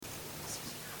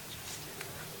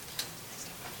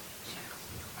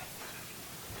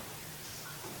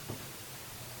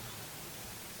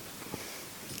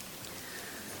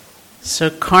So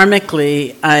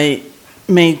karmically, I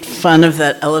made fun of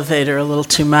that elevator a little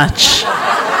too much.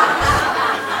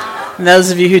 And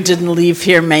those of you who didn't leave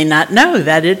here may not know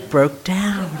that it broke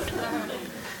down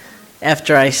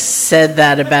after I said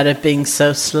that about it being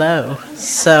so slow.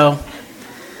 So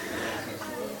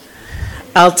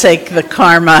I'll take the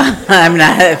karma.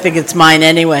 I think it's mine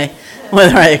anyway,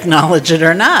 whether I acknowledge it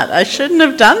or not. I shouldn't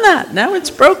have done that. Now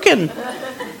it's broken.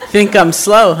 Think I'm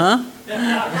slow, huh?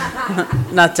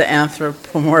 Not to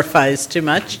anthropomorphize too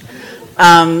much.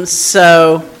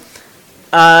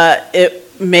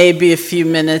 It may be a few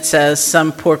minutes as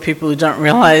some poor people who don't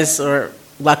realize, or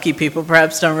lucky people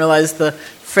perhaps don't realize, the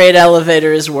freight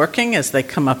elevator is working as they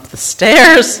come up the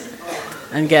stairs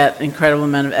and get an incredible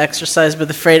amount of exercise. But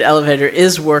the freight elevator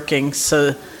is working,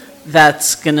 so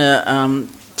that's going to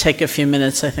take a few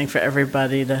minutes, I think, for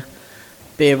everybody to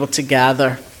be able to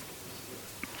gather.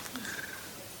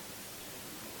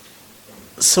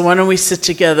 So why don't we sit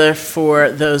together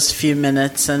for those few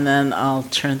minutes, and then I'll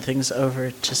turn things over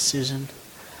to Susan.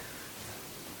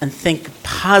 And think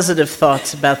positive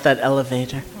thoughts about that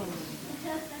elevator.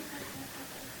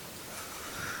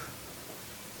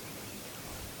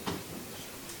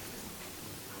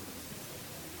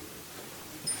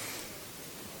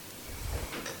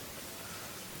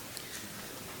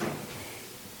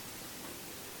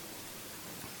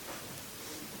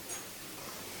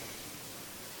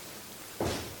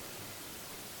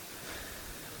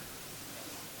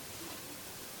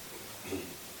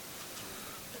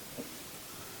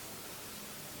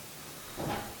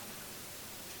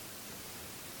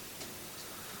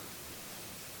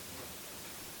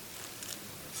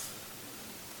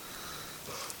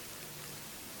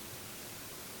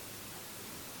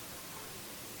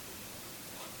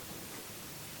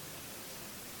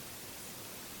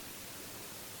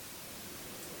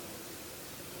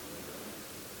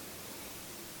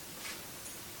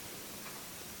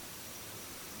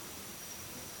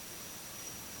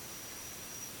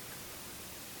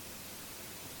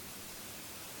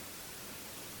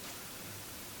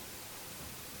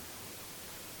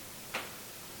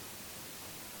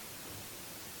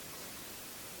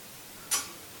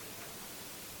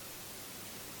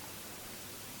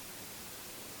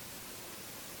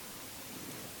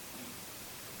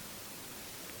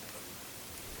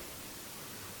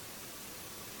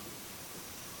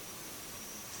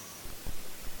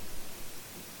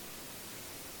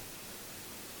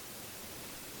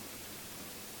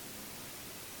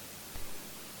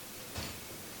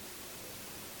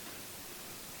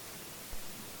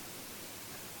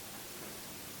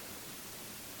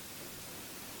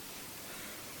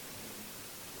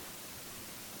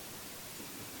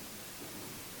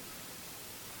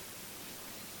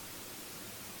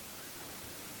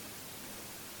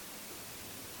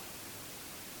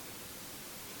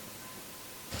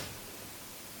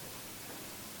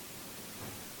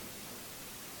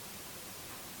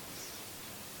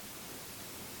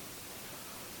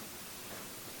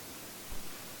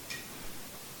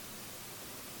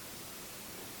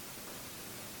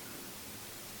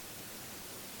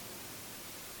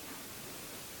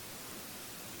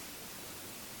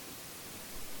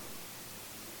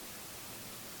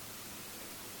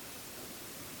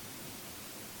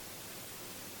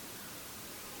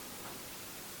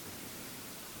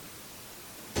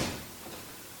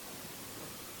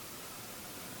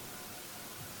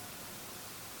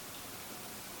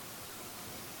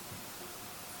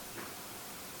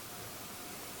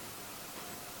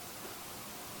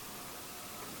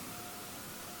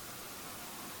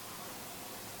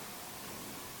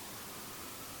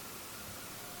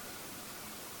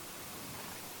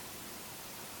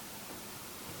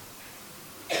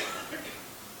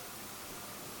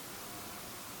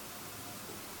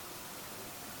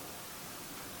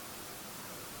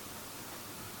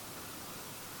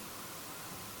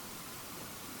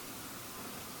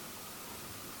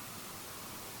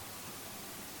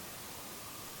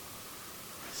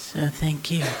 So thank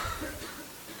you.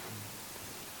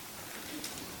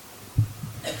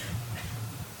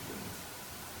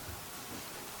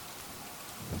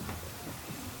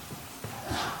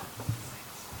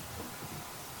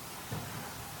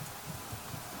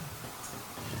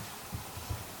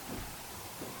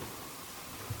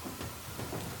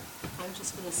 I'm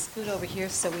just going to scoot over here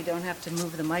so we don't have to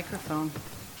move the microphone.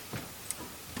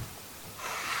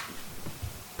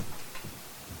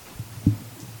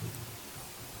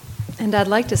 And I'd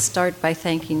like to start by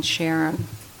thanking Sharon.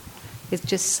 It's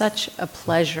just such a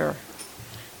pleasure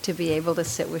to be able to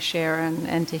sit with Sharon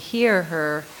and to hear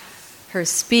her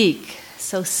speak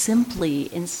so simply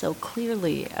and so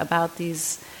clearly about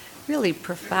these really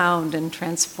profound and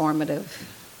transformative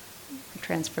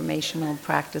transformational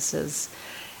practices.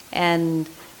 And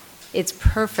it's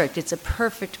perfect. It's a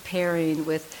perfect pairing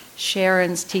with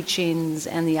Sharon's teachings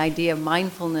and the idea of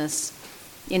mindfulness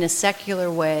in a secular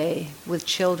way with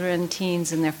children,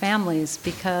 teens, and their families,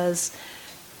 because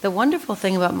the wonderful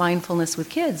thing about mindfulness with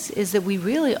kids is that we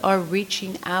really are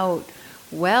reaching out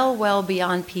well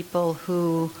beyond people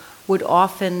who would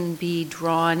often be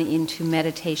drawn into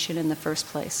meditation in the first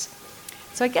place.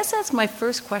 So I guess that's my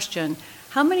first question.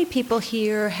 How many people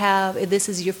here this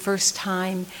is your first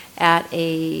time at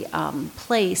a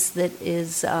place that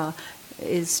is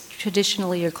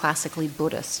traditionally or classically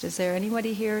Buddhist? Is there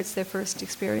anybody here it's their first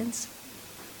experience?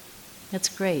 That's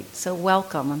great. So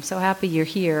welcome. I'm so happy you're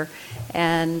here.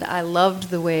 And I loved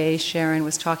the way Sharon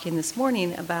was talking this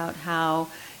morning about how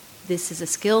this is a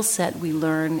skill set we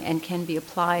learn and can be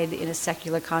applied in a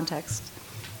secular context.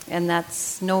 And I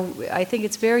think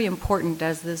it's very important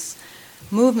as this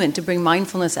movement to bring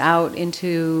mindfulness out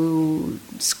into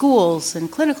schools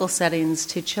and clinical settings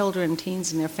to children,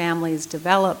 teens, and their families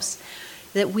develops,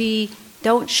 that we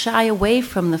don't shy away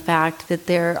from the fact that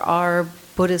there are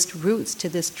Buddhist roots to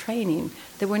this training,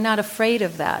 that we're not afraid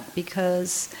of that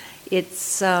because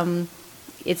it's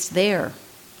there.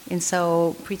 And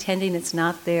so pretending it's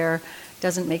not there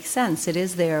doesn't make sense. It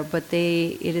is there, but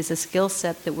it is a skill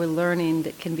set that we're learning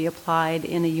that can be applied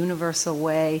in a universal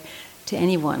way to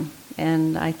anyone.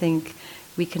 And I think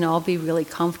we can all be really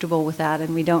comfortable with that,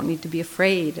 and we don't need to be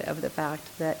afraid of the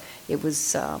fact that it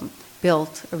was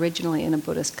built originally in a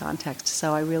Buddhist context.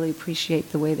 So I really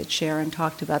appreciate the way that Sharon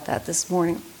talked about that this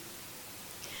morning.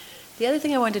 The other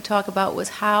thing I wanted to talk about was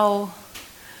how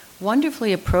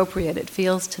wonderfully appropriate it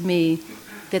feels to me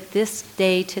that this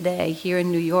day today here in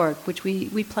New York, which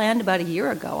we planned about a year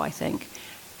ago, I think,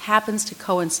 happens to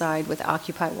coincide with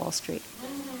Occupy Wall Street.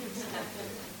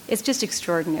 It's just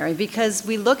extraordinary because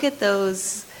we look at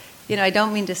those, I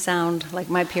don't mean to sound like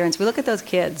my parents, we look at those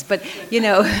kids, but,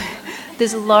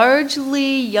 this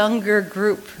largely younger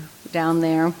group down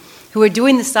there who are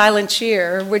doing the silent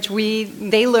cheer, which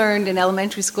they learned in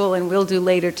elementary school and we'll do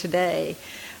later today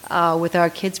with our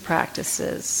kids'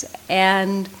 practices.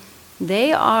 And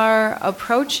they are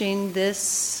approaching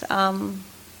this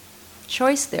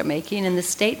choice they're making and the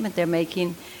statement they're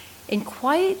making in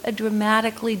quite a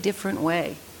dramatically different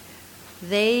way.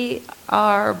 They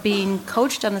are being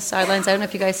coached on the sidelines. I don't know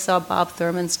if you guys saw Bob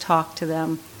Thurman's talk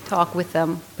with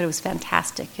them, but it was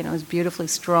fantastic. It was beautifully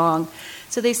strong.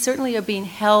 So they certainly are being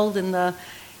held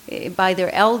by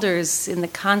their elders in the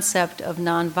concept of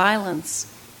nonviolence.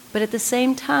 But at the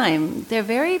same time, they're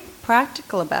very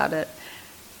practical about it.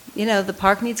 The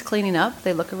park needs cleaning up.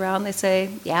 They look around, they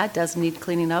say, yeah, it does need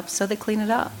cleaning up, so they clean it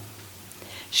up.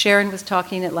 Sharon was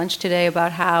talking at lunch today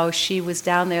about how she was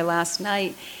down there last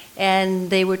night, and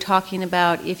they were talking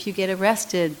about if you get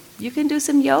arrested, you can do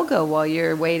some yoga while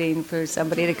you're waiting for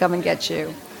somebody to come and get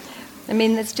you. I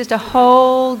mean, it's just a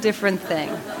whole different thing.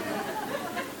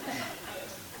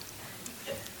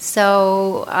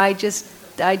 So I just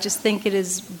think it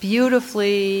is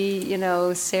beautifully,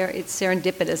 it's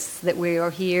serendipitous that we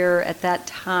are here at that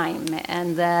time,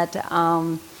 and that,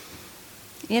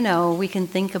 we can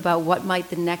think about what might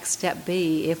the next step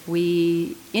be if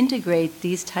we integrate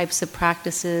these types of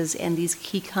practices and these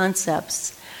key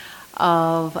concepts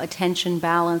of attention,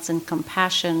 balance, and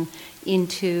compassion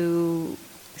into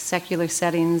secular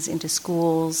settings, into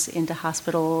schools, into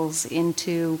hospitals,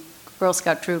 into Girl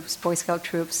Scout troops, Boy Scout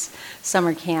troops,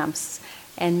 summer camps,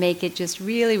 and make it just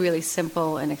really, really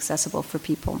simple and accessible for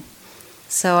people.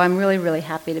 So I'm really, really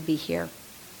happy to be here.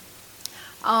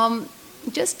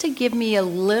 Just to give me a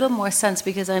little more sense,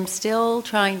 because I'm still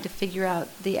trying to figure out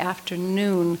the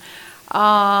afternoon,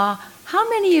 how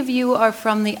many of you are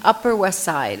from the Upper West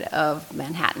Side of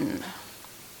Manhattan?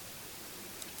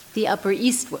 The Upper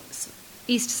East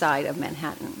Side of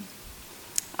Manhattan?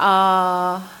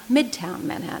 Midtown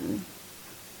Manhattan?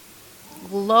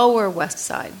 Lower West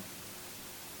Side?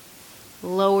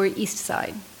 Lower East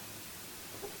Side?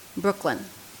 Brooklyn?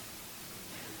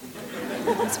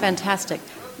 That's fantastic.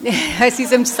 I see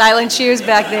some silent cheers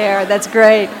back there. That's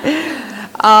great.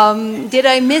 Did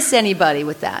I miss anybody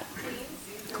with that?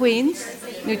 Queens?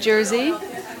 New Jersey?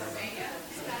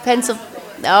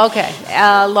 Pennsylvania? Okay.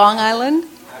 Long Island?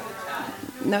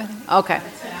 No? Okay.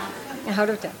 Out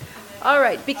of town. All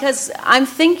right, because I'm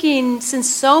thinking, since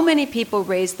so many people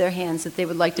raised their hands that they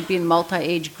would like to be in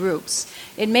multi-age groups,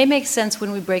 it may make sense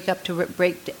when we break up to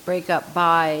break up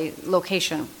by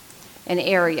location. An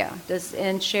area.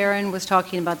 And Sharon was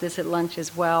talking about this at lunch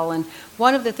as well. And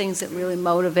one of the things that really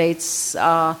motivates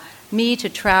me to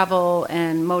travel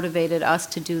and motivated us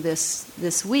to do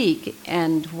this week,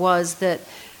 and was that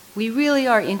we really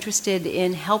are interested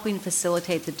in helping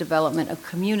facilitate the development of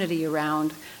community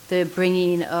around the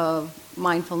bringing of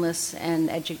mindfulness and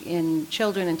in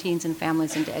children and teens and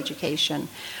families into education.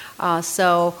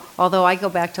 So although I go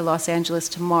back to Los Angeles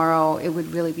tomorrow, it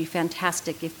would really be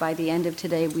fantastic if by the end of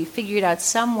today we figured out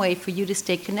some way for you to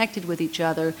stay connected with each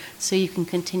other so you can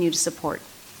continue to support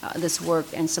this work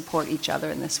and support each other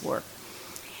in this work.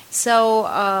 So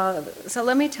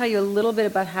let me tell you a little bit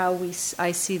about how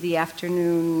I see the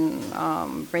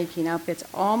afternoon breaking up. It's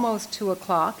almost 2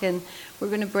 o'clock, and we're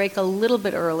going to break a little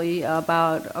bit early.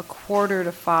 About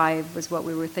 4:45 was what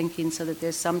we were thinking, so that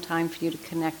there's some time for you to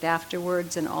connect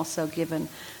afterwards, and also given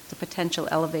the potential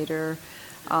elevator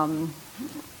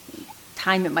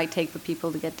time it might take for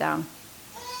people to get down.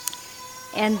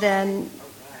 And then,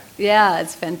 yeah,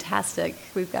 it's fantastic.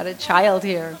 We've got a child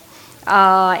here.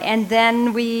 And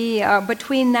then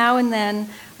between now and then,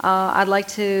 I'd like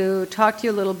to talk to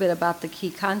you a little bit about the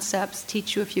key concepts,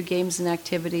 teach you a few games and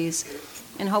activities,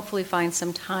 and hopefully find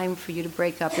some time for you to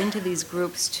break up into these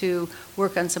groups to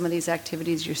work on some of these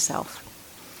activities yourself.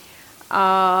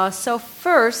 So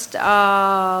first,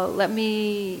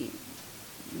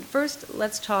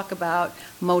 let's talk about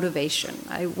motivation.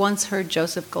 I once heard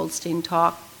Joseph Goldstein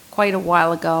talk quite a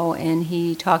while ago, and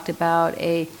he talked about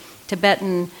a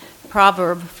Tibetan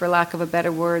proverb, for lack of a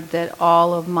better word, that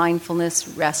all of mindfulness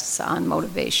rests on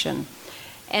motivation.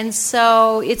 And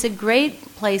so it's a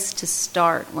great place to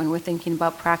start when we're thinking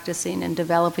about practicing and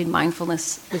developing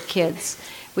mindfulness with kids,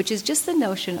 which is just the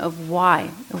notion of why.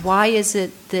 Why is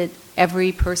it that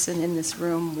every person in this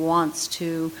room wants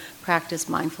to practice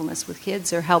mindfulness with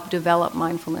kids or help develop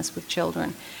mindfulness with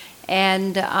children?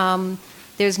 And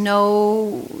there's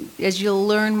no, as you'll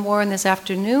learn more in this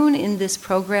afternoon in this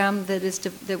program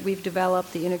that we've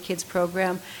developed, the Inner Kids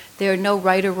program, there are no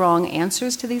right or wrong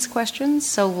answers to these questions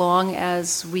so long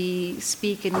as we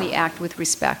speak and we act with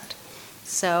respect.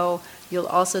 So you'll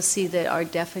also see that our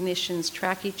definitions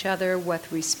track each other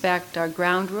with respect. Our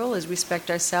ground rule is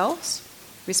respect ourselves,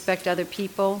 respect other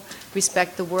people,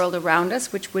 respect the world around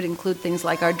us, which would include things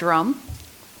like our drum.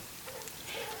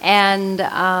 And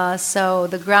so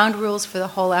the ground rules for the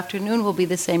whole afternoon will be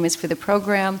the same as for the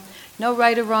program. No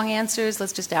right or wrong answers.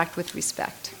 Let's just act with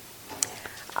respect.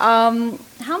 How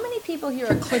many people here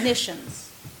are clinicians?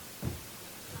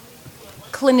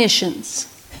 Clinicians.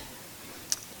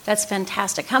 That's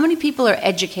fantastic. How many people are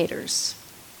educators?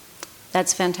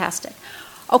 That's fantastic.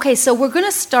 Okay, so we're going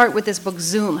to start with this book,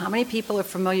 Zoom. How many people are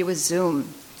familiar with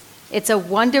Zoom? It's a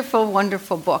wonderful,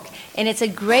 wonderful book. And it's a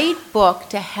great book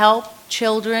to help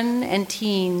children and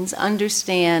teens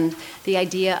understand the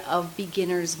idea of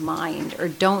beginner's mind or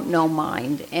don't know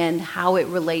mind and how it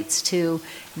relates to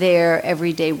their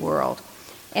everyday world.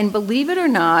 And believe it or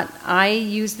not, I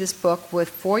use this book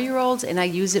with 4-year-olds and I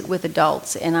use it with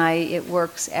adults, and it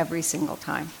works every single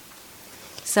time.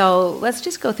 So let's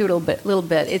just go through it a little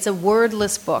bit. It's a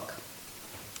wordless book.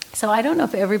 So I don't know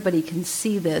if everybody can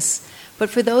see this, but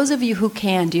for those of you who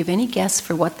can, do you have any guess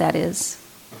for what that is?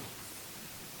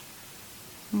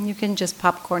 You can just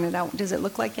popcorn it out. Does it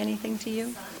look like anything to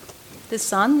you? The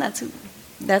sun?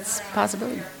 That's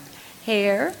possibility.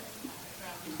 Hair?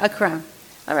 A crown.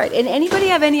 All right. And anybody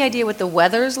have any idea what the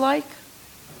weather's like?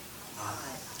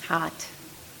 Hot.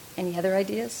 Any other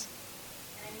ideas?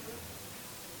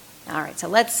 All right. So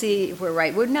let's see if we're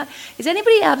right. Is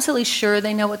anybody absolutely sure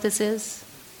they know what this is?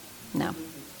 No.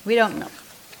 We don't know.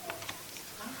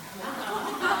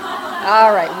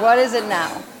 All right. What is it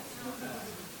now?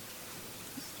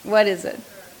 What is it?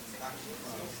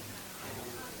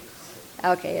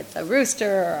 Okay, it's a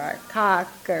rooster or a cock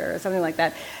or something like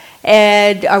that.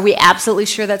 And are we absolutely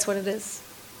sure that's what it is?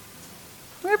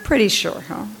 We're pretty sure,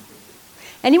 huh?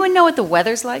 Anyone know what the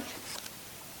weather's like?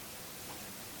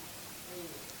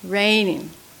 Raining.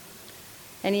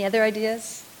 Any other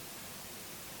ideas?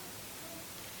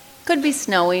 Could be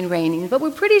snowing, raining, but we're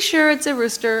pretty sure it's a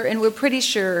rooster, and we're pretty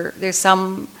sure there's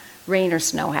some rain or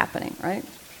snow happening, right?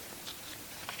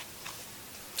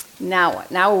 Now what?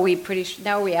 Now are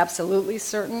we absolutely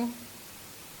certain?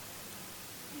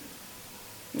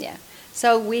 Yeah.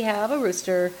 So we have a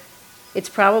rooster. It's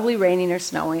probably raining or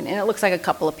snowing, and it looks like a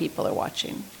couple of people are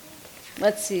watching.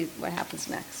 Let's see what happens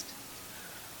next.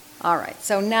 All right.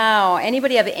 So now,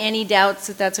 anybody have any doubts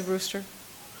that that's a rooster?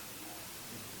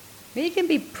 You can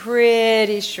be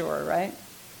pretty sure, right?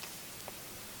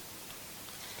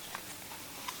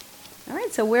 All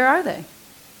right. So where are they?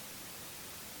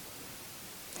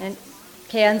 And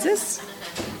Kansas?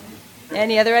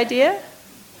 Any other idea?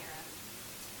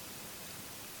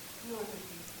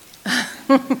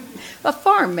 A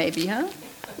farm, maybe, huh?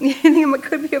 It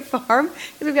could be a farm.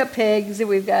 We've got pigs, and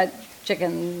we've got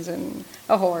chickens and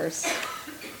a horse.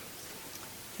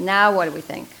 Now what do we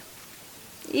think?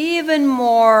 Even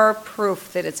more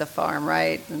proof that it's a farm,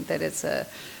 right? And that it's a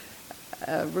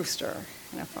rooster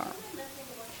in a farm.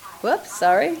 Whoops,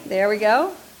 sorry. There we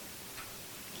go.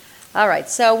 All right,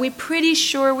 so we're pretty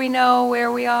sure we know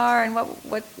where we are and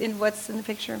what's in the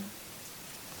picture.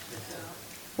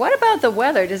 What about the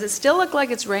weather? Does it still look like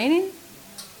it's raining?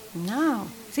 No.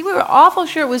 See, we were awful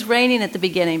sure it was raining at the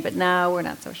beginning, but now we're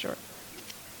not so sure.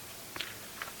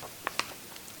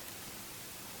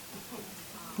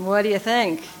 What do you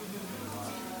think?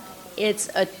 It's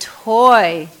a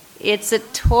toy. It's a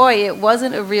toy. It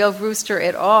wasn't a real rooster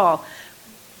at all.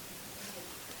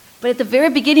 But at the very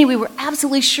beginning, we were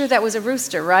absolutely sure that was a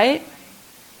rooster, right?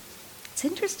 It's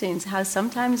interesting how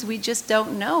sometimes we just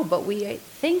don't know, but we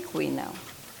think we know.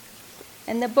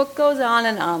 And the book goes on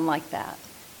and on like that,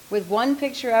 with one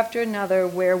picture after another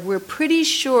where we're pretty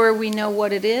sure we know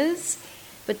what it is,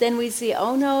 but then we see,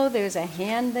 oh no, there's a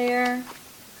hand there.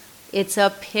 It's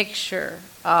a picture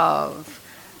of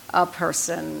a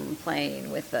person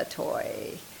playing with a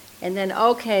toy. And then,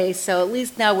 okay, so at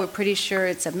least now we're pretty sure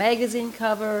it's a magazine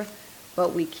cover,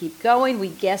 but we keep going. We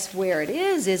guess where it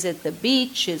is. Is it the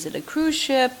beach? Is it a cruise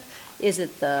ship? Is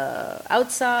it the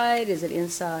outside? Is it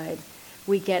inside?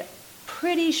 We get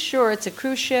pretty sure it's a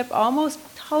cruise ship, almost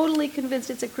totally convinced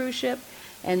it's a cruise ship,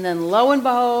 and then lo and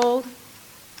behold,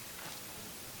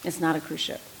 it's not a cruise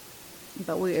ship.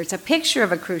 But it's a picture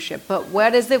of a cruise ship. But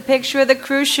what is the picture of the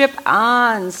cruise ship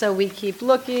on? So we keep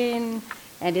looking,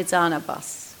 and it's on a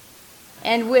bus.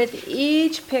 And with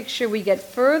each picture, we get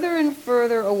further and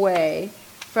further away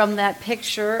from that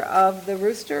picture of the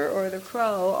rooster or the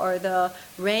crow or the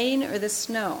rain or the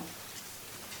snow.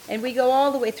 And we go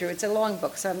all the way through. It's a long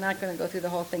book, so I'm not going to go through the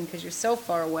whole thing because you're so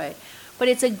far away. But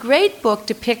it's a great book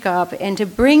to pick up and to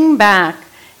bring back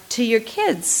to your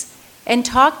kids and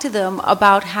talk to them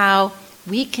about how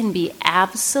we can be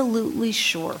absolutely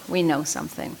sure we know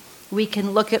something. We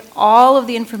can look at all of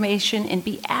the information and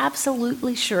be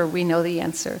absolutely sure we know the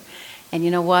answer. And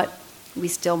you know what? We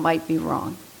still might be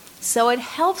wrong. So it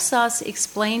helps us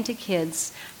explain to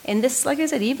kids, and this, like I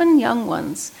said, even young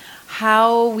ones,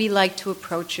 how we like to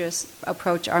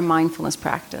approach our mindfulness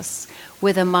practice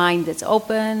with a mind that's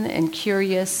open and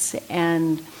curious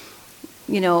and,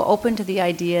 open to the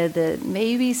idea that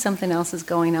maybe something else is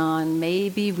going on.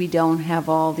 Maybe we don't have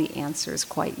all the answers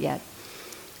quite yet.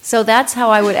 So that's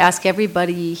how I would ask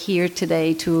everybody here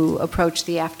today to approach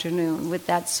the afternoon, with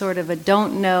that sort of a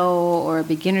don't know or a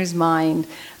beginner's mind,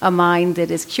 a mind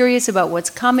that is curious about what's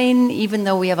coming, even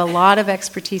though we have a lot of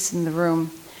expertise in the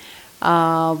room.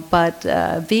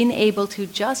 But being able to,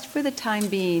 just for the time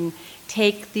being,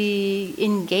 take the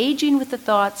engaging with the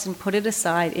thoughts and put it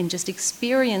aside and just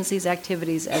experience these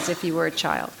activities as if you were a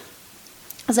child.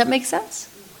 Does that make sense?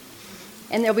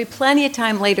 And there'll be plenty of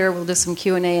time later, we'll do some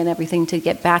Q&A and everything to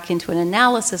get back into an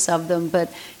analysis of them, but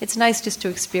it's nice just to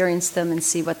experience them and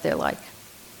see what they're like.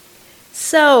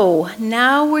 So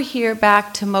now we're here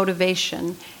back to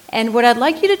motivation. And what I'd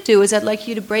like you to do is I'd like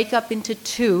you to break up into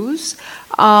twos,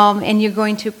 and you're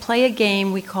going to play a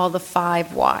game we call the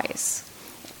 5 Whys.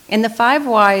 And the 5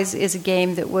 Whys is a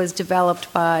game that was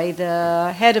developed by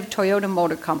the head of Toyota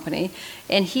Motor Company,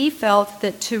 and he felt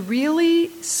that to really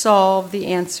solve the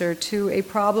answer to a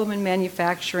problem in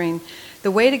manufacturing,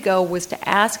 the way to go was to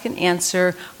ask and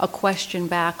answer a question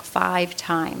back 5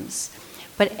 times.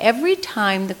 But every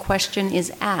time the question is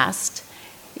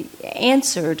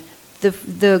answered,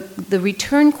 the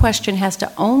return question has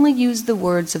to only use the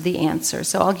words of the answer.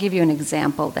 So I'll give you an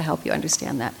example to help you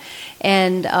understand that.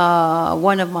 And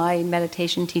one of my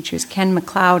meditation teachers, Ken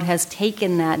McLeod, has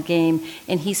taken that game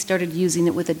and he started using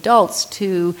it with adults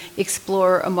to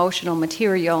explore emotional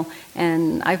material.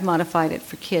 And I've modified it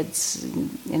for kids,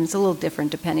 and it's a little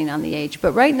different depending on the age.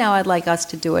 But right now I'd like us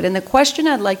to do it. And the question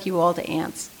I'd like you all to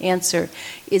answer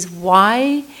is,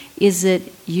 why is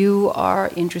it you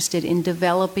are interested in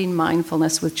developing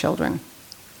mindfulness with children?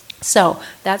 So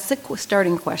that's the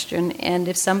starting question. And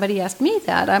if somebody asked me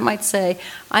that, I might say,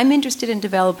 I'm interested in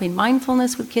developing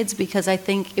mindfulness with kids because I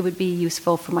think it would be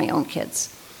useful for my own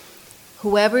kids.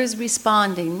 Whoever's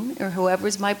responding, or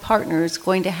whoever's my partner, is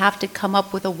going to have to come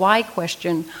up with a why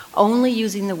question only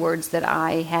using the words that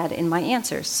I had in my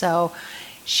answer. So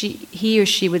he or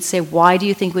she would say, why do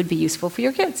you think it would be useful for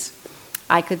your kids?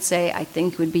 I could say, I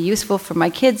think it would be useful for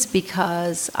my kids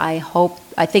because I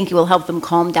think it will help them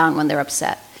calm down when they're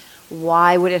upset.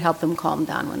 Why would it help them calm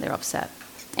down when they're upset?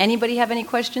 Anybody have any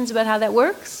questions about how that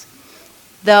works?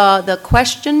 The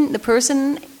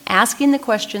person asking the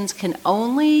questions can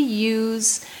only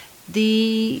use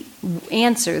the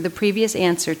answer, the previous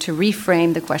answer, to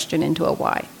reframe the question into a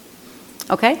why.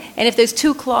 Okay? And if there's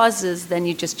two clauses, then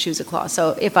you just choose a clause.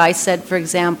 So if I said, for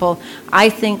example, I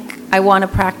think I want to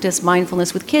practice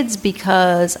mindfulness with kids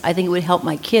because I think it would help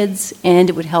my kids and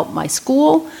it would help my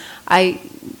school,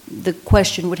 the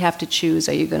question would have to choose,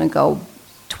 are you going to go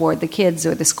toward the kids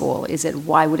or the school? Is it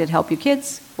why would it help your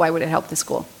kids? Why would it help the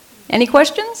school? Any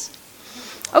questions?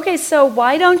 Okay, so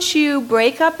why don't you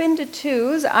break up into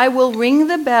twos? I will ring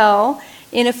the bell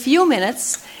in a few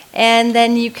minutes, and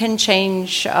then you can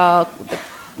change the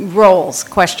roles,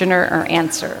 questioner or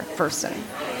answer person.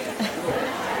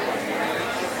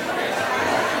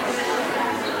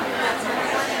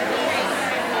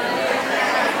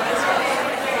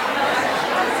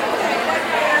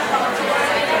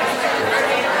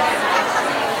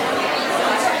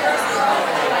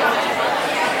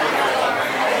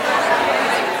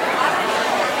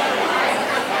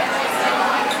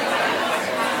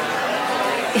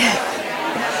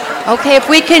 Okay, if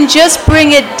we can just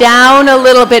bring it down a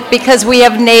little bit because we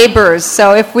have neighbors.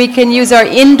 So if we can use our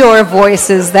indoor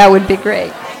voices, that would be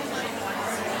great.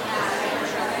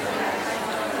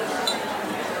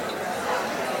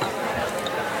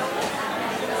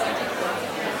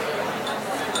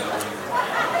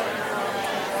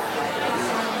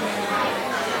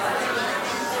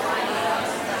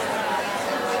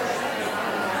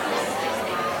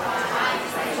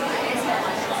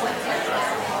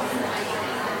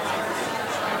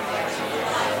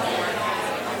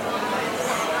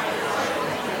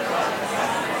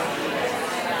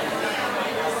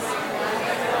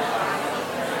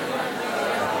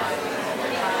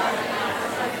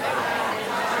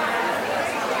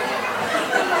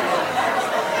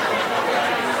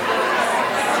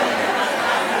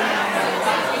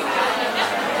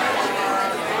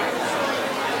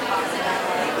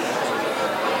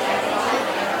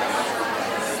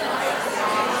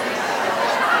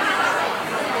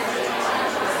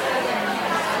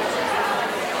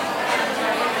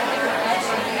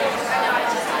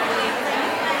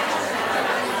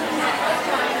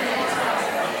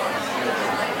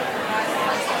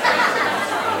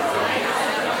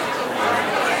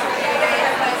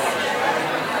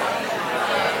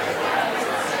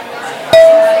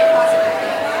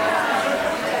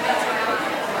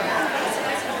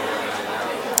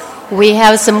 We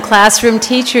have some classroom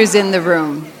teachers in the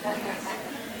room.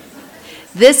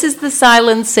 This is the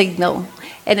silent signal.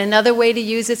 And another way to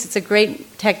use this, it's a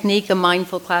great technique, a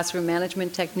mindful classroom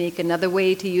management technique. Another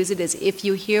way to use it is if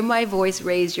you hear my voice,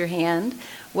 raise your hand.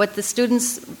 What the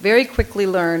students very quickly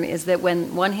learn is that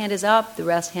when one hand is up, the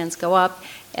rest hands go up,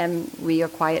 and we are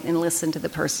quiet and listen to the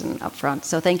person up front.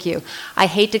 So thank you. I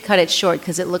hate to cut it short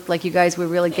because it looked like you guys were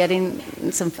really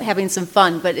having some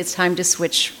fun, but it's time to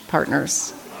switch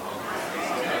partners.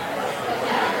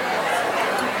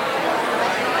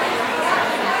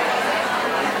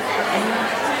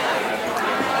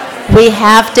 We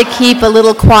have to keep a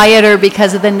little quieter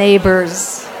because of the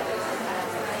neighbors.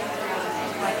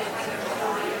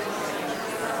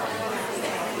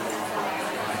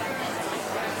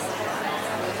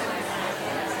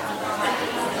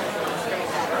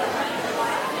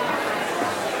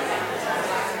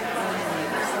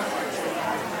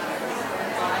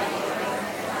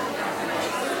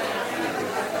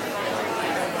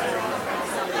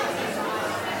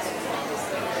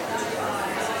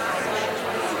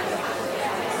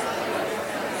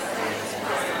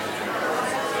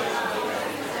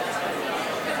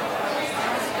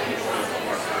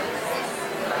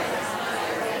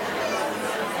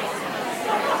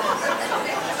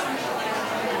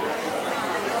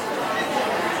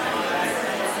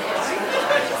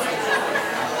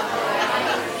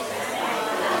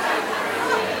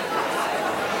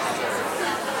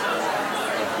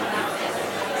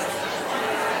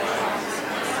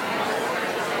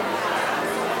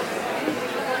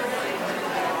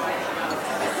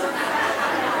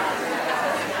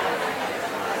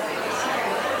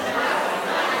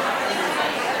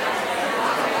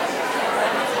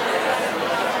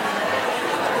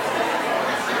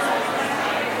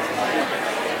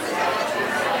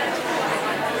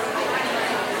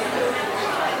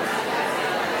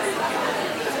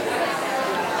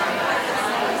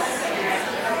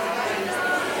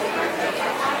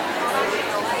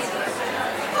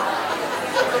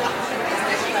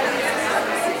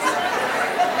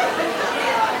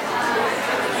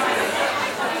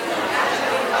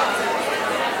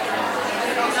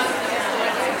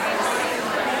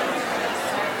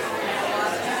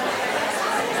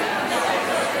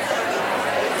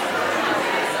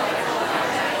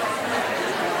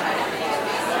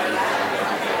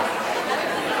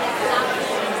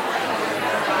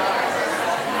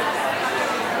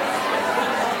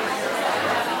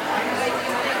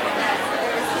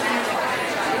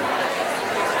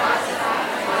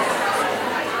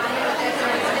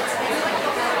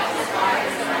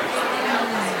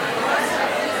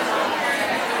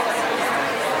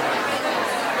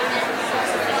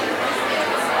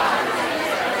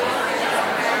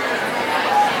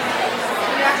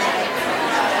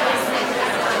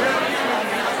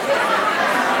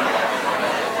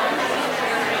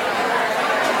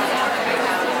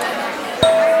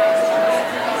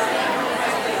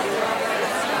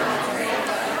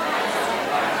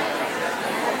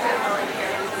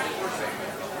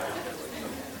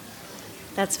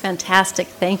 That's fantastic.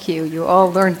 Thank you. You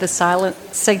all learned the silent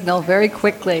signal very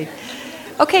quickly.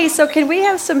 Okay, so can we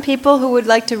have some people who would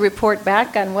like to report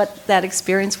back on what that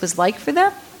experience was like for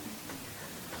them?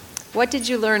 What did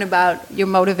you learn about your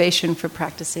motivation for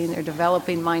practicing or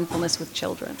developing mindfulness with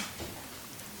children?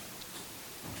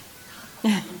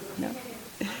 No.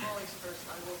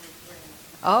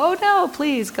 Oh, no,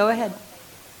 please, go ahead.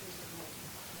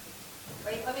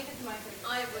 Wait, let me get the microphone.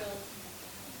 I will.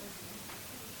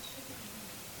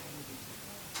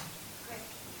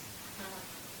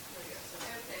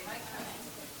 Okay, mic coming.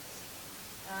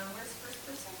 Where's the first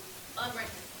person? Right here.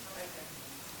 Right there.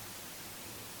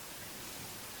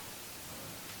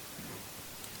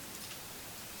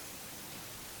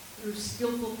 Through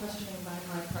skillful questioning by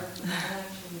my partner, I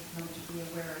actually come to be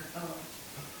aware of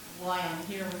why I'm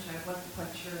here, which I wasn't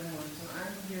quite sure I was. So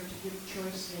I'm here to give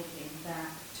choice making back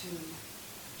to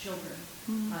children.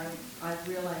 Mm-hmm. I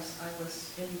realized I was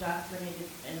indoctrinated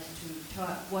as to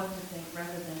taught what to think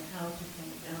rather than how to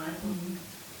think, and I believe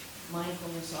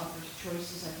mindfulness offers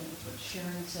choices. I think it's what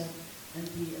Sharon said, and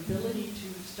the ability to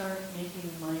start making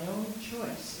my own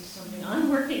choice is something I'm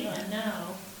working on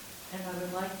now, and I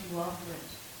would like to offer it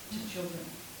to children.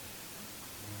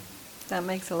 That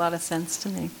makes a lot of sense to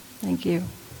me. Thank you.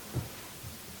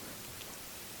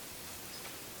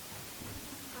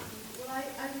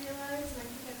 I realized, and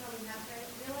I think I probably have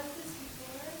realized this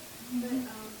before, but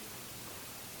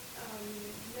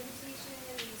meditation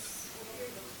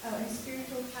and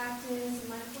spiritual practice and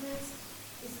mindfulness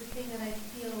is the thing that I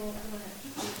feel, I don't want to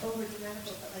be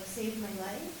over-grammatical, but like saved my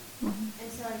life. Mm-hmm. And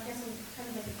so I guess I'm kind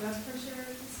of like a blood pressure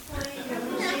at this point,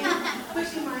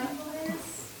 pushing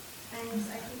mindfulness. And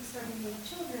I think starting with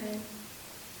children,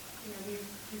 we're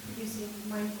producing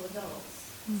mindful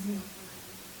adults. Mm-hmm.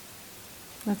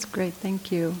 That's great,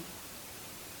 thank you.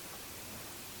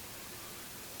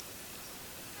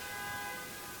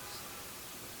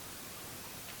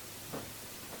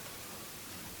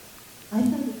 I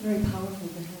found it very powerful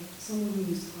to have someone who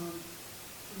was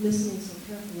listening so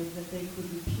carefully that they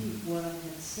could repeat what I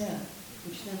had said,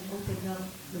 which then opened up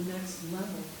the next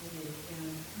level for me.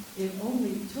 And it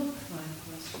only took 5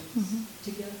 questions to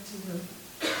get to the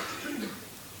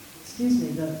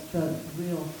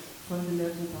real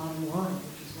fundamental bottom line,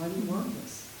 which is why we want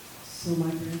this, so my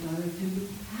granddaughter can be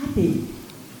happy.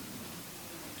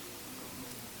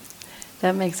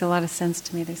 That makes a lot of sense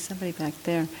to me. There's somebody back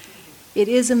there. It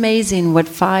is amazing what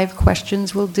 5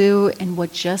 questions will do, and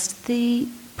what just the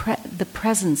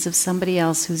presence of somebody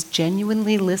else who's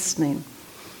genuinely listening.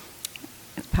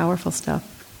 Powerful stuff.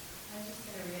 I was just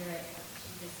going to reiterate what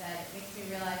she just said. It makes me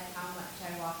realize how much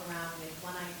I walk around with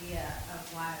one idea of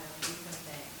why I want to do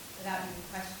something without even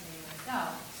questioning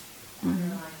myself the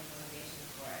underlying motivation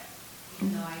for it.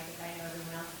 Even though I think I know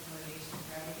everyone else's motivation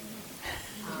for everything,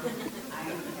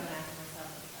 I don't ask myself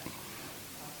those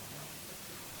questions.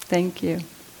 Thank you.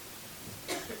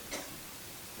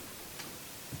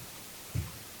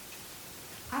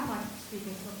 I'd like to speak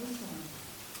as a listener.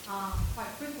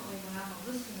 Quite frequently when I'm a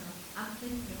listener, I'm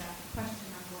thinking about the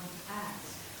question I'm going to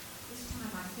ask. This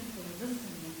time I simply listen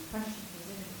and the question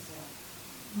presented itself.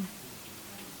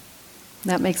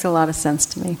 That makes a lot of sense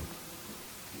to me.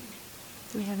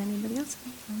 Do we have anybody else?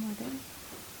 One more there.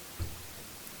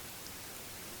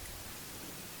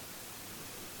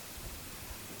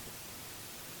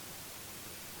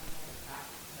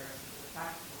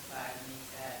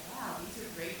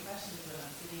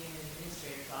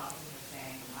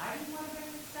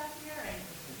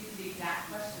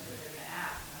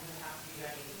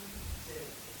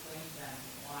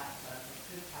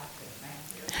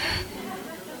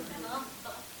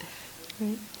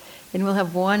 Great. And we'll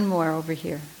have one more over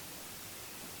here.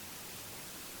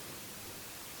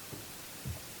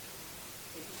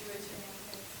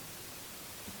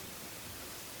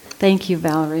 Thank you,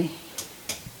 Valerie.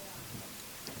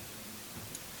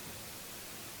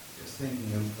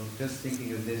 Just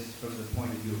thinking of this from the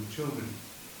point of view of children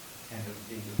and of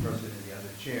being the person in the other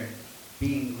chair,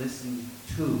 being listened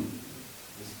to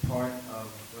is part of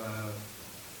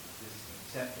this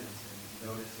acceptance and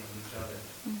noticing each other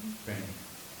training.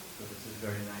 So this is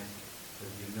very nice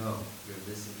because you're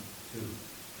listened to.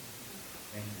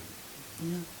 Thank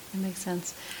you. Yeah, that makes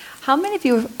sense. How many of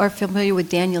you are familiar with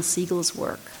Daniel Siegel's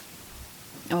work?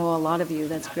 Oh, a lot of you.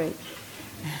 That's great.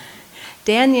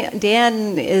 Dan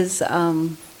is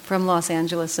from Los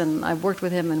Angeles, and I've worked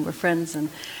with him, and we're friends. And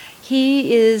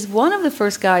he is one of the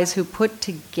first guys who put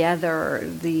together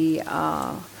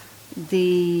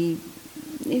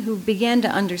who began to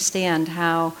understand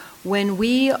how when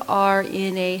we are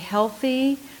in a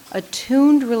healthy,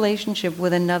 attuned relationship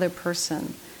with another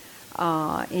person,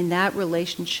 in that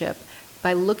relationship,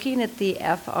 by looking at the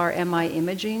fMRI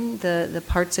imaging, the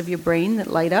parts of your brain that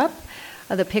light up,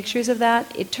 the pictures of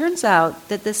that, it turns out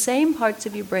that the same parts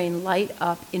of your brain light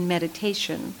up in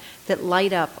meditation that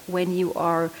light up when you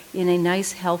are in a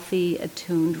nice, healthy,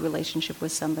 attuned relationship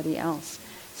with somebody else.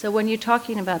 So when you're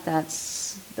talking about that,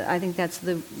 I think that's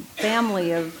the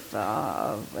family of,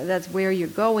 that's where you're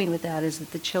going with that, is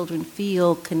that the children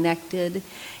feel connected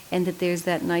and that there's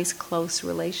that nice, close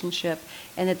relationship,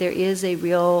 and that there is a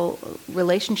real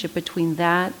relationship between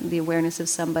that, the awareness of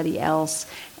somebody else,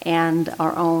 and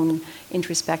our own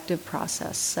introspective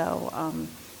process. So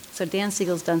Dan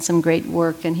Siegel's done some great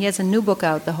work, and he has a new book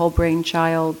out, The Whole Brain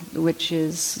Child, which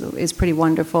is pretty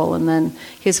wonderful. And then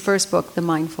his first book, The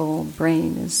Mindful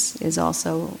Brain, is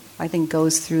also, I think,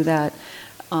 goes through that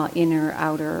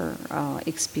inner-outer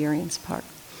experience part.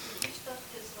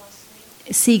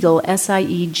 Siegel,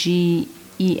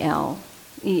 Siegel,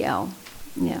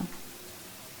 yeah.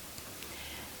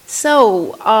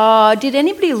 So, did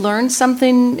anybody learn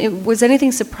something? Was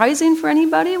anything surprising for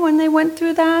anybody when they went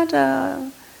through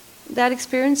that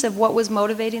experience of what was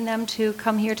motivating them to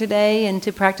come here today and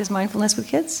to practice mindfulness with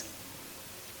kids?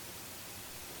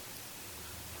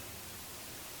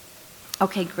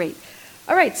 Okay, great.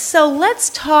 All right, so let's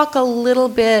talk a little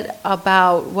bit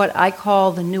about what I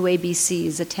call the new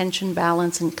ABCs: attention,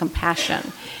 balance, and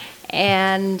compassion.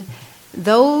 And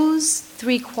those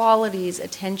three qualities,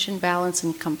 attention, balance,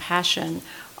 and compassion,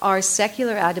 are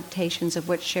secular adaptations of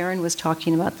what Sharon was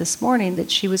talking about this morning, that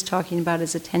she was talking about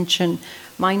as attention,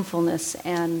 mindfulness,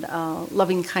 and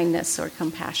loving kindness or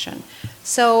compassion.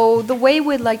 So the way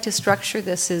we'd like to structure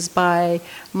this is by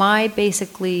my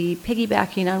basically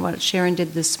piggybacking on what Sharon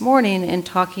did this morning and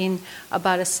talking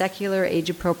about a secular,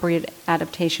 age-appropriate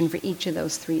adaptation for each of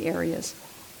those three areas.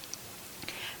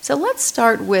 So let's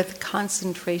start with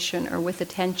concentration or with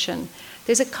attention.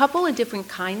 There's a couple of different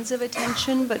kinds of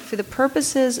attention, but for the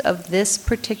purposes of this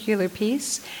particular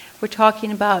piece, we're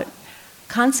talking about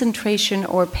concentration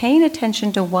or paying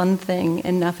attention to one thing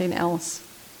and nothing else.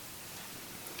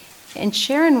 And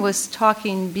Sharon was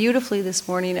talking beautifully this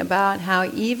morning about how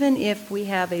even if we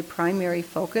have a primary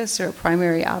focus or a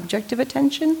primary object of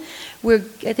attention,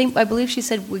 I believe she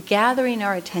said we're gathering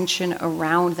our attention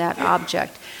around that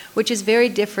object, which is very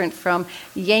different from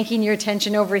yanking your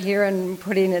attention over here and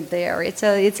putting it there. It's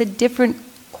a different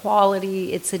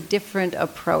quality, it's a different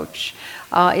approach.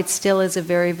 It still is a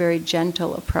very, very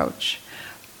gentle approach.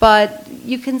 But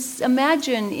you can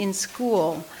imagine in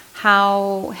school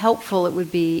how helpful it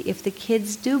would be if the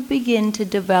kids do begin to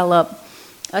develop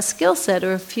a skill set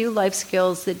or a few life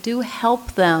skills that do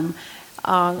help them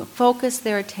focus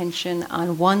their attention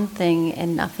on one thing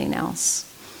and nothing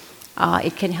else.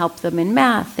 It can help them in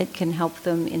math, it can help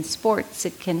them in sports,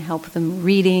 it can help them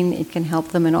reading, it can help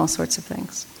them in all sorts of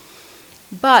things.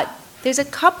 But there's a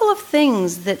couple of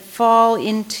things that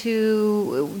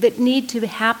that need to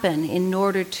happen in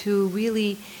order to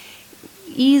really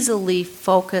easily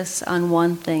focus on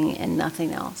one thing and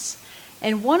nothing else.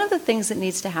 And one of the things that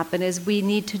needs to happen is we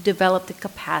need to develop the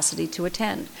capacity to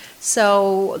attend.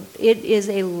 So it is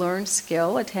a learned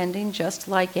skill, attending, just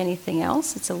like anything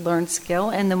else. It's a learned skill,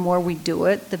 and the more we do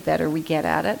it, the better we get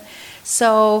at it.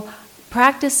 So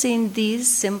practicing these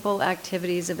simple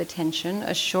activities of attention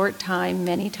a short time,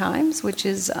 many times, which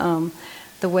is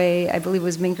the way I believe it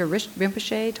was Mingyur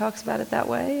Rinpoche talks about it that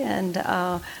way, and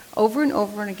over and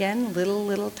over and again,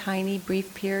 little tiny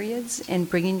brief periods, and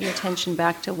bringing your attention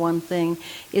back to one thing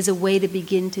is a way to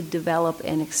begin to develop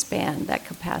and expand that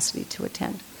capacity to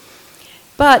attend.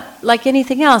 But like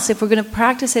anything else, if we're going to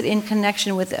practice it in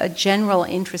connection with a general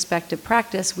introspective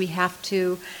practice, we have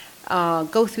to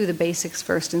go through the basics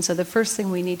first. And so the first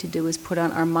thing we need to do is put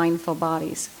on our mindful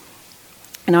bodies.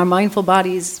 And our mindful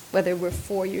bodies, whether we're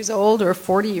 4 years old or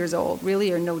 40 years old,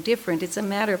 really are no different. It's a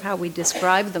matter of how we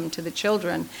describe them to the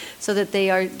children so that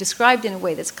they are described in a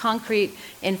way that's concrete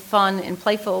and fun and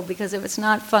playful, because if it's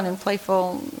not fun and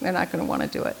playful, they're not going to want to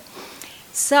do it.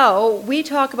 So we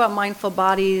talk about mindful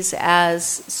bodies as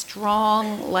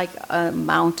strong like a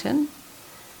mountain,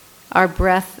 our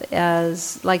breath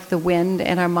as like the wind,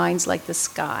 and our minds like the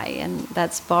sky. And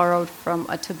that's borrowed from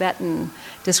a Tibetan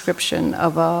description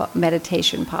of a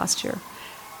meditation posture.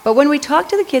 But when we talk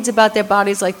to the kids about their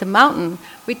bodies like the mountain,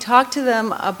 we talk to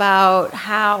them about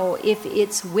how if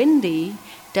it's windy,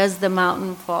 does the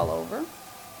mountain fall over?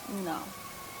 No.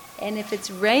 And if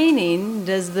it's raining,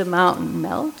 does the mountain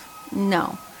melt?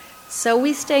 No. So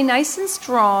we stay nice and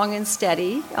strong and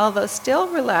steady, although still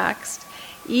relaxed,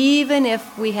 even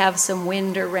if we have some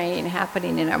wind or rain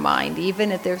happening in our mind.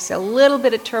 Even if there's a little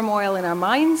bit of turmoil in our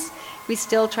minds, we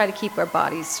still try to keep our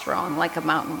bodies strong like a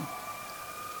mountain.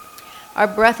 Our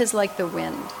breath is like the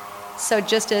wind. So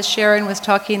just as Sharon was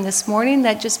talking this morning,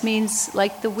 that just means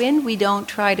like the wind, we don't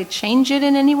try to change it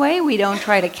in any way, we don't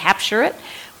try to capture it,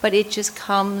 but it just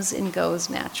comes and goes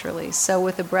naturally. So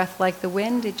with a breath like the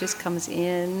wind, it just comes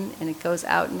in and it goes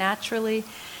out naturally,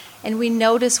 and we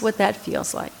notice what that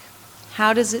feels like.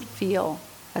 How does it feel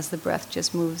as the breath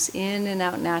just moves in and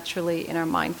out naturally in our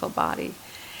mindful body?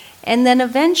 And then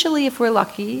eventually, if we're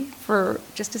lucky, for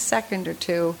just a second or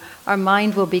two, our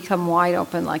mind will become wide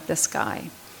open like the sky.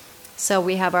 So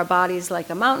we have our bodies like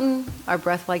a mountain, our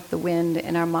breath like the wind,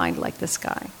 and our mind like the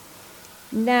sky.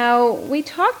 Now, we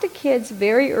talk to kids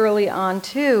very early on,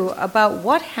 too, about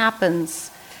what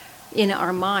happens in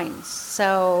our minds.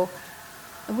 So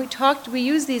we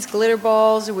use these glitter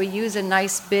balls, or we use a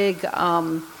nice big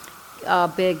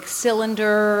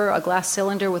cylinder, a glass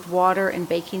cylinder with water and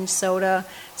baking soda,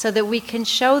 so that we can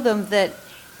show them that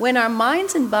when our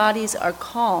minds and bodies are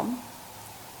calm,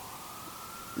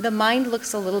 the mind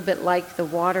looks a little bit like the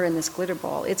water in this glitter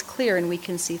ball. It's clear and we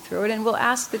can see through it. And we'll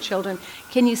ask the children,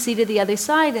 can you see to the other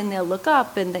side? And they'll look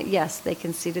up and yes, they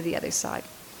can see to the other side.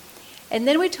 And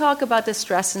then we talk about the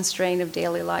stress and strain of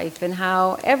daily life and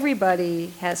how everybody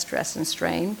has stress and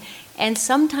strain. And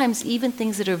sometimes even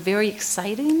things that are very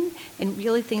exciting and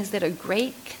really things that are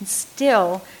great can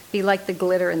still be like the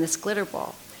glitter in this glitter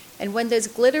ball. And when there's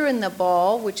glitter in the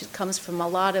ball, which comes from a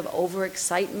lot of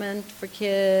overexcitement for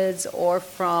kids or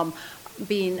from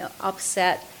being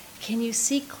upset, can you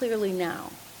see clearly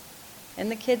now? And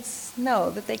the kids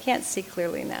know that they can't see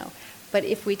clearly now. But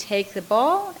if we take the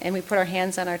ball and we put our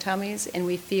hands on our tummies and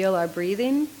we feel our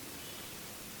breathing,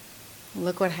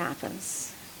 look what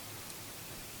happens.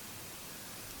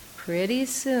 Pretty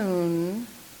soon,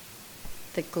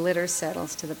 the glitter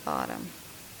settles to the bottom,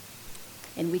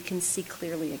 and we can see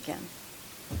clearly again.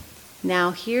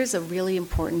 Now, here's a really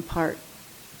important part.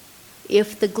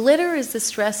 If the glitter is the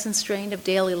stress and strain of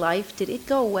daily life, did it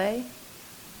go away?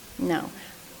 No.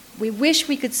 We wish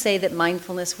we could say that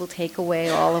mindfulness will take away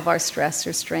all of our stress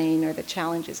or strain or the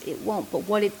challenges. It won't. But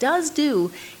what it does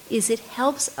do is it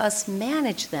helps us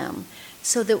manage them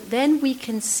so that then we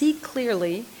can see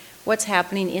clearly what's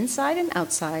happening inside and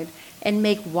outside and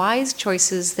make wise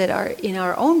choices that are in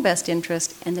our own best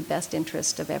interest and the best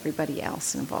interest of everybody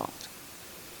else involved.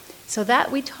 So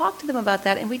that we talk to them about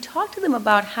that, and we talk to them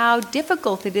about how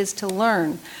difficult it is to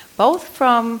learn, both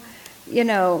from,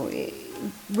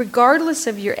 regardless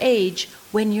of your age,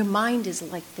 when your mind is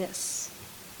like this.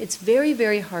 It's very,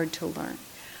 very hard to learn.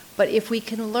 But if we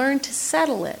can learn to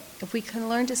settle it, if we can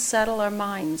learn to settle our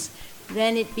minds,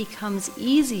 then it becomes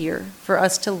easier for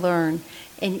us to learn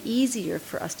and easier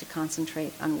for us to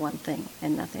concentrate on one thing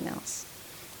and nothing else.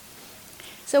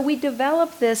 So we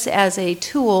developed this as a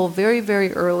tool very,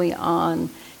 very early on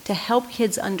to help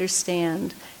kids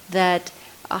understand that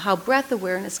how breath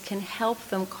awareness can help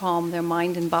them calm their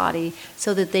mind and body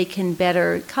so that they can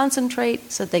better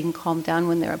concentrate, so that they can calm down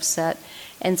when they're upset,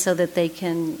 and so that they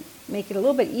can make it a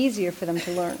little bit easier for them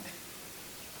to learn.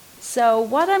 So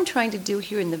what I'm trying to do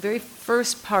here in the very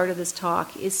first part of this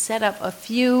talk is set up a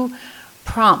few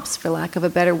prompts, for lack of a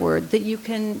better word, that you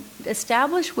can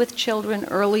establish with children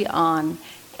early on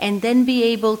and then be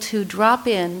able to drop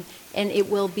in, and it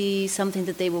will be something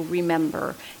that they will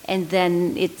remember. And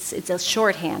then it's a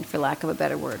shorthand, for lack of a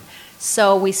better word.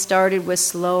 So we started with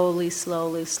slowly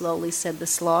said the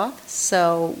sloth.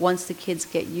 So once the kids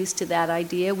get used to that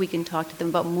idea, we can talk to them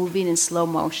about moving in slow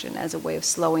motion as a way of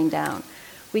slowing down.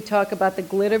 We talk about the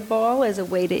glitter ball as a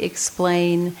way to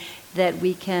explain that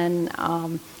we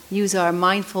can use our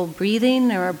mindful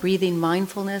breathing or our breathing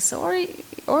mindfulness or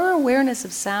awareness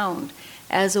of sound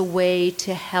as a way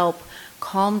to help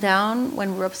calm down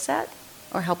when we're upset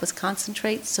or help us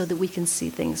concentrate so that we can see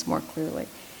things more clearly.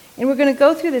 And we're going to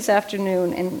go through this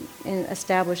afternoon and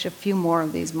establish a few more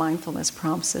of these mindfulness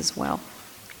prompts as well.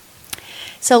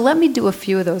 So let me do a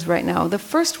few of those right now. The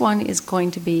first one is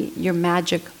going to be your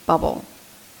magic bubble.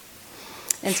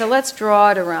 And so let's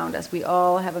draw it around us. We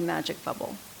all have a magic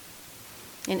bubble.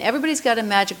 And everybody's got a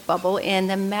magic bubble, and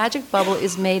the magic bubble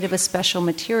is made of a special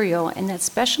material, and that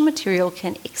special material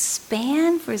can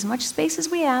expand for as much space as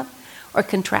we have or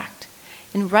contract.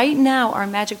 And right now, our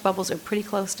magic bubbles are pretty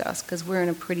close to us because we're in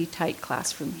a pretty tight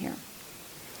classroom here.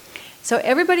 So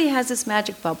everybody has this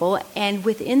magic bubble, and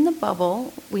within the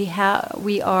bubble,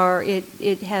 it's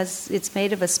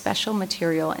made of a special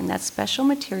material, and that special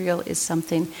material is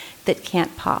something that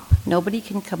can't pop. Nobody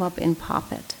can come up and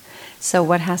pop it. So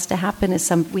what has to happen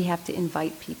is we have to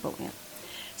invite people in.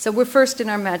 So we're first in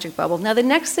our magic bubble. Now the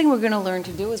next thing we're going to learn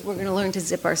to do is we're going to learn to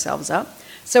zip ourselves up.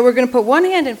 So we're going to put one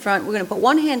hand in front, we're going to put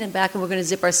one hand in back, and we're going to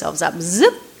zip ourselves up.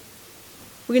 Zip!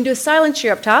 We're going to do a silent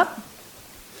cheer up top.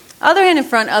 Other hand in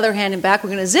front, other hand in back.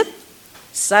 We're going to zip.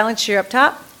 Silent cheer up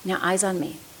top. Now eyes on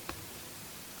me.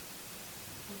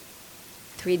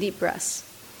 3 deep breaths.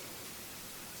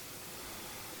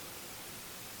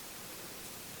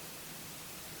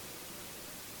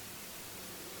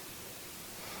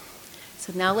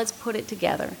 So now let's put it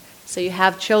together. So you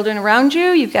have children around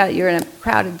you, you're in a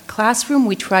crowded classroom.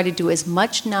 We try to do as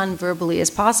much non-verbally as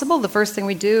possible. The first thing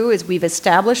we do is we've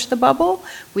established the bubble.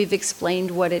 We've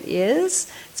explained what it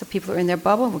is. So people are in their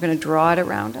bubble, and we're going to draw it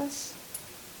around us.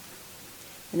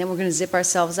 And then we're going to zip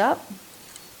ourselves up.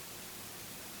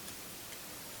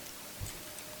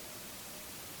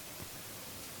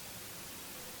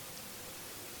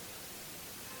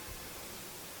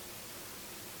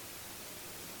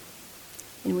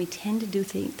 And we tend to do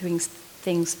things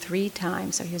 3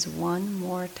 times. So here's one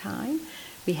more time.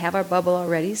 We have our bubble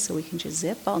already, so we can just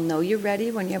zip. I'll know you're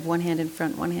ready when you have one hand in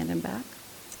front, one hand in back.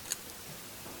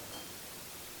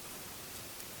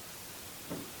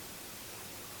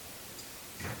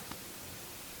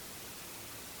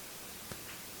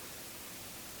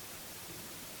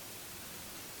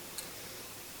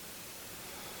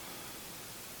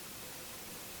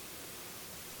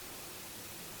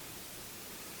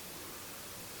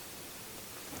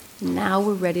 Now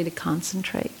we're ready to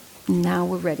concentrate. Now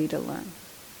we're ready to learn.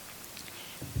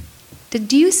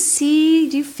 Do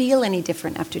you feel any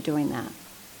different after doing that?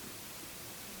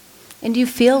 And do you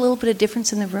feel a little bit of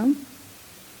difference in the room?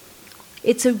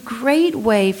 It's a great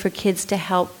way for kids to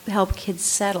help kids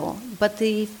settle. But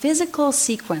the physical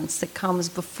sequence that comes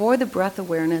before the breath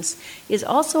awareness is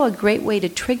also a great way to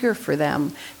trigger for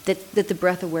them that the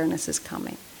breath awareness is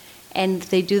coming. And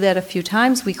they do that a few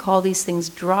times. We call these things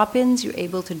drop-ins. You're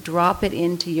able to drop it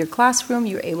into your classroom.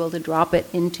 You're able to drop it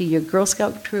into your Girl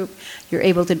Scout troop. You're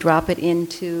able to drop it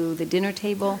into the dinner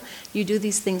table. You do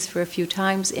these things for a few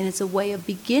times, and it's a way of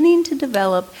beginning to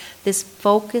develop this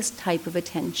focused type of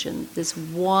attention, this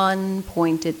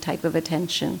one-pointed type of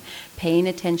attention, paying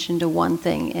attention to one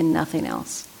thing and nothing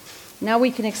else. Now we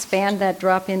can expand that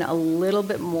drop-in a little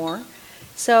bit more.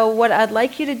 So what I'd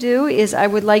like you to do is I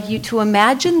would like you to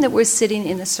imagine that we're sitting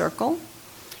in a circle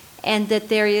and that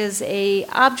there is an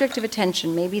object of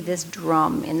attention, maybe this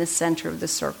drum in the center of the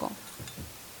circle.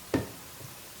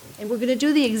 And we're going to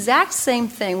do the exact same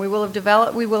thing. We will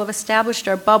have established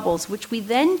our bubbles, which we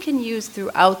then can use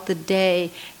throughout the day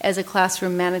as a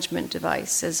classroom management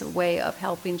device, as a way of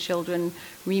helping children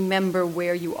remember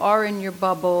where you are in your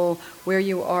bubble, where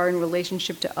you are in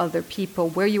relationship to other people,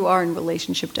 where you are in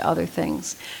relationship to other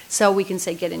things. So we can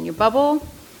say, get in your bubble,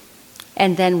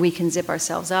 and then we can zip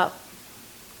ourselves up.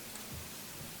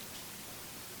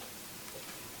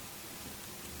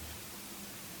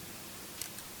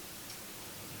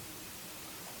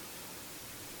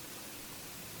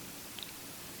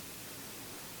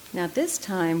 Now this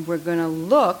time we're going to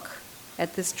look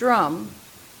at this drum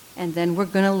and then we're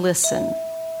going to listen.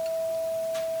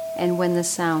 And when the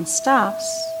sound stops,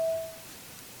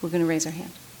 we're going to raise our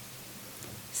hand.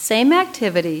 Same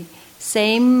activity,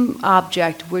 same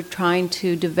object. We're trying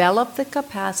to develop the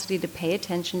capacity to pay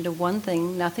attention to one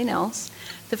thing, nothing else.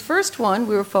 The first one,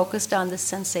 we were focused on the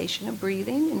sensation of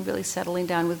breathing and really settling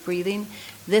down with breathing.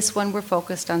 This one, we're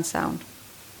focused on sound.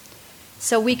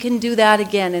 So we can do that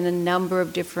again in a number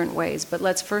of different ways, but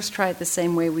let's first try it the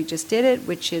same way we just did it,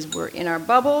 which is we're in our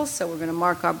bubbles, so we're going to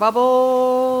mark our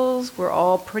bubbles. We're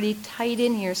all pretty tight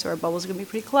in here, so our bubbles are going to be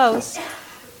pretty close.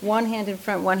 One hand in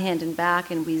front, one hand in back,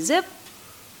 and we zip.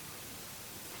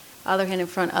 Other hand in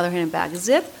front, other hand in back,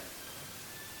 zip.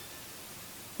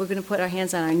 We're going to put our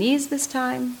hands on our knees this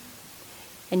time,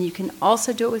 and you can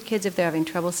also do it with kids if they're having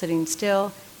trouble sitting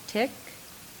still. Tick,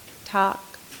 tock,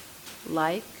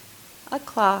 like a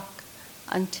clock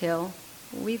until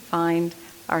we find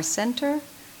our center,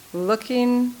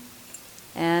 looking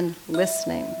and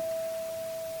listening.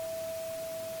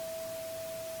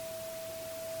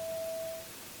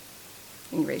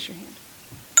 And raise your hand.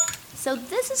 So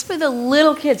this is for the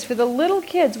little kids. For the little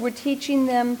kids, we're teaching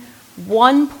them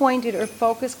one-pointed or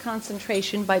focused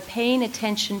concentration by paying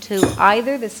attention to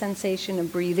either the sensation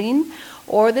of breathing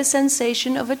or the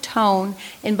sensation of a tone,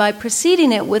 and by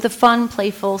preceding it with a fun,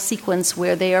 playful sequence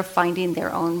where they are finding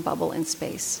their own bubble in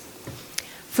space.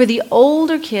 For the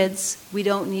older kids, we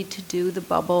don't need to do the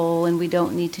bubble and we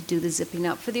don't need to do the zipping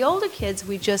up. For the older kids,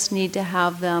 we just need to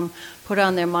have them put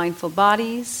on their mindful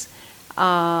bodies.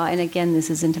 And again, this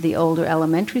is into the older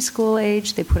elementary school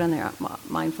age. They put on their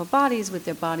mindful bodies with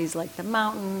their bodies like the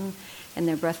mountain and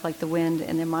their breath like the wind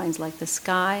and their minds like the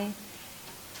sky.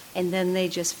 And then they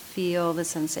just feel the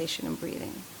sensation of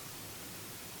breathing.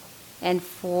 And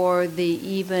for the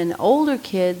even older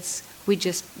kids, We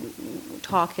just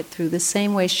talk it through the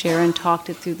same way Sharon talked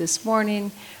it through this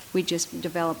morning. We just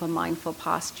develop a mindful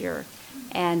posture,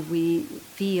 and we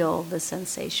feel the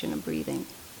sensation of breathing.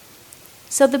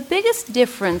 So the biggest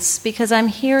difference, because I'm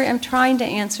trying to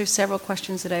answer several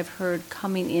questions that I've heard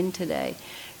coming in today.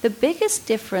 The biggest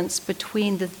difference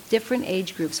between the different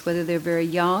age groups, whether they're very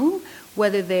young,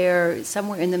 whether they're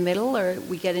somewhere in the middle, or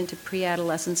we get into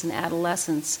pre-adolescence and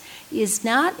adolescence, is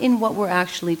not in what we're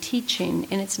actually teaching,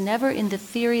 and it's never in the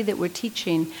theory that we're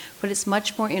teaching, but it's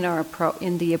much more in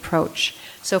in the approach.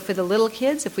 So for the little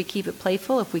kids, if we keep it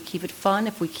playful, if we keep it fun,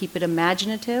 if we keep it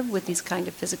imaginative with these kind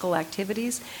of physical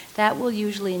activities, that will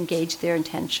usually engage their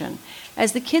attention.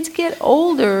 As the kids get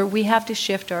older, we have to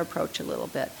shift our approach a little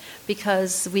bit,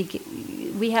 because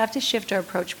we have to shift our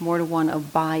approach more to one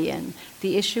of buy-in.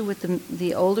 The issue with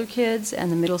the older kids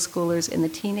and the middle schoolers and the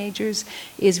teenagers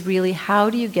is really,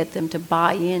 how do you get them to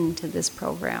buy into this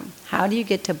program? How do you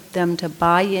get them to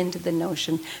buy into the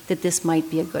notion that this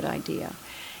might be a good idea?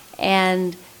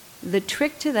 And the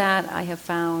trick to that, I have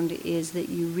found, is that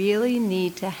you really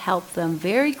need to help them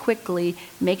very quickly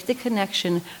make the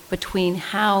connection between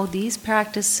how these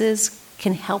practices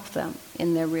can help them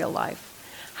in their real life.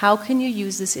 How can you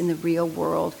use this in the real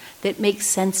world that makes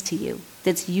sense to you,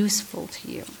 that's useful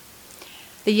to you?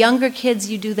 The younger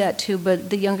kids, you do that too, but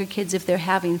the younger kids, if they're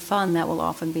having fun, that will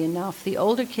often be enough. The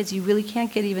older kids, you really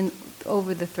can't get even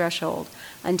over the threshold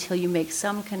until you make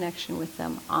some connection with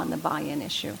them on the buy-in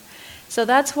issue. So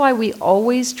that's why we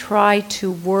always try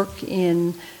to work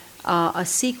in a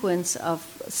sequence of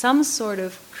some sort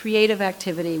of creative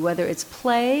activity, whether it's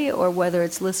play or whether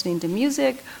it's listening to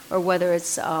music or whether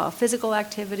it's physical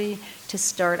activity, to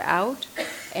start out,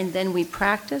 and then we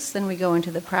practice, then we go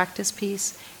into the practice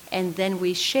piece, and then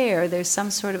we share. There's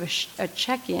some sort of a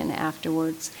check-in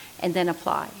afterwards, and then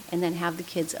apply, and then have the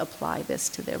kids apply this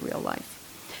to their real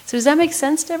life. So does that make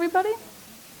sense to everybody?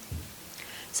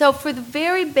 So for the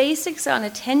very basics on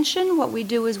attention, what we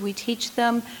do is we teach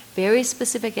them very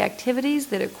specific activities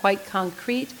that are quite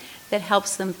concrete, that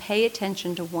helps them pay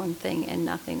attention to one thing and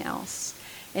nothing else.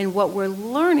 And what we're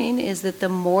learning is that the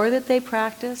more that they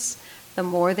practice, the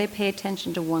more they pay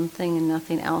attention to one thing and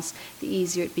nothing else, the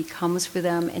easier it becomes for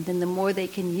them, and then the more they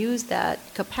can use that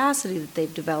capacity that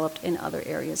they've developed in other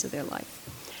areas of their life.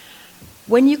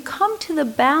 When you come to the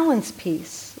balance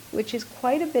piece, which is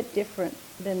quite a bit different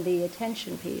than the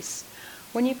attention piece,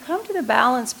 when you come to the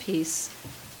balance piece,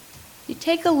 you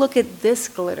take a look at this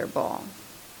glitter ball.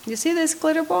 You see this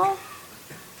glitter ball?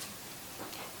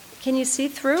 Can you see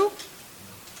through?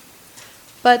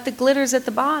 But the glitter's at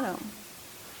the bottom.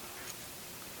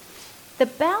 The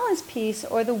balance piece,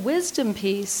 or the wisdom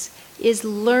piece, is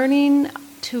learning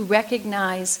to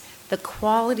recognize the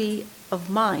quality of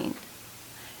mind.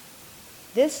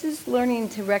 This is learning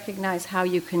to recognize how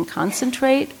you can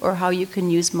concentrate, or how you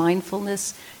can use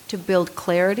mindfulness to build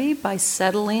clarity by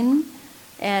settling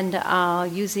and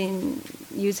using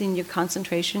your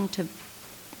concentration to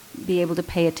be able to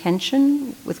pay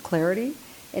attention with clarity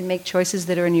and make choices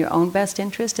that are in your own best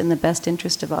interest and the best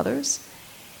interest of others.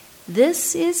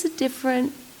 This is a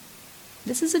different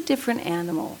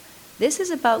animal. This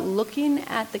is about looking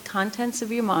at the contents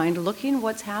of your mind, looking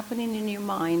what's happening in your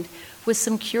mind with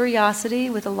some curiosity,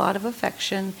 with a lot of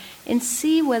affection, and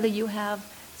see whether you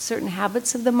have certain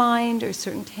habits of the mind or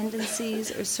certain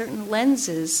tendencies or certain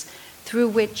lenses through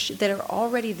which that are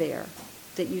already there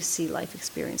that you see life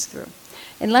experience through.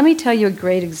 And let me tell you a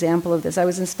great example of this. I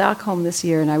was in Stockholm this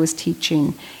year and I was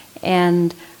teaching,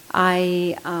 and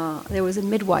there was a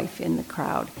midwife in the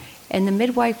crowd, and the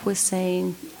midwife was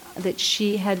saying that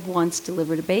she had once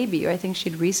delivered a baby, or I think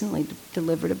she'd recently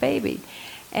delivered a baby.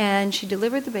 And she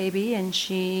delivered the baby, and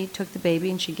she took the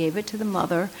baby and she gave it to the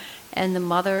mother, and the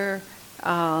mother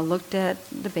looked at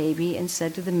the baby and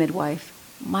said to the midwife,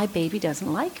 "My baby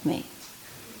doesn't like me."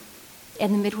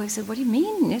 And the midwife said, "What do you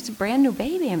mean? It's a brand new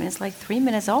baby. I mean, it's like 3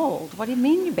 minutes old. What do you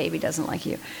mean your baby doesn't like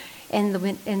you?" And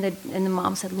the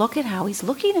mom said, "Look at how he's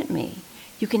looking at me.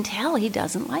 You can tell he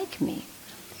doesn't like me."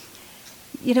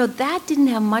 You know, that didn't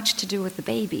have much to do with the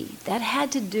baby. That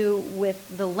had to do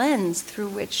with the lens through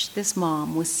which this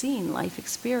mom was seeing life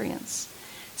experience.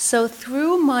 So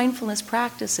through mindfulness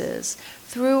practices,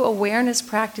 through awareness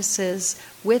practices,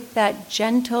 with that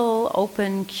gentle,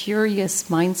 open, curious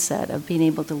mindset of being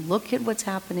able to look at what's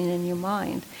happening in your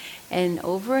mind, and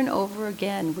over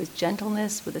again, with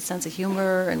gentleness, with a sense of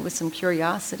humor, and with some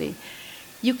curiosity,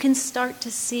 you can start to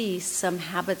see some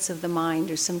habits of the mind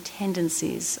or some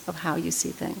tendencies of how you see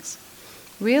things.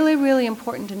 Really, really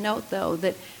important to note, though,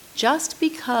 that just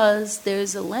because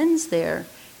there's a lens there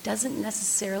doesn't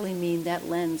necessarily mean that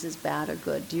lens is bad or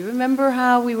good. Do you remember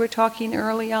how we were talking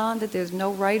early on that there's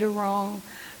no right or wrong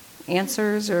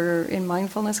answers or in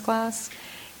mindfulness class?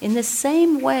 In the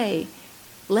same way,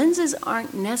 lenses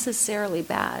aren't necessarily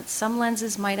bad. Some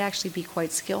lenses might actually be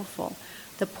quite skillful.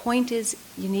 The point is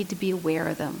you need to be aware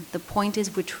of them. The point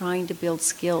is we're trying to build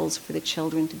skills for the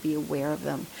children to be aware of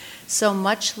them. So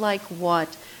much like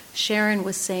what Sharon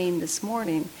was saying this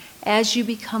morning, as you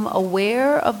become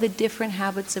aware of the different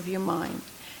habits of your mind,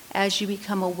 as you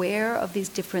become aware of these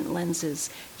different lenses,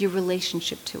 your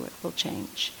relationship to it will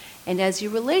change. And as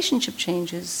your relationship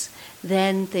changes,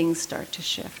 then things start to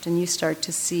shift and you start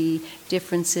to see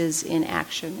differences in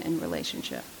action and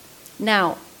relationship.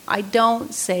 Now, I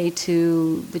don't say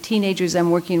to the teenagers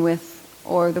I'm working with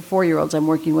or the 4-year-olds I'm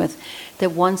working with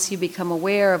that once you become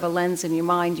aware of a lens in your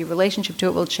mind, your relationship to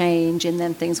it will change and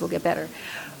then things will get better.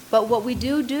 But what we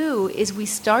do is we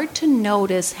start to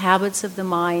notice habits of the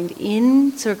mind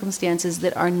in circumstances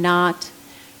that are not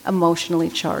emotionally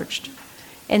charged.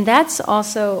 And that's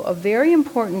also a very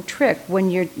important trick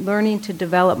when you're learning to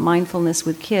develop mindfulness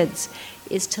with kids,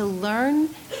 is to learn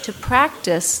to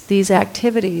practice these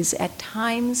activities at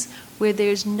times where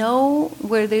there's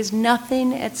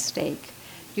nothing at stake.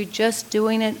 You're just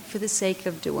doing it for the sake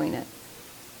of doing it.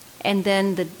 And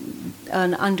then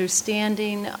an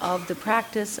understanding of the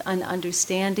practice, an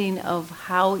understanding of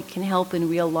how it can help in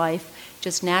real life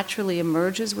just naturally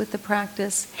emerges with the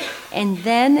practice. And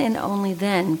then and only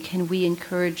then can we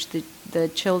encourage the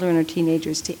children or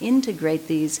teenagers to integrate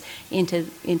these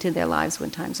into their lives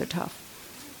when times are tough.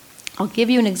 I'll give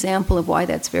you an example of why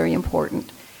that's very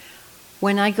important.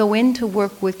 When I go in to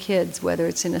work with kids, whether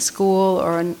it's in a school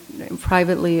or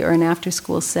privately or an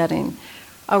after-school setting,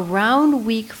 around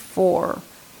week 4,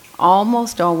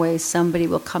 almost always somebody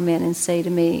will come in and say to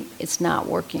me, it's not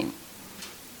working.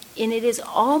 And it is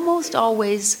almost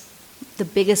always the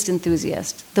biggest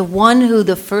enthusiast, the one who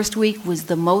the first week was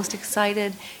the most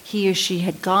excited. He or she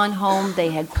had gone home, they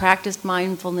had practiced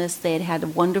mindfulness, they had had a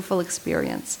wonderful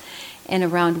experience. And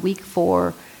around week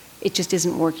 4, it just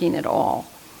isn't working at all.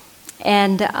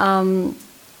 And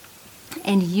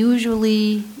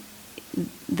usually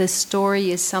the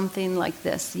story is something like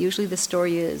this. Usually the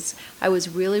story is, I was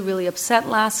really, really upset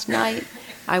last night.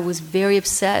 I was very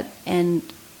upset and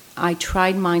I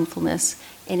tried mindfulness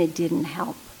and it didn't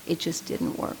help. It just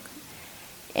didn't work.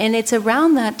 And it's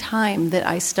around that time that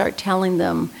I start telling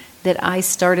them that I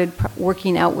started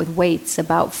working out with weights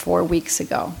about 4 weeks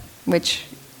ago, which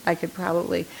I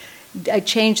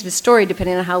changed the story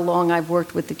depending on how long I've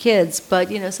worked with the kids, but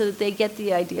so that they get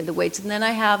the idea of the weights. And then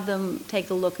I have them take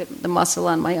a look at the muscle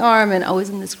on my arm and, oh,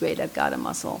 isn't this great? I've got a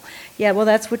muscle. Yeah, well,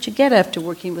 that's what you get after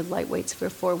working with light weights for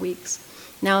 4 weeks.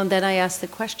 Now and then I ask the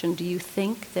question, do you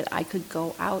think that I could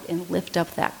go out and lift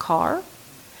up that car?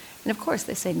 And of course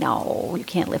they say, no, you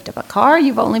can't lift up a car.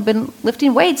 You've only been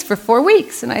lifting weights for 4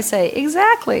 weeks. And I say,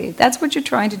 exactly. That's what you're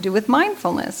trying to do with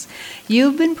mindfulness.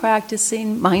 You've been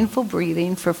practicing mindful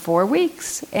breathing for 4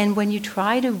 weeks. And when you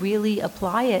try to really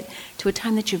apply it to a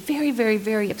time that you're very, very,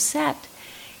 very upset,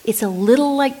 it's a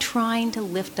little like trying to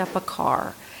lift up a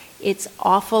car. It's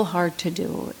awful hard to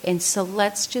do. And so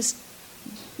let's just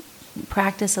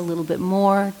practice a little bit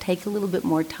more, take a little bit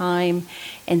more time,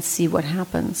 and see what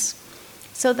happens.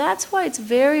 So that's why it's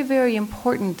very, very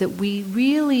important that we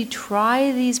really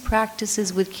try these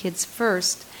practices with kids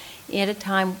first at a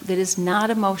time that is not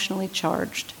emotionally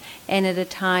charged and at a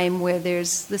time where the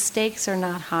stakes are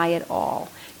not high at all,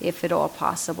 if at all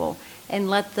possible. And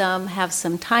let them have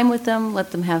some time with them,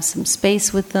 let them have some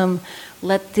space with them,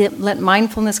 let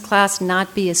mindfulness class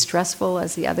not be as stressful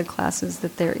as the other classes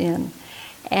that they're in,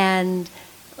 and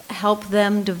help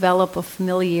them develop a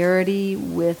familiarity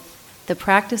with the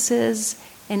practices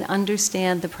and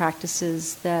understand the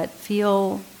practices that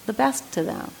feel the best to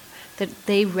them, that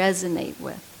they resonate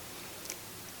with.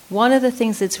 One of the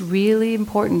things that's really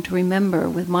important to remember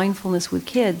with mindfulness with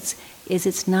kids is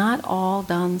it's not all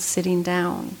done sitting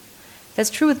down. That's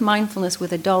true with mindfulness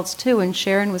with adults too, and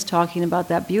Sharon was talking about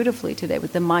that beautifully today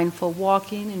with the mindful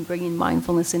walking and bringing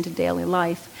mindfulness into daily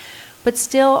life. But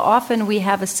still, often we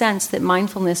have a sense that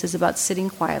mindfulness is about sitting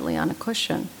quietly on a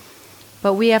cushion.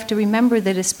 But we have to remember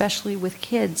that especially with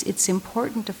kids, it's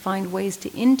important to find ways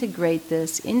to integrate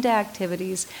this into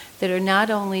activities that are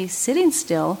not only sitting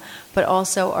still, but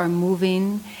also are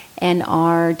moving and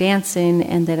are dancing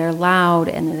and that are loud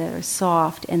and that are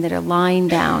soft and that are lying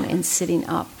down and sitting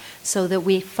up, so that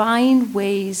we find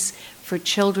ways for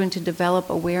children to develop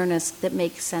awareness that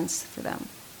makes sense for them.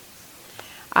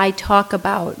 I talk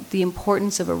about the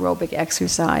importance of aerobic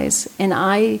exercise, and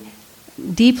I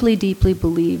deeply, deeply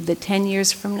believe that 10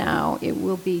 years from now, it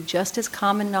will be just as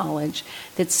common knowledge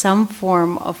that some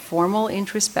form of formal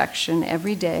introspection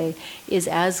every day is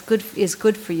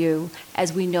good for you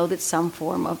as we know that some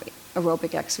form of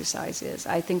aerobic exercise is.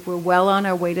 I think we're well on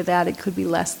our way to that. It could be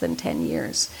less than 10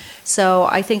 years. So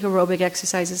I think aerobic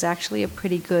exercise is actually a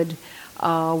pretty good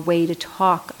way to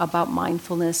talk about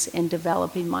mindfulness and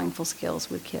developing mindful skills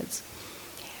with kids.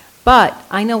 But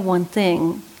I know one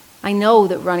thing. I know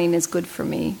that running is good for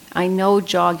me. I know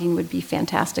jogging would be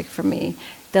fantastic for me.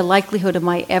 The likelihood of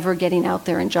my ever getting out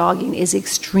there and jogging is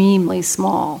extremely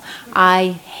small. I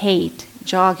hate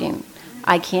jogging.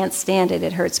 I can't stand it.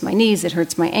 It hurts my knees. It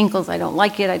hurts my ankles. I don't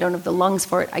like it. I don't have the lungs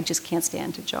for it. I just can't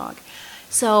stand to jog.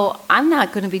 So I'm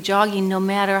not going to be jogging no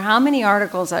matter how many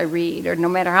articles I read or no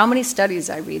matter how many studies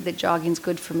I read that jogging's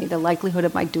good for me. The likelihood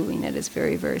of my doing it is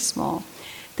very, very small.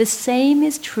 The same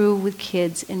is true with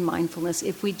kids in mindfulness.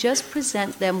 If we just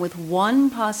present them with one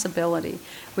possibility,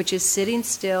 which is sitting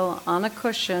still on a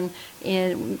cushion,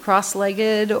 in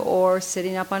cross-legged, or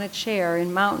sitting up on a chair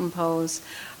in mountain pose,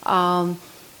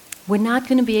 we're not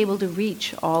going to be able to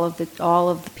reach all of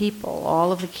the people,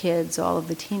 all of the kids, all of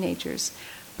the teenagers.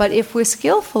 But if we're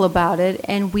skillful about it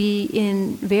and we,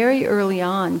 very early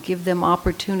on, give them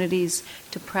opportunities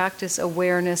to practice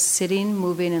awareness, sitting,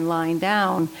 moving, and lying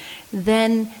down,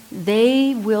 then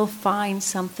they will find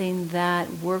something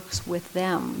that works with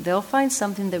them. They'll find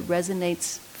something that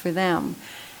resonates for them.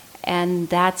 And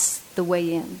that's the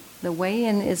way in. The way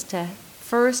in is to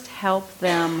first help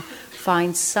them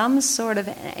find some sort of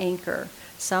an anchor,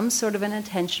 some sort of an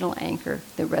intentional anchor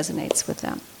that resonates with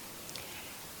them.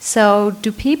 So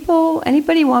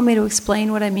anybody want me to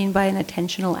explain what I mean by an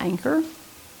attentional anchor?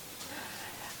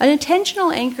 An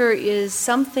intentional anchor is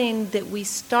something that we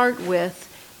start with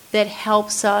that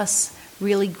helps us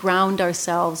really ground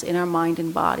ourselves in our mind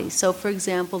and body. So, for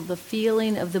example, the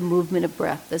feeling of the movement of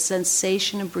breath, the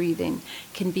sensation of breathing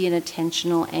can be an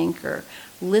attentional anchor.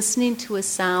 Listening to a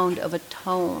sound of a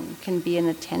tone can be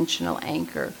an attentional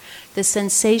anchor. The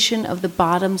sensation of the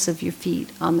bottoms of your feet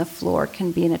on the floor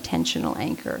can be an attentional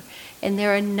anchor. And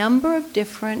there are a number of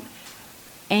different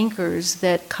anchors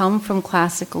that come from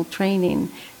classical training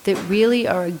that really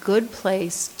are a good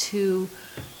place to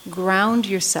ground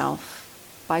yourself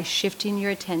by shifting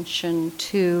your attention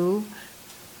to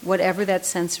whatever that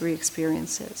sensory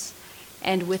experience is.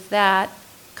 And with that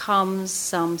comes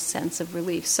some sense of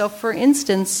relief. So for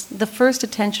instance, the first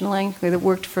attentional anchor that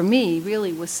worked for me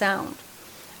really was sound.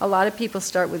 A lot of people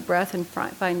start with breath and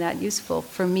find that useful.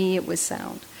 For me, it was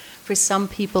sound. For some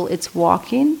people, it's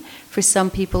walking. For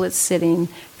some people, it's sitting.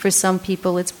 For some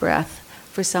people, it's breath.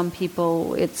 For some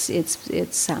people,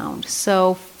 it's sound.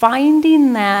 So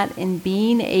finding that and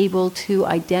being able to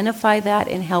identify that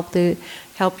and help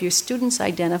your students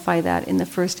identify that in the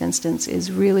first instance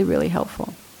is really, really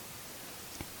helpful.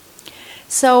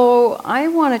 So I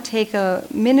want to take a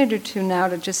minute or two now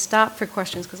to just stop for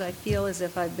questions because I feel as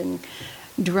if I've been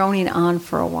droning on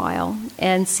for a while,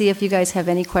 and see if you guys have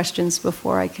any questions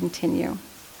before I continue.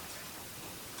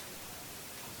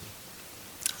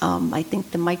 I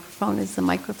think the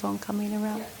microphone coming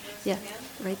around? Yeah,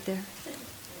 right there.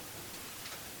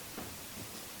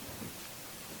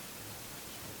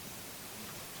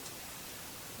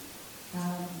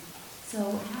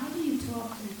 So how do you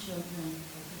talk to the children,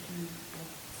 like you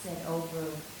said over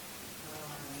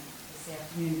this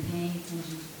afternoon, paying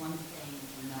attention to one thing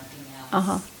and nothing else?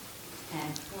 Uh-huh.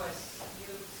 And of course,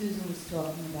 Susan was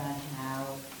talking about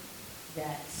how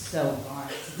that's so hard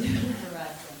to do for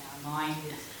us, and our mind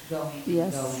is going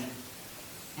and going.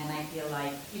 And I feel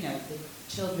like, the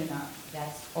children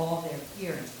that's all they're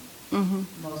hearing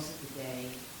most of the day.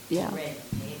 Yeah. Already.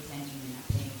 Pay attention, you're not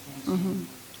paying attention.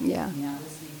 Mm-hmm. Yeah. You're not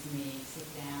listening to me, sit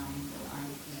down,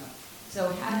 So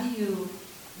how do you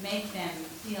make them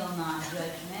feel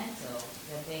non-judgmental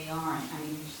that they aren't? I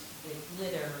mean, the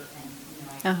glitter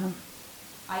and,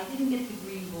 I didn't get the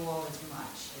green ball as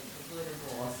much as the glitter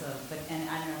ball, and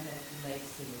I don't know if that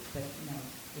relates to it, but,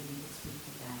 if you could speak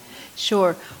to that.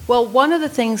 Sure. Well, one of the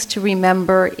things to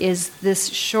remember is this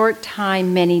short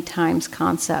time, many times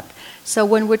concept. So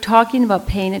when we're talking about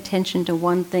paying attention to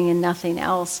one thing and nothing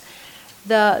else,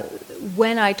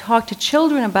 when I talk to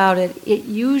children about it, it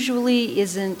usually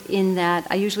isn't in that.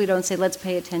 I usually don't say, let's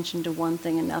pay attention to one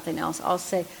thing and nothing else. I'll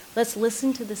say, let's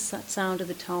listen to the sound of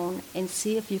the tone and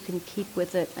see if you can keep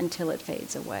with it until it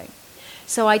fades away.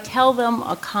 So I tell them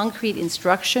a concrete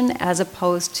instruction as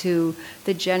opposed to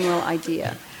the general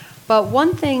idea. But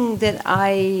one thing that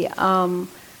I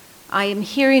am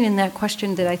hearing in that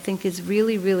question that I think is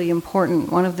really, really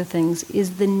important, one of the things,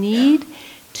 is the need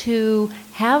to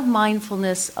have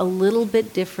mindfulness a little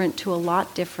bit different to a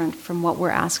lot different from what we're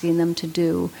asking them to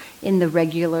do in the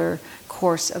regular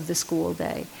course of the school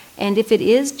day. And if it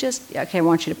is just, okay, I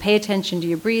want you to pay attention to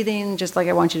your breathing, just like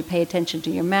I want you to pay attention to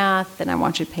your math, and I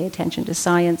want you to pay attention to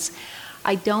science,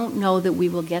 I don't know that we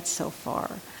will get so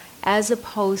far, as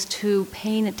opposed to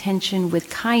paying attention with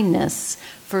kindness,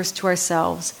 first to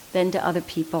ourselves, then to other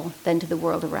people, then to the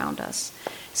world around us.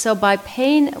 So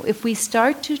if we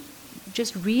start to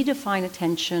just redefine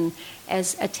attention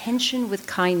as attention with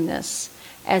kindness,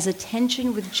 as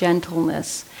attention with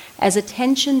gentleness, as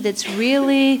attention that's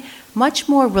really much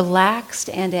more relaxed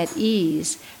and at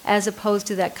ease, as opposed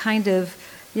to that kind of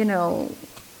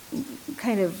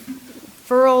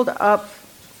furled up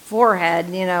forehead,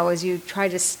 as you try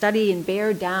to study and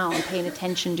bear down, paying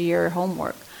attention to your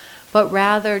homework, but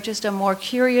rather just a more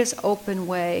curious, open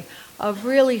way of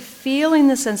really feeling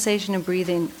the sensation of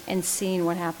breathing and seeing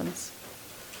what happens.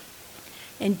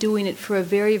 And doing it for a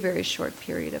very, very short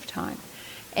period of time.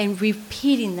 And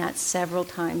repeating that several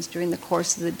times during the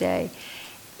course of the day.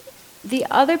 The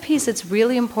other piece that's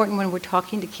really important when we're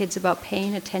talking to kids about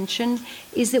paying attention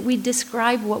is that we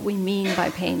describe what we mean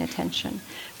by paying attention.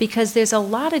 Because there's a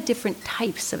lot of different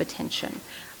types of attention.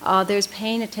 There's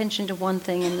paying attention to one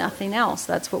thing and nothing else.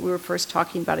 That's what we were first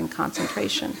talking about in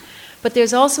concentration. But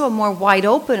there's also a more wide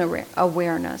open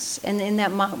awareness. And in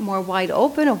that more wide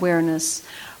open awareness,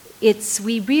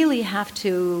 we really have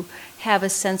to have a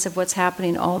sense of what's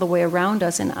happening all the way around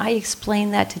us. And I explain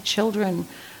that to children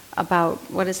about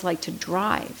what it's like to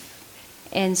drive.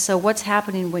 And so what's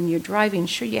happening when you're driving,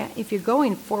 sure, if you're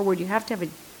going forward, you have to have a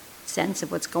sense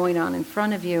of what's going on in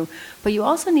front of you, but you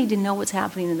also need to know what's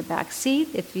happening in the back seat.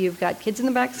 If you've got kids in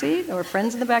the back seat or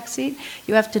friends in the back seat,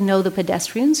 you have to know the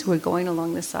pedestrians who are going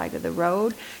along the side of the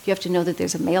road. You have to know that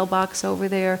there's a mailbox over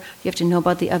there. You have to know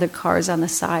about the other cars on the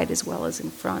side as well as in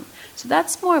front. So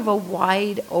that's more of a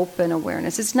wide open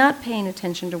awareness. It's not paying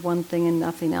attention to one thing and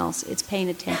nothing else. It's paying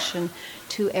attention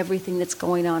to everything that's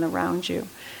going on around you.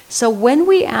 So when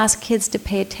we ask kids to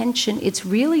pay attention, it's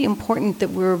really important that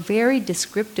we're very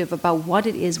descriptive about what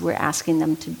it is we're asking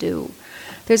them to do.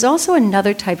 There's also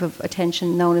another type of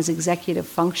attention known as executive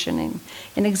functioning.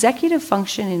 And executive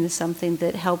functioning is something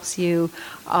that helps you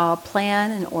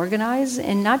plan and organize,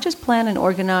 and not just plan and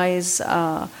organize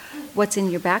what's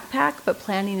in your backpack, but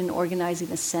planning and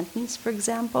organizing a sentence, for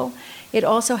example. It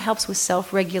also helps with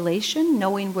self-regulation,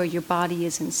 knowing where your body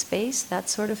is in space, that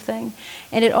sort of thing.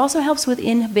 And it also helps with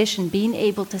inhibition, being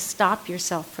able to stop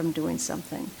yourself from doing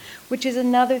something, which is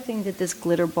another thing that this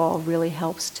glitter ball really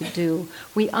helps to do.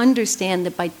 We understand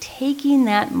that by taking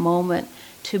that moment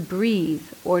to breathe,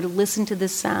 or to listen to the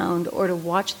sound, or to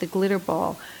watch the glitter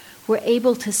ball, we're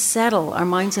able to settle our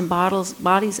minds and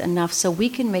bodies enough so we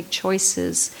can make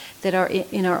choices that are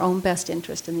in our own best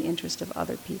interest and the interest of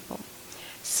other people.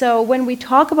 So when we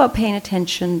talk about paying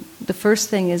attention, the first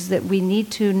thing is that we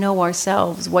need to know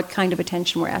ourselves what kind of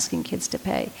attention we're asking kids to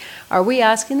pay. Are we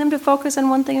asking them to focus on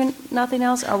one thing and nothing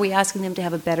else? Are we asking them to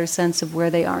have a better sense of where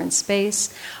they are in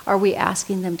space? Are we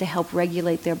asking them to help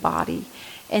regulate their body?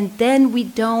 And then we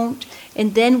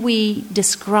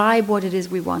describe what it is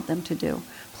we want them to do.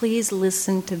 Please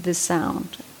listen to this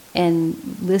sound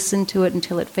and listen to it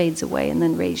until it fades away, and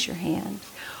then raise your hand.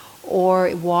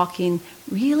 Or walking,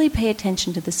 really pay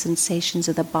attention to the sensations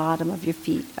of the bottom of your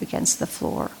feet against the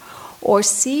floor. Or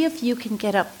see if you can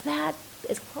get up that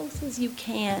as close as you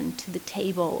can to the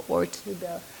table or to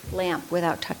the lamp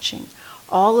without touching.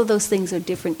 All of those things are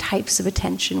different types of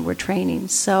attention we're training.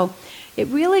 So it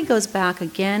really goes back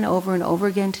again, over and over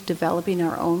again, to developing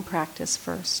our own practice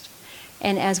first.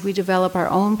 And as we develop our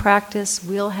own practice,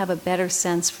 we'll have a better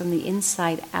sense from the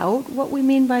inside out what we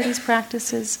mean by these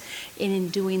practices. And in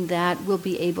doing that, we'll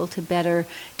be able to better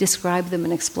describe them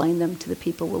and explain them to the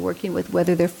people we're working with,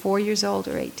 whether they're 4 years old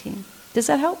or 18. Does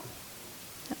that help?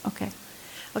 Okay.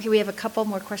 Okay, we have a couple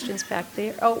more questions back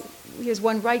there. Oh, here's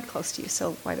one right close to you,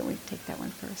 so why don't we take that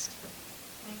one first?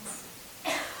 Thanks.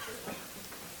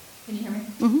 Can you hear me?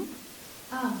 Mm-hmm.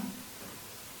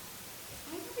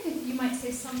 You might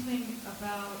say something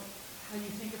about how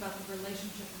you think about the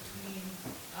relationship between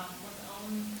one's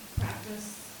own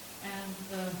practice and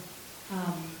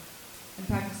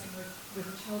practicing with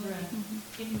children.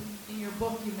 Mm-hmm. In your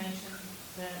book, you mentioned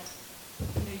that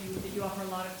you offer a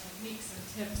lot of techniques and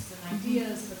tips and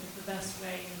ideas, but that the best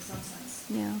way, in some sense,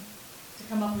 to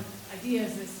come up with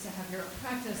ideas is to have your own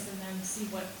practice and then see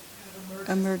what kind of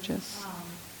emerges.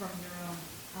 From your own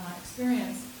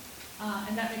experience,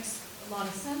 and that makes a lot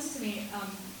of sense to me.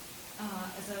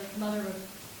 As a mother of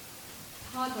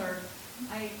a toddler,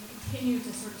 I continue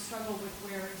to sort of struggle with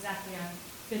where exactly I'm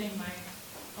fitting my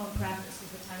own practice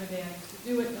because the time of day I used to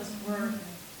do it doesn't work.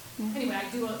 And anyway, I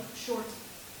do short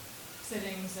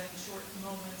sittings and short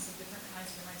moments of different kinds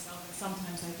for myself, and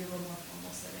sometimes I do a more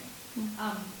formal sitting.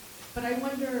 But I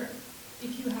wonder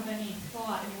if you have any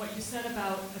thought, what you said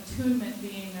about attunement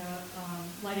being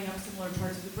lighting up similar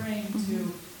parts of the brain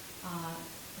to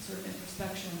sort of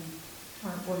introspection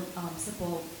or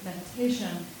simple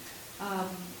meditation,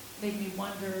 made me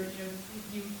wonder, if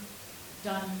you've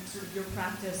done sort of your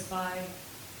practice by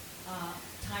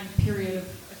time period of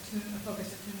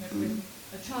focused attunement with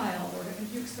a child, or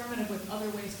have you experimented with other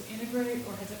ways to integrate,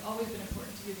 or has it always been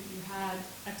important to you that you had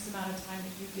X amount of time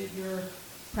that you did your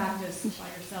practice by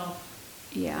yourself?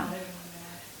 Yeah.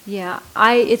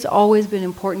 It's always been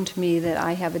important to me that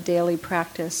I have a daily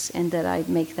practice and that I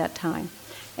make that time.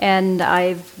 And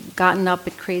I've gotten up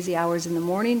at crazy hours in the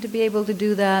morning to be able to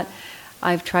do that.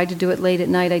 I've tried to do it late at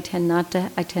night. I tend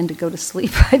to go to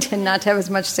sleep. I tend not to have as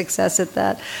much success at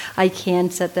that. I can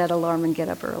set that alarm and get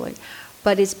up early.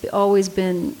 But it's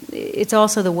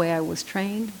also the way I was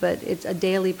trained, but it's a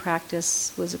daily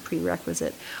practice was a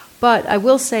prerequisite. But I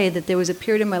will say that there was a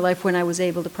period in my life when I was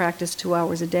able to practice 2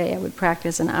 hours a day. I would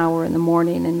practice an hour in the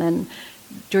morning, and then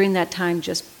during that time,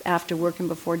 just after work and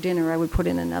before dinner, I would put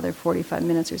in another 45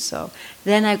 minutes or so.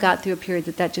 Then I got through a period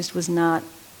that just was not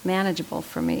manageable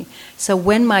for me. So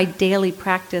when my daily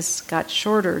practice got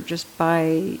shorter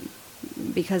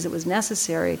because it was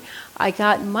necessary, I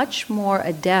got much more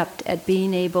adept at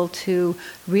being able to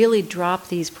really drop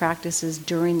these practices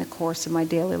during the course of my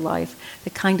daily life. The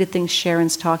kind of things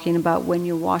Sharon's talking about when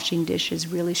you're washing dishes,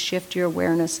 really shift your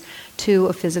awareness to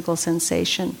a physical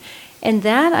sensation. And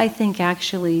that, I think,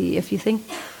 actually,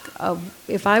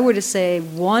 if I were to say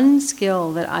one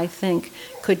skill that I think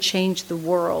could change the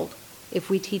world if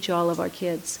we teach all of our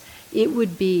kids, it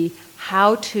would be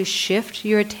how to shift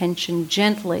your attention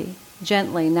gently,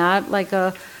 not like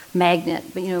a magnet,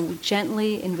 but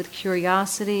gently and with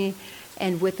curiosity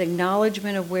and with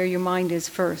acknowledgement of where your mind is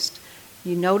first.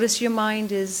 You notice your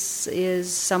mind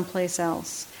is someplace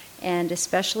else. And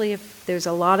especially if there's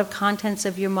a lot of contents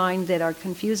of your mind that are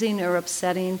confusing or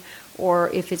upsetting, or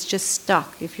if it's just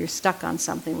stuck, if you're stuck on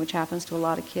something, which happens to a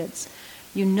lot of kids,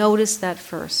 you notice that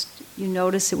first. You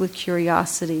notice it with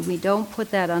curiosity. We don't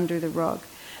put that under the rug.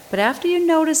 But after you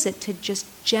notice it, to just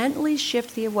gently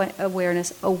shift the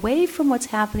awareness away from what's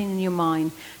happening in your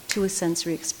mind to a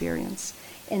sensory experience.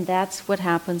 And that's what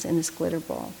happens in this glitter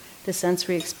ball. The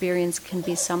sensory experience can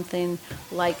be something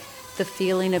like the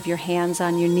feeling of your hands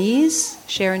on your knees.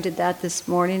 Sharon did that this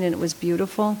morning, and it was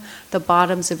beautiful. The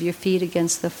bottoms of your feet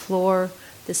against the floor,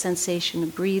 the sensation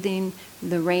of breathing,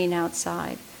 the rain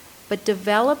outside. But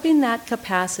developing that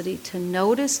capacity to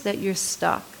notice that you're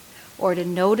stuck, or to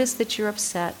notice that you're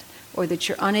upset, or that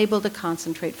you're unable to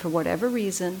concentrate for whatever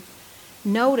reason,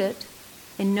 note it,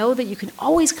 and know that you can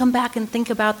always come back and think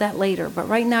about that later, but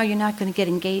right now you're not going to get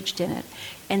engaged in it.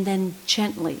 And then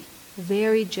gently,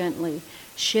 very gently,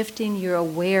 shifting your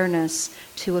awareness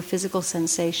to a physical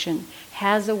sensation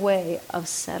has a way of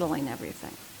settling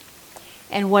everything.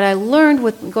 And what I learned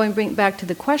bring back to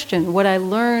the question, what I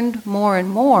learned more and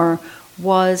more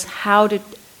was how to,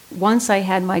 once I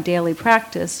had my daily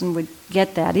practice and would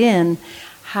get that in,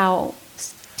 how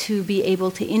to be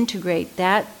able to integrate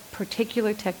that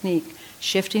particular technique,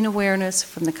 shifting awareness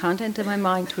from the content of my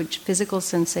mind to a physical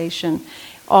sensation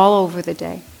all over the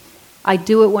day. I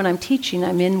do it when I'm teaching.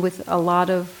 I'm in with a lot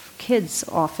of kids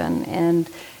often, and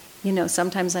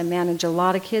sometimes I manage a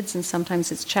lot of kids and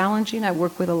sometimes it's challenging. I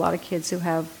work with a lot of kids who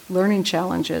have learning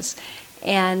challenges.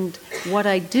 And what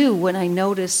I do when I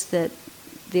notice that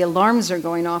the alarms are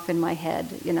going off in my head,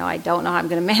 I don't know how I'm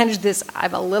going to manage this,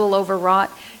 I'm a little overwrought,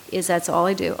 that's all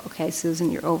I do. Okay,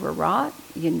 Susan, you're overwrought,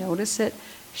 you notice it,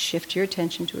 shift your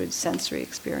attention to a sensory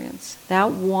experience.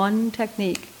 That one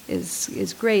technique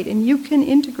is great, and you can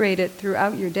integrate it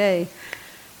throughout your day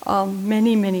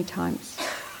many, many times.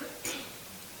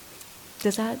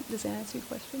 Does that answer your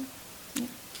question? Yeah.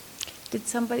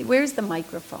 Where's the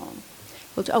microphone?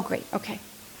 Oh, great, okay.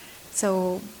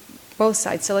 So both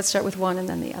sides. So let's start with one and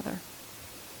then the other.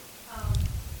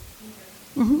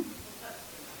 Okay.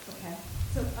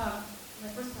 So my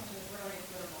first question is, where are you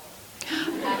glitter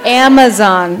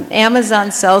balls?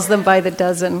 Amazon sells them by the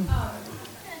dozen.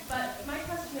 But my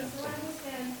question is, so I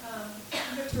understand you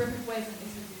have terrific ways of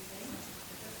introducing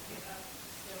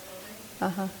skill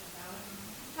building.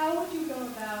 How would you go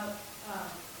about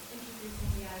introducing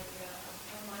the idea of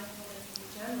mindfulness in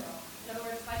general? In other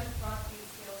words, if I just brought these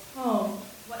skills home,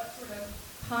 what sort of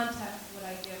context would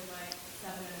I give my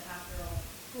 7.5-year-old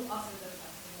who also does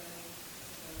have some learning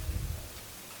disabilities?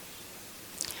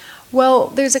 Well,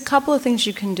 there's a couple of things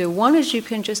you can do. One is you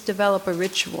can just develop a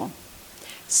ritual.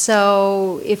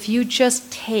 So if you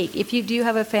just do you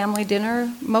have a family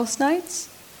dinner most nights?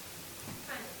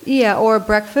 Yeah, or a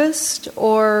breakfast,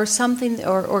 or something,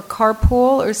 or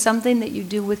carpool, or something that you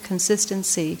do with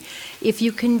consistency. If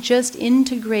you can just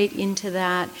integrate into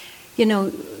that,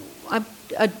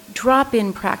 a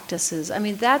drop-in practices. I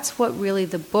mean, that's what really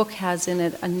the book has in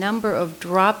it, a number of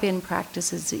drop-in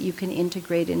practices that you can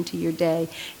integrate into your day.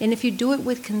 And if you do it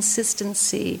with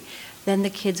consistency, then the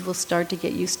kids will start to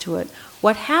get used to it.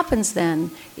 What happens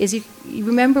then is you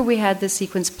remember we had the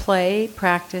sequence play,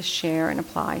 practice, share, and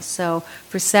apply. So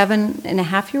for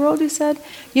 7.5-year-old, you said,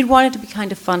 you'd want it to be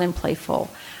kind of fun and playful.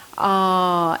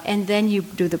 And then you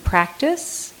do the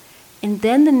practice. And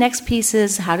then the next piece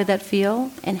is, how did that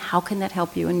feel? And how can that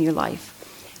help you in your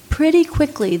life? Pretty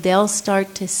quickly, they'll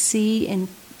start to see and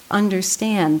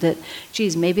understand that,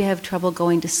 geez, maybe I have trouble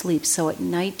going to sleep. So at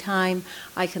nighttime,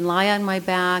 I can lie on my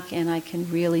back and I can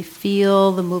really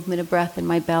feel the movement of breath in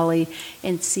my belly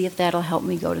and see if that'll help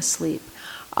me go to sleep.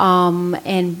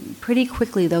 And pretty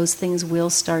quickly, those things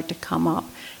will start to come up.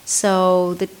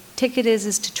 So the ticket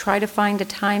is to try to find a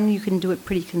time you can do it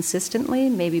pretty consistently,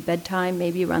 maybe bedtime,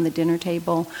 maybe around the dinner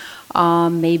table,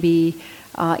 maybe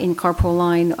in carpool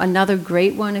line. Another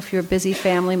great one, if you're a busy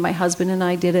family, my husband and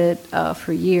I did it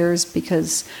for years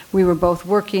because we were both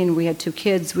working, we had 2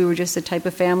 kids, we were just the type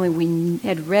of family, we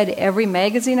had read every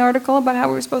magazine article about how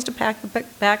we were supposed to pack the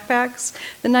backpacks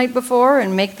the night before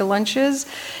and make the lunches,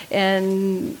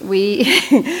 and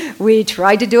we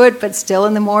tried to do it, but still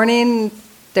in the morning,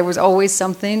 there was always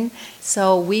something.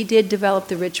 So we did develop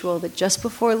the ritual that just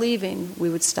before leaving, we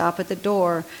would stop at the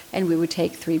door and we would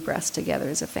take 3 breaths together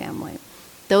as a family.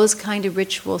 Those kind of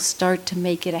rituals start to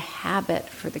make it a habit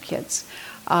for the kids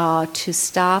to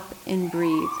stop and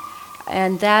breathe.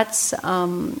 And that's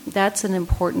an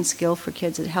important skill for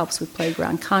kids. It helps with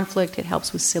playground conflict. It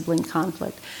helps with sibling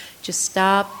conflict. Just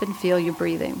stop and feel your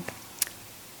breathing.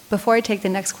 Before I take the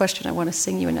next question, I want to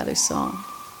sing you another song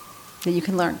that you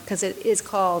can learn, because it is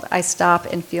called I Stop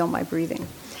and Feel My Breathing.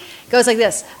 It goes like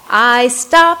this. I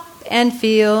stop and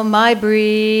feel my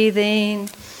breathing.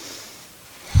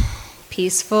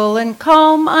 Peaceful and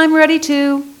calm, I'm ready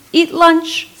to eat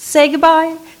lunch, say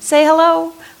goodbye, say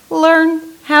hello, learn,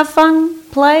 have fun,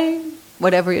 play,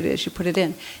 whatever it is, you put it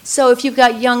in. So if you've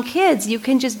got young kids, you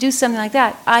can just do something like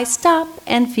that. I stop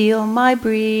and feel my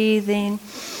breathing.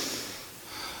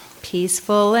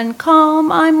 Peaceful and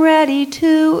calm, I'm ready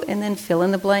to, and then fill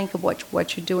in the blank of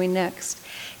what you're doing next.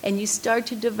 And you start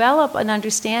to develop an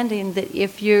understanding that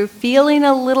if you're feeling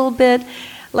a little bit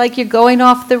like you're going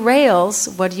off the rails,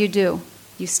 what do?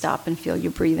 You stop and feel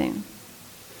your breathing.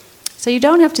 So you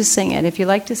don't have to sing it. If you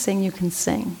like to sing, you can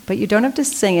sing. But you don't have to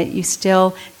sing it.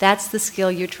 That's the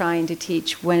skill you're trying to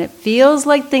teach. When it feels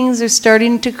like things are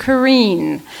starting to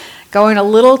careen, going a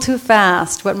little too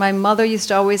fast. What my mother used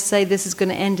to always say, this is going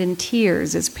to end in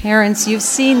tears. As parents, you've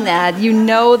seen that. You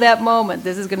know that moment.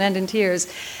 This is going to end in tears.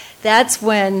 That's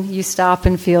when you stop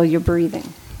and feel your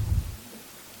breathing.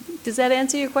 Does that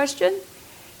answer your question?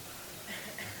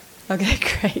 Okay,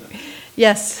 great.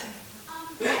 Yes? I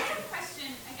have a question.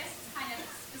 I guess it's kind of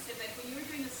specific. When you were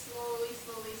doing the slowly, the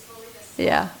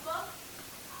slow book,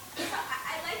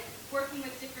 I like working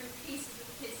with different pieces of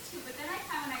kids too, but then I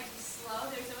find when I do slow,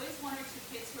 there's always 1 or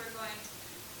 2 kids who are going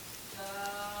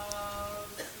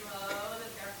slow,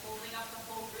 that they're holding up the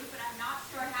whole group, and I'm not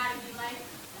sure how to be like,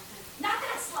 not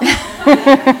that slow, but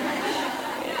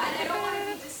and I don't want to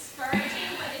be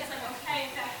discouraging, but it's like, okay,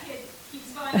 if that kid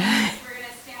keeps going like this, we're going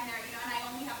to stand there, and I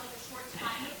only have like a short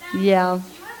time with them. Yeah. Do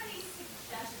you have any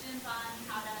suggestions on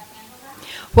how to handle that?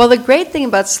 Well, the great thing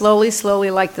about slowly,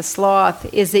 like the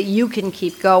sloth, is that you can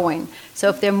keep going. So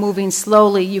if they're moving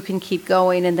slowly, you can keep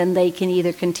going, and then they can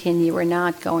either continue or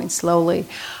not going slowly.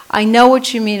 I know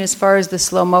what you mean as far as the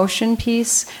slow motion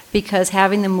piece, because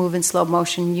having them move in slow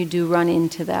motion, you do run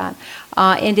into that.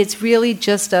 And it's really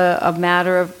just a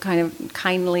matter of kind of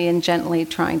kindly and gently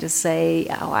trying to say,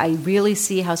 oh, I really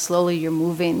see how slowly you're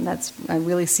moving. I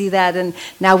really see that, and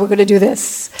now we're going to do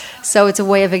this. So it's a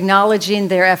way of acknowledging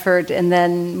their effort and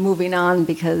then moving on,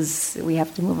 because we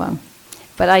have to move on.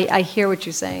 But I hear what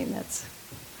you're saying.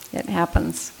 It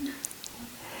happens.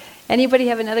 Anybody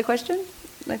have another question?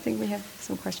 I think we have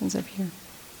some questions up here.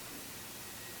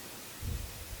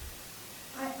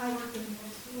 I work with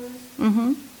middle schoolers,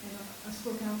 Mm-hmm. and a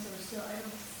school counselor, so I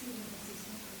don't see them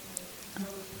consistently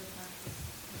with practice.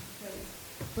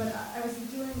 But I was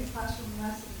doing a classroom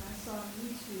lesson, and I saw on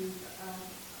YouTube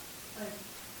a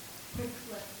quick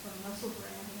clip from Russell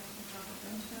Brand, the National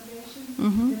Confidence Foundation,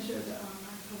 Mm-hmm. that showed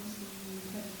mindfulness being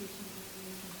used, education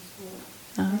being used in school.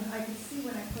 And I could see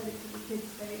when I played it to the kids,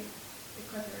 they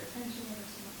caught their attention, there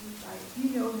was some insight. Do you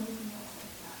know anything else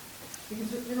like that? Because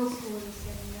with middle schoolers,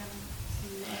 getting them to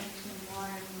understand why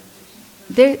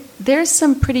meditation. There's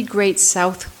some pretty great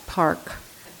South Park.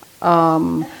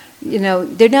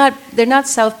 They're not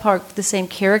South Park the same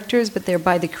characters, but they're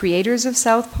by the creators of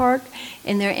South Park,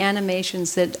 and they're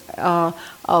animations that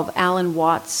of Alan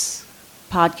Watts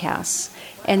podcasts,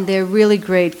 and they're really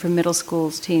great for middle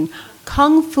school's teen.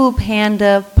 Kung Fu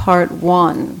Panda Part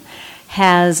 1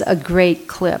 has a great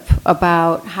clip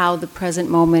about how the present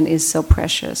moment is so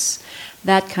precious,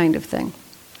 that kind of thing.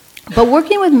 But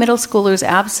working with middle schoolers,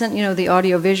 absent, the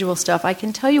audio-visual stuff, I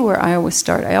can tell you where I always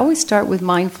start. I always start with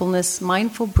mindfulness,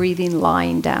 mindful breathing,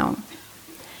 lying down.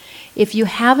 If you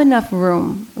have enough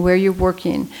room where you're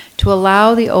working to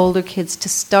allow the older kids to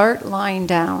start lying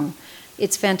down,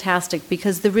 it's fantastic,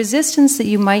 because the resistance that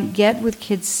you might get with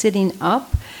kids sitting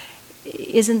up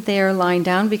isn't there lying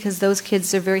down, because those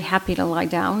kids are very happy to lie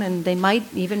down, and they might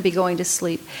even be going to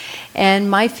sleep. And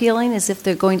my feeling is if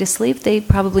they're going to sleep, they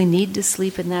probably need to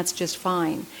sleep, and that's just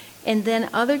fine. And then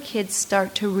other kids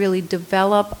start to really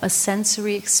develop a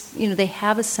sensory, they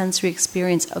have a sensory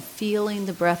experience of feeling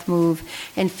the breath move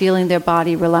and feeling their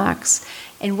body relax.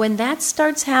 And when that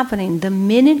starts happening, the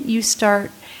minute you start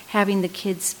having the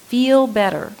kids feel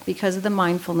better because of the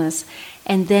mindfulness,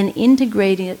 and then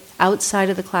integrating it outside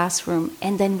of the classroom,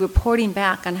 and then reporting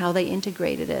back on how they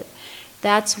integrated it,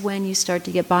 that's when you start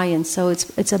to get buy-in. So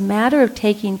it's a matter of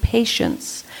taking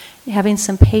patience, having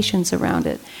some patience around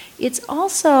it. It's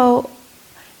also,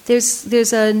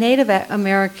 there's a Native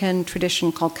American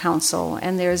tradition called council,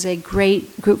 and there's a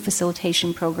great group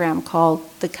facilitation program called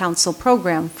the Council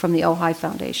Program from the Ojai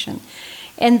Foundation.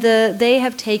 And they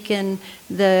have taken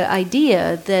the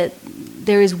idea that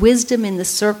there is wisdom in the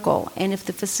circle, and if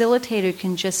the facilitator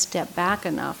can just step back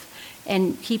enough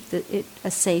and keep it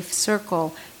a safe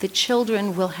circle, the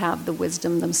children will have the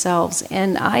wisdom themselves.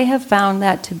 And I have found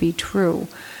that to be true.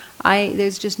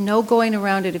 There's just no going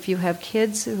around it. If you have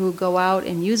kids who go out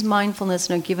and use mindfulness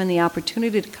and are given the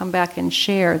opportunity to come back and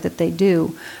share that they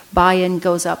do, buy-in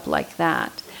goes up like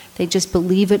that. They just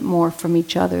believe it more from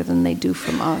each other than they do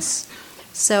from us.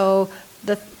 So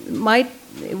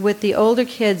with the older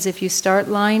kids, if you start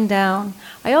lying down,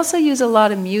 I also use a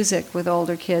lot of music with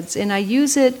older kids, and I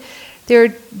use it, there are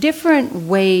different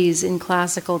ways in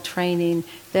classical training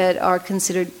that are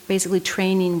considered basically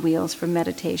training wheels for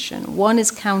meditation. One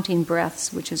is counting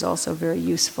breaths, which is also very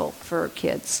useful for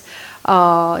kids.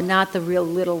 Not the real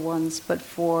little ones, but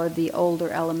for the older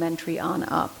elementary on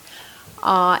up.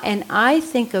 And I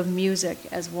think of music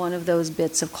as one of those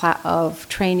bits of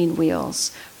training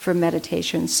wheels for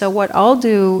meditation. So what I'll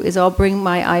do is I'll bring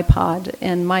my iPod,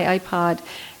 and my iPod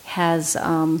has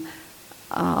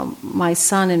my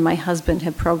son and my husband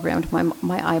have programmed my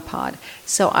iPod.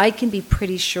 So I can be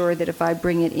pretty sure that if I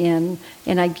bring it in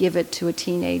and I give it to a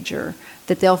teenager,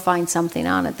 that they'll find something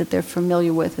on it that they're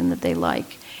familiar with and that they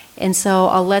like. And so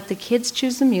I'll let the kids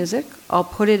choose the music. I'll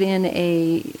put it in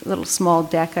a little small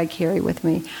deck I carry with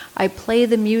me. I play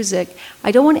the music.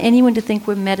 I don't want anyone to think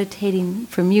we're meditating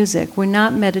for music. We're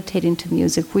not meditating to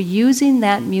music. We're using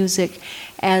that music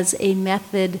as a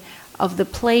method of the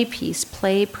play piece,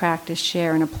 play, practice,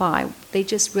 share, and apply. They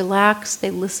just relax,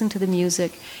 they listen to the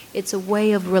music. It's a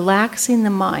way of relaxing the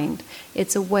mind.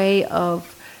 It's a way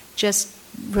of just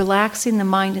relaxing the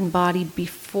mind and body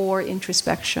before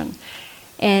introspection.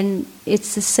 And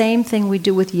it's the same thing we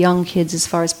do with young kids as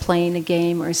far as playing a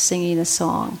game or singing a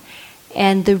song.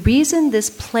 And the reason this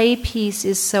play piece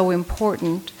is so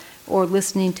important, or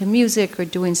listening to music or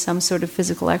doing some sort of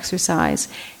physical exercise,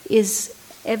 is,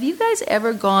 have you guys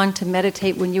ever gone to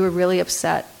meditate when you were really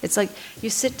upset? It's like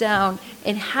you sit down,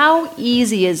 and how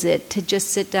easy is it to just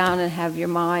sit down and have your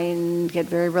mind get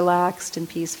very relaxed and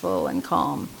peaceful and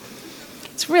calm?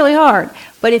 It's really hard.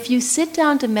 But if you sit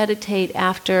down to meditate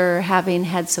after having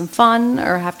had some fun,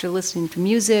 or after listening to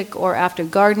music, or after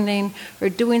gardening, or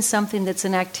doing something that's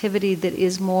an activity that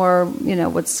is more,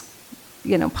 what's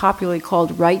popularly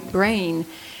called right brain,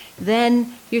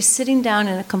 then you're sitting down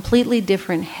in a completely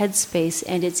different headspace,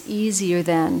 and it's easier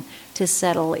then to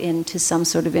settle into some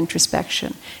sort of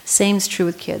introspection. Same's true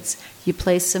with kids. You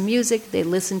play some music, they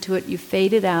listen to it, you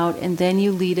fade it out, and then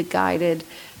you lead a guided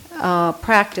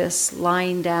practice,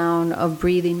 lying down, of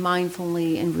breathing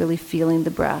mindfully and really feeling the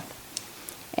breath.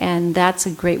 And that's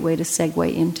a great way to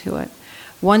segue into it.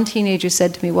 One teenager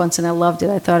said to me once, and I loved it,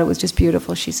 I thought it was just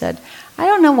beautiful, she said, "I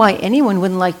don't know why anyone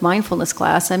wouldn't like mindfulness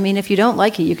class. I mean, if you don't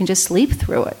like it, you can just sleep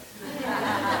through it."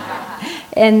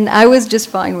 And I was just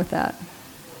fine with that.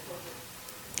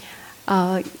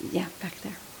 Yeah, back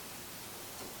there.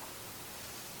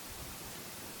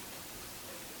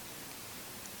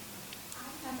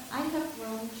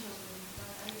 own children, but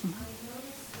I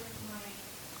noticed with my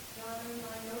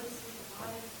daughter-in-law, I noticed with a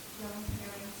lot of young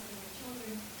parents and their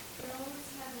children, they're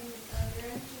always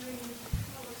they're entering into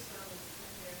power struggles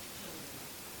with their children.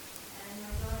 And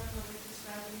my daughter-in-law was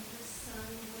describing her son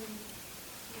when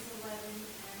he's 11,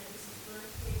 and it was his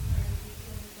birthday party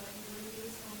weekend, but he wouldn't do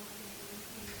his homework, and he wouldn't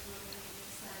clean his room, and he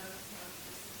just sat on his couch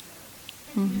just to sit.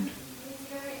 Mm-hmm. He's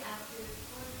very active,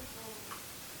 wonderful,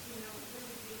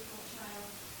 really beautiful child.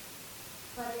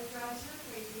 But it drives her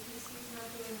crazy because he's not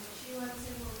doing what she wants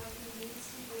him or what he needs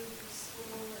to do for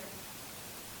school,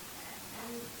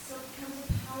 and so it becomes a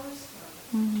power struggle.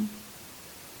 Mm-hmm.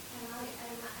 And I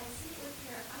see it with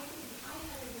her. I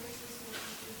had a nursery school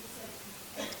teacher who said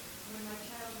when my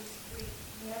child was 3,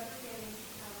 never get into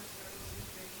power struggles with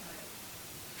your child.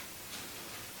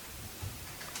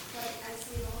 But I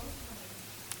see it all the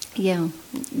time.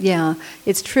 Yeah,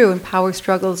 it's true. And power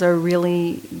struggles are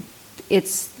really,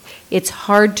 it's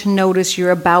hard to notice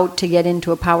you're about to get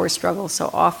into a power struggle. So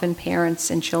often parents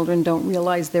and children don't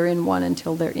realize they're in one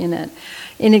until they're in it.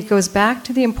 And it goes back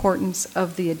to the importance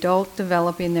of the adult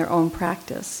developing their own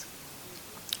practice.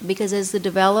 Because as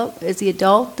the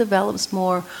adult develops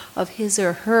more of his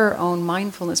or her own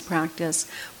mindfulness practice,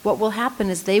 what will happen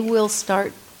is they will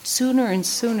start sooner and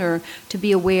sooner to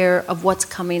be aware of what's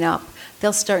coming up.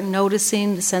 They'll start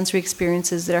noticing the sensory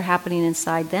experiences that are happening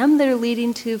inside them that are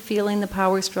leading to feeling the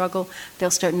power struggle. They'll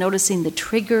start noticing the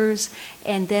triggers,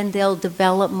 and then they'll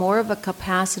develop more of a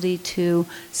capacity to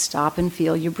stop and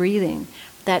feel your breathing.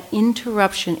 That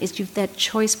interruption is that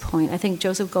choice point. I think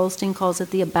Joseph Goldstein calls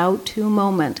it the about to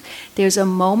moment. There's a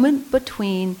moment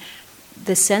between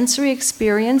the sensory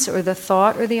experience or the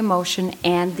thought or the emotion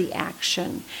and the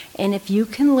action. And if you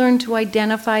can learn to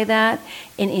identify that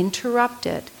and interrupt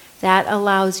it, that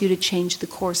allows you to change the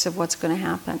course of what's going to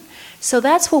happen. So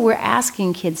that's what we're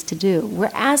asking kids to do.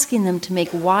 We're asking them to make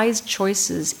wise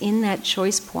choices in that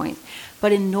choice point.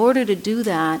 But in order to do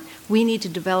that, we need to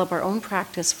develop our own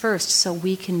practice first so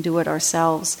we can do it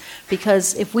ourselves.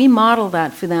 Because if we model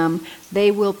that for them,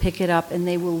 they will pick it up and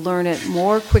they will learn it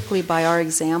more quickly by our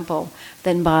example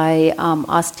than by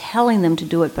us telling them to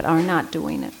do it but are not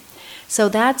doing it. So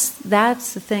that's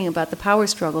the thing about the power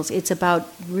struggles. It's about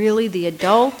really the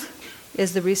adult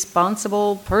is the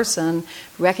responsible person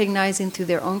recognizing through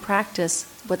their own practice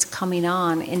what's coming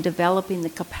on and developing the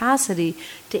capacity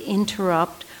to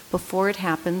interrupt before it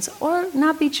happens, or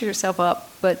not beat yourself up,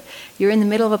 but you're in the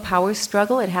middle of a power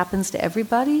struggle. It happens to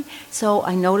everybody. So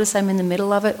I notice I'm in the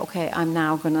middle of it. Okay, I'm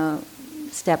now going to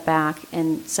step back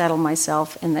and settle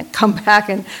myself and then come back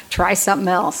and try something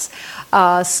else.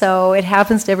 So it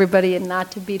happens to everybody, and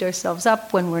not to beat ourselves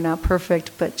up when we're not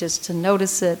perfect, but just to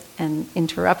notice it and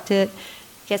interrupt it,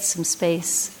 get some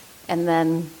space, and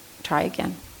then try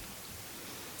again.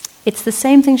 It's the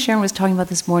same thing Sharon was talking about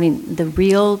this morning.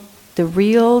 The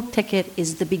real ticket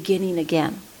is the beginning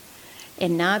again.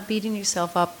 And not beating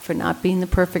yourself up for not being the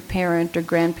perfect parent or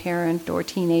grandparent or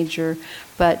teenager,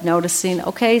 but noticing,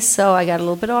 okay, so I got a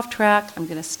little bit off track, I'm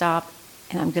going to stop,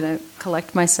 and I'm going to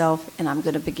collect myself, and I'm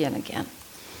going to begin again.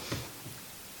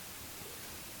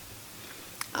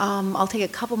 I'll take a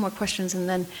couple more questions, and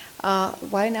then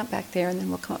why not back there, and then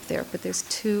we'll come up there. But there's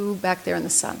 2 back there in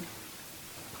the sun.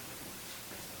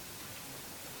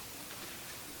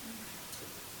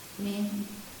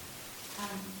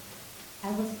 I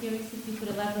was curious if you could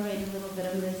elaborate a little bit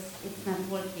on this. It's not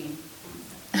working.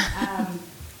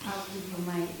 I'll give you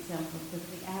my example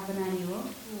quickly. I have a 9-year-old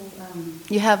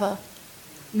who... You have a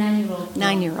 9-year-old.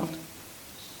 9-year-old.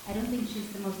 I don't think she's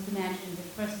the most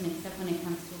imaginative person, except when it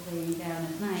comes to laying down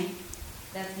at night.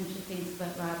 That's when she thinks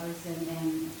about robbers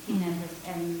and kidnappers,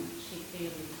 and she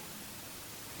clearly,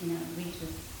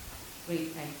 reaches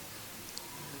great heights.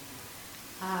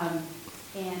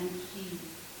 And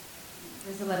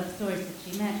there's a lot of stories that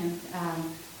she imagines.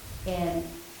 And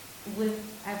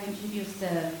I've introduced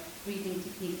a breathing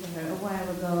technique to her a while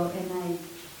ago, and I'm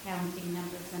counting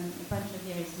numbers and a bunch of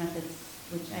various methods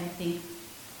which I think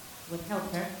would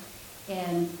help her.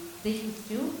 And they used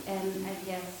to, and I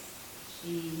guess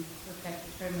she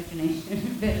perfected her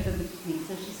imagination better than the technique.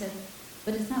 So she said,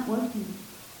 but it's not working.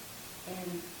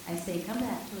 And I say, come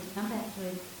back to it, come back to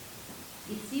it.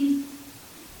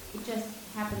 It just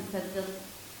happens that the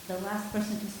last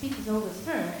person to speak is always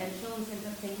her, and she always ends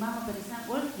up saying, Mama, but it's not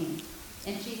working.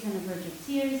 And she's on the verge of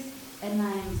tears, and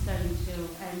I'm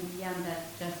beyond that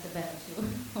just about to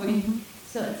point. Mm-hmm.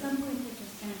 So at some point I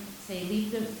just kind of say,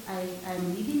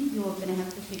 I'm leaving, you're going to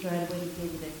have to figure out a way to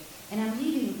deal with it. And I'm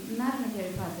leaving, not in a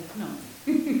very positive note.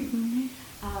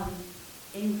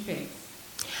 Any tricks?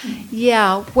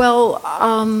 Yeah, well,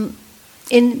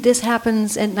 this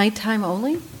happens at nighttime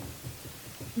only?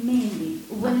 mainly.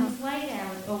 When it's light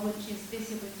out or when she's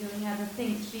busy with doing other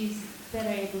things, she's better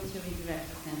able to redirect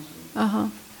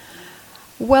essentially.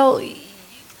 Well,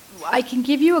 I can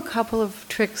give you a couple of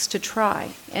tricks to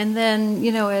try. And then,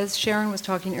 as Sharon was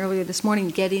talking earlier this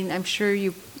morning, I'm sure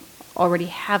you already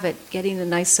have it, getting a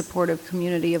nice supportive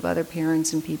community of other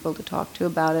parents and people to talk to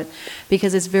about it,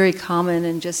 because it's very common,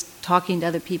 and just talking to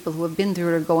other people who have been through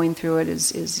it or going through it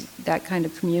is that kind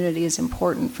of community is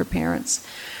important for parents.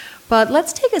 But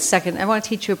let's take a second. I want to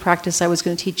teach you a practice I was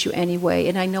going to teach you anyway,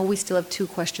 and I know we still have 2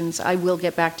 questions. I will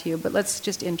get back to you, but let's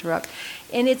just interrupt.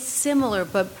 And it's similar,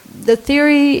 but the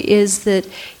theory is that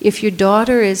if your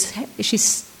daughter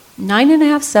she's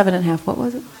 9.5, 7.5, what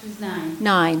was it? She's 9.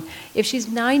 9. If she's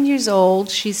 9 years old,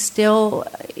 she's still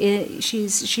in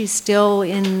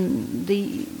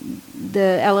the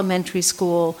elementary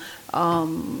school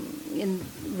in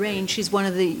range. She's one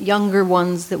of the younger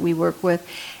ones that we work with.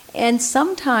 And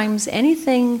sometimes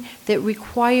anything that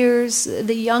requires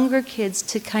the younger kids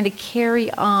to kind of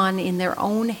carry on in their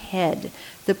own head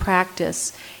the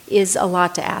practice is a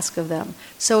lot to ask of them.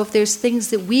 So if there's things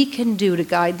that we can do to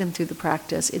guide them through the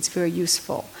practice, it's very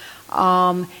useful.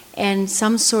 And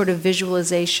some sort of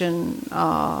visualization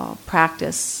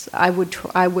practice I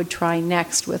would try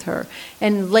next with her.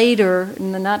 And later,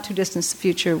 in the not too distant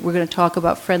future, we're going to talk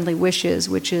about friendly wishes,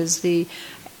 which is the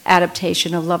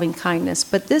adaptation of loving kindness.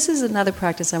 But this is another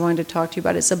practice I wanted to talk to you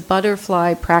about. It's a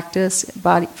butterfly practice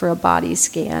for a body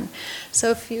scan. So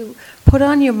if you put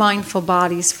on your mindful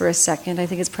bodies for a second, I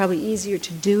think it's probably easier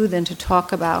to do than to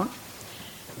talk about.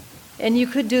 And you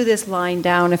could do this lying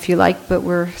down if you like, but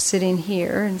we're sitting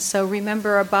here. And so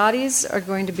remember, our bodies are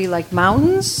going to be like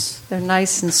mountains. They're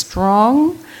nice and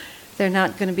strong. They're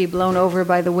not going to be blown over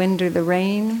by the wind or the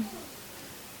rain.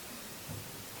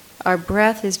 Our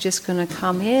breath is just going to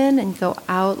come in and go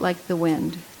out like the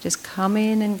wind. Just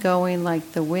coming and going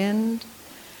like the wind.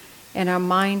 And our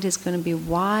mind is going to be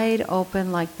wide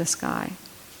open like the sky.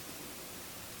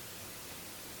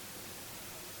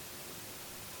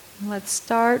 Let's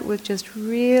start with just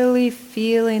really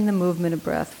feeling the movement of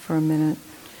breath for a minute.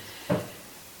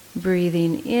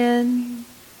 Breathing in,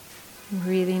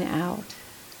 breathing out.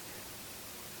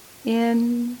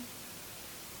 In,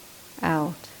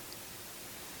 out.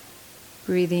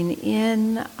 Breathing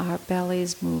in, our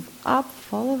bellies move up,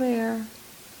 full of air.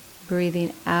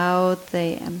 Breathing out,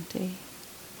 they empty.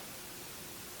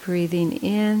 Breathing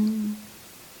in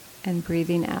and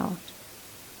breathing out.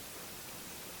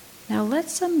 Now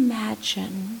let's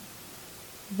imagine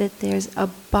that there's a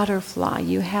butterfly.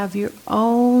 You have your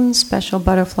own special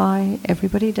butterfly,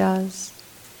 everybody does.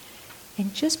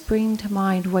 And just bring to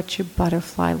mind what your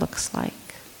butterfly looks like.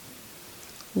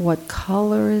 What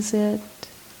color is it?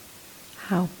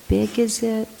 How big is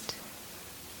it?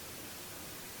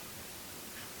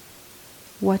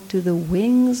 What do the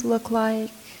wings look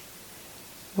like?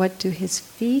 What do his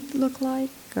feet look like,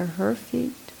 or her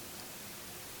feet?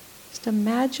 Just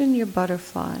imagine your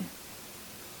butterfly.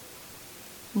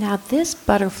 Now this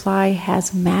butterfly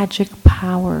has magic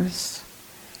powers.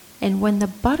 And when the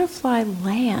butterfly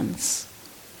lands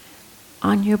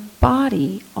on your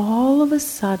body, all of a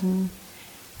sudden,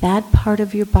 that part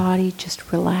of your body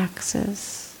just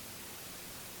relaxes.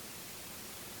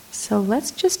 So let's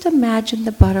just imagine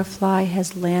the butterfly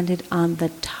has landed on the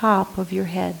top of your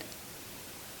head.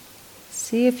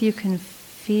 See if you can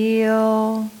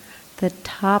feel the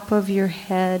top of your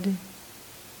head.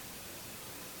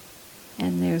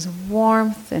 And there's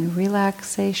warmth and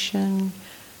relaxation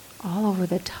all over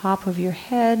the top of your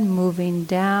head, moving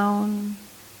down.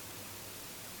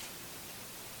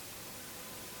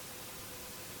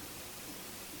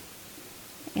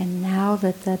 And now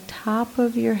that the top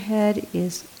of your head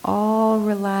is all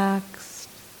relaxed,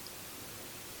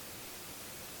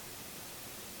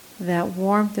 that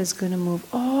warmth is going to move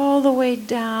all the way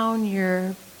down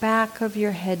your back of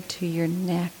your head to your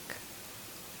neck.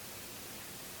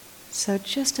 So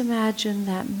just imagine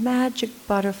that magic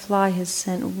butterfly has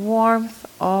sent warmth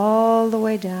all the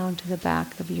way down to the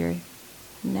back of your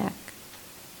neck.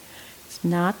 It's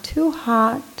not too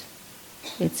hot.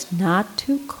 It's not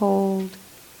too cold.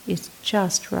 It's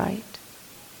just right.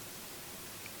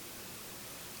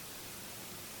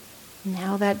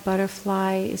 Now that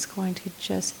butterfly is going to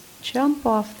just jump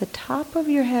off the top of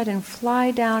your head and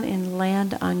fly down and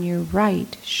land on your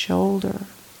right shoulder.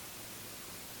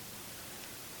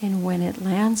 And when it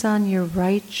lands on your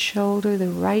right shoulder, the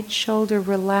right shoulder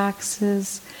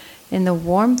relaxes, and the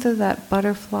warmth of that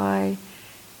butterfly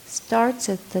starts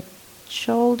at the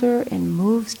shoulder and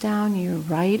moves down your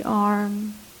right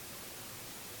arm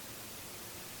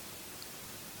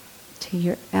to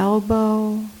your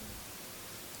elbow,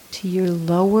 to your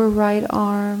lower right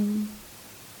arm,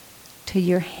 to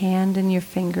your hand and your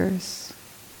fingers.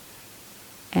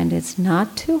 And it's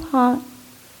not too hot,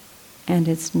 and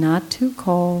it's not too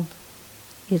cold.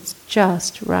 It's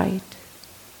just right.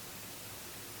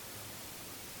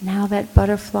 Now that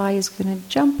butterfly is going to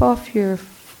jump off your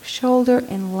shoulder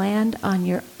and land on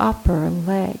your upper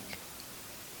leg.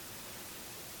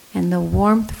 And the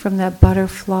warmth from that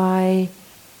butterfly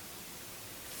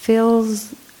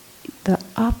fills the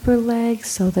upper leg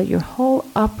so that your whole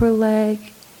upper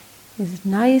leg is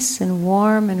nice and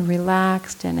warm and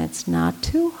relaxed, and it's not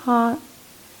too hot,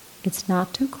 it's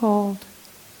not too cold,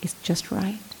 it's just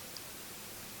right.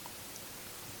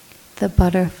 The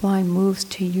butterfly moves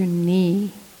to your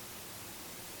knee,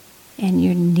 and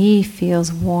your knee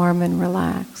feels warm and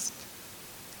relaxed.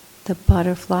 The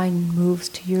butterfly moves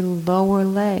to your lower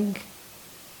leg,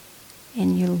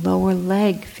 and your lower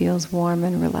leg feels warm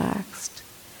and relaxed.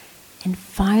 And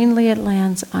finally it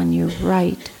lands on your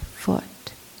right foot,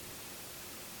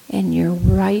 and your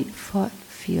right foot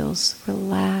feels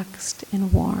relaxed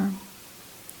and warm.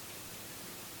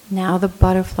 Now the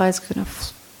butterfly is going to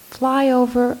fly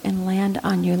over and land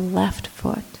on your left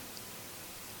foot.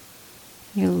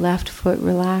 Your left foot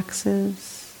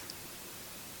relaxes,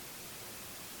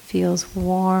 feels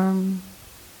warm.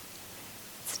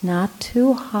 It's not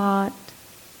too hot,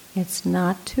 it's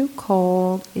not too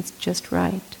cold, it's just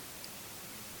right.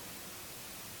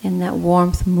 And that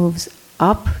warmth moves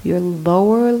up your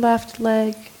lower left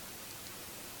leg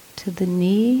to the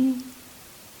knee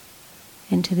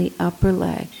and to the upper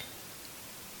leg.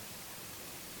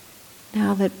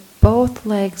 Now that both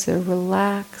legs are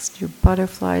relaxed, your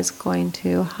butterfly is going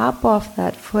to hop off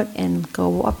that foot and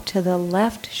go up to the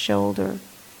left shoulder.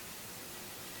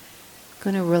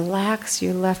 Going to relax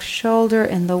your left shoulder,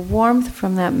 and the warmth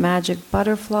from that magic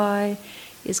butterfly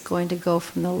is going to go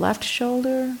from the left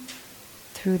shoulder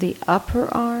through the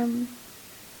upper arm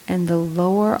and the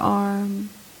lower arm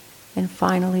and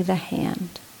finally the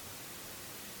hand.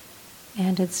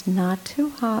 And it's not too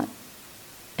hot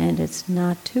and it's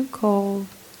not too cold.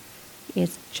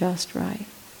 It's just right.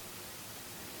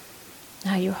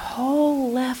 Now your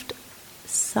whole left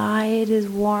side is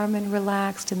warm and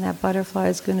relaxed, and that butterfly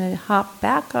is going to hop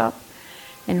back up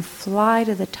and fly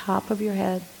to the top of your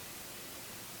head.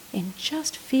 And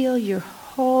just feel your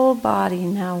whole body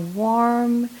now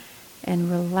warm and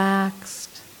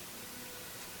relaxed.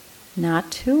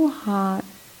 Not too hot,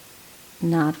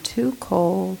 not too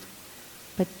cold,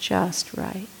 but just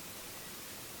right.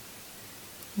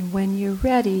 And when you're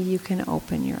ready, you can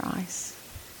open your eyes.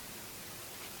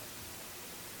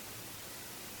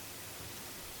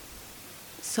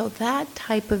 So that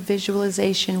type of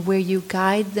visualization where you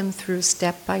guide them through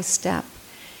step by step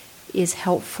is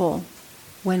helpful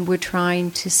when we're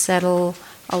trying to settle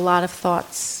a lot of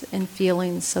thoughts and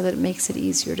feelings so that it makes it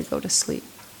easier to go to sleep.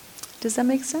 Does that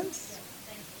make sense?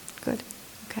 Good.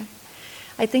 Okay.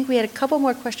 I think we had a couple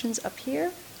more questions up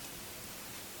here.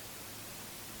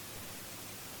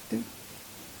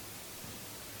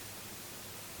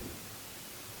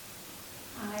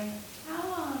 Hi.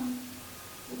 How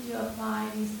would you apply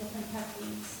these different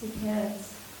techniques to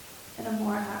kids in a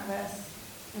more at-risk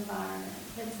environment?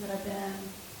 Kids that have been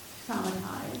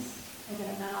traumatized, like in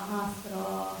a mental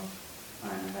hospital or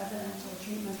in a residential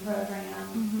treatment program.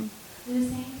 Mm-hmm. Do the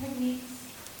same techniques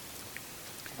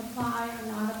apply or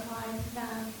not apply to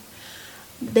them?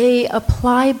 They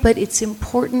apply, but it's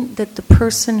important that the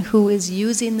person who is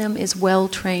using them is well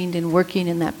trained in working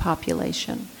in that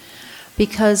population.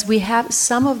 Because we have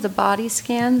some of the body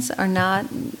scans are not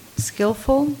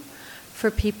skillful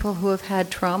for people who have had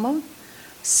trauma.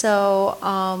 So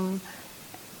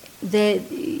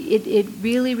it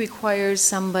really requires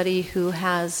somebody who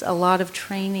has a lot of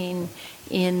training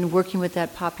in working with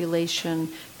that population,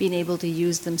 being able to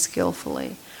use them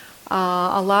skillfully.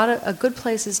 A good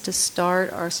places to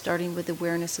start are starting with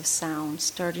awareness of sound,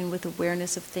 starting with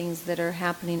awareness of things that are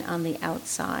happening on the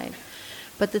outside.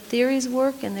 But the theories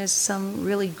work, and there's some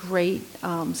really great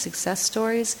success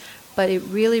stories, but it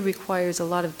really requires a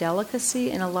lot of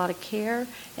delicacy and a lot of care,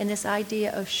 and this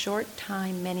idea of short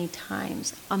time many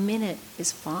times. A minute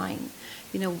is fine.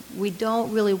 You know, we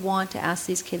don't really want to ask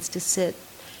these kids to sit,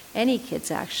 any kids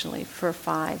actually, for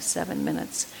 5-7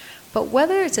 minutes. But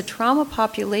whether it's a trauma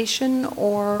population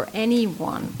or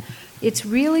anyone, it's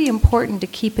really important to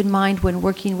keep in mind when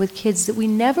working with kids that we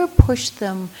never push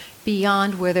them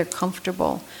beyond where they're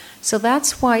comfortable. So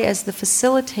that's why, as the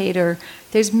facilitator,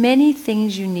 there's many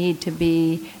things you need to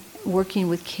be working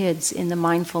with kids in the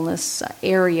mindfulness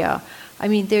area. I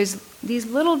mean, there's these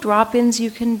little drop-ins you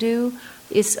can do,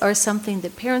 are something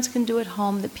that parents can do at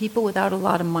home, that people without a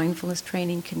lot of mindfulness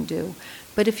training can do.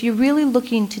 But if you're really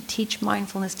looking to teach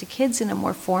mindfulness to kids in a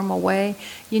more formal way,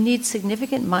 you need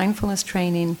significant mindfulness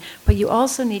training, but you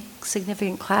also need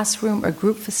significant classroom or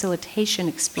group facilitation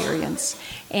experience.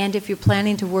 And if you're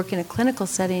planning to work in a clinical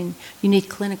setting, you need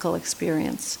clinical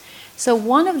experience. So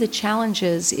one of the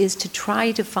challenges is to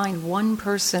try to find one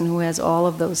person who has all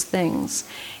of those things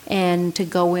and to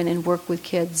go in and work with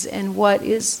kids. And what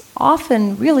is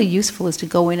often really useful is to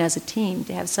go in as a team,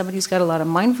 to have somebody who's got a lot of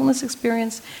mindfulness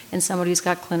experience and somebody who's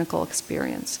got clinical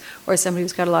experience, or somebody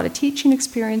who's got a lot of teaching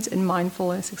experience and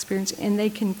mindfulness experience, and they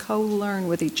can co-learn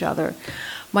with each other.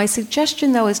 My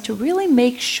suggestion, though, is to really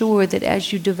make sure that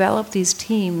as you develop these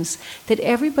teams, that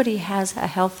everybody has a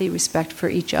healthy respect for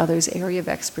each other's area of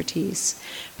expertise.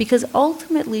 Because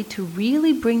ultimately, to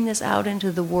really bring this out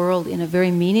into the world in a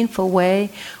very meaningful way,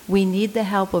 we need the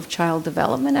help of child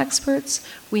development experts,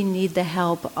 we need the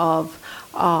help of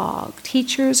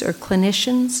teachers or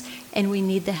clinicians, and we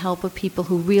need the help of people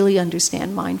who really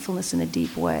understand mindfulness in a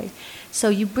deep way. So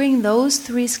you bring those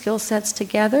three skill sets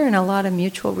together and a lot of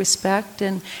mutual respect,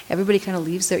 and everybody kind of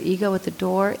leaves their ego at the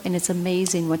door, and it's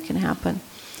amazing what can happen.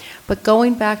 But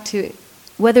going back to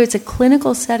whether it's a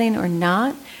clinical setting or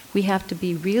not, we have to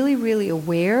be really, really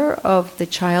aware of the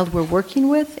child we're working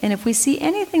with, and if we see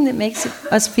anything that makes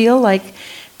us feel like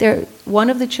one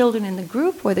of the children in the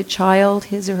group or the child,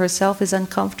 his or herself, is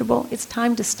uncomfortable, it's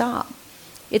time to stop.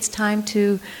 It's time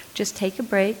to just take a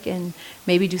break and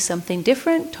maybe do something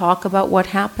different, talk about what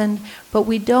happened, but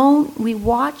we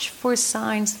watch for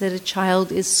signs that a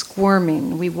child is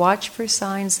squirming. We watch for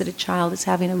signs that a child is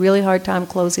having a really hard time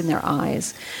closing their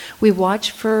eyes. We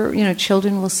watch for,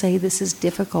 children will say, "This is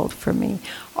difficult for me."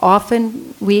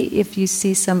 Often, if you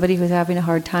see somebody who's having a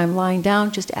hard time lying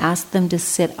down, just ask them to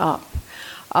sit up.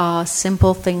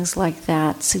 Simple things like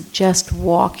that. Suggest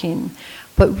walking.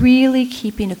 But really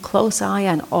keeping a close eye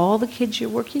on all the kids you're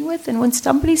working with. And when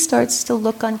somebody starts to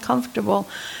look uncomfortable,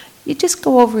 you just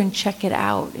go over and check it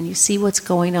out and you see what's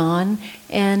going on.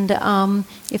 And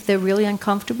if they're really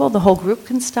uncomfortable, the whole group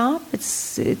can stop.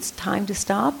 It's time to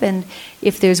stop. And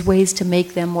if there's ways to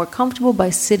make them more comfortable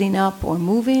by sitting up or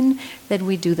moving, then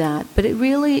we do that. But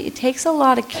it takes a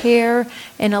lot of care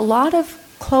and a lot of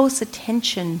close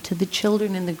attention to the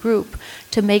children in the group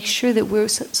to make sure that we're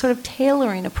sort of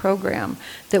tailoring a program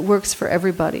that works for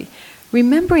everybody.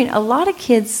 Remembering a lot of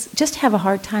kids just have a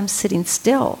hard time sitting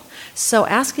still, so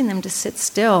asking them to sit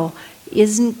still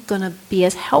isn't going to be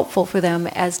as helpful for them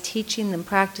as teaching them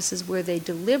practices where they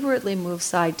deliberately move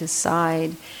side to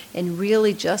side and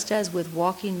really, just as with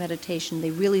walking meditation, they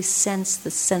really sense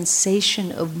the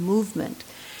sensation of movement.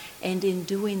 And in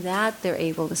doing that, they're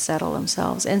able to settle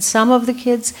themselves. And some of the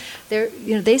kids,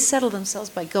 they settle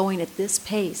themselves by going at this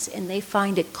pace, and they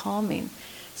find it calming.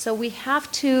 So we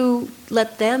have to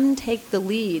let them take the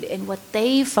lead, and what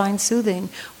they find soothing,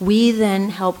 we then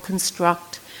help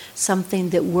construct something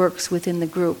that works within the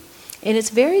group. And it's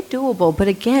very doable, but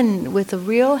again, with a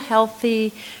real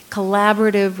healthy,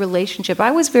 collaborative relationship.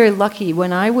 I was very lucky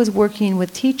when I was working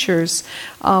with teachers,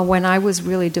 when I was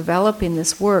really developing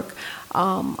this work.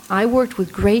 I worked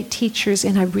with great teachers,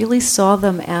 and I really saw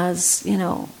them as,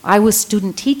 I was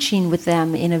student teaching with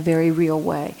them in a very real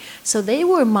way. So they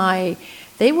were my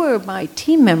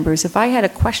team members. If I had a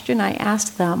question, I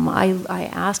asked them. I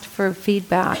asked for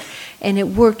feedback, and it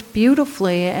worked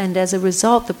beautifully. And as a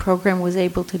result, the program was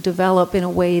able to develop in a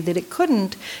way that it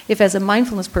couldn't if, as a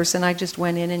mindfulness person, I just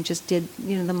went in and just did,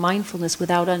 the mindfulness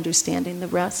without understanding the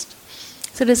rest.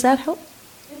 So does that help?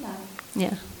 It does.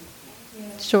 Yeah.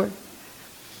 Thank you. Sure.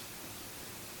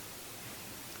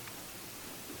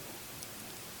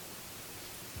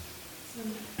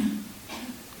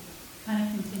 Kind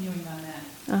of continuing on that.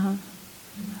 Uh-huh.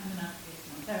 I'm an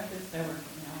occupational therapist. I work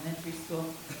in elementary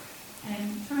school,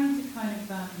 and trying to kind of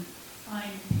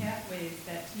find pathways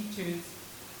that teachers,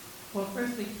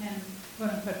 firstly can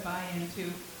quote unquote buy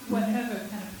into whatever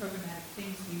kind of programmatic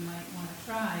things we might want to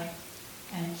try,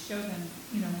 and show them,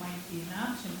 might be an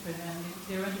option for them.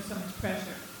 They're under so much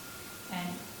pressure,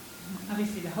 and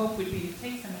obviously the hope would be to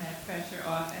take some of that pressure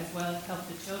off as well as help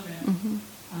the children. Mm-hmm.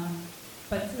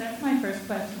 But so that's my first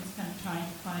question, is kind of trying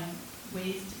to find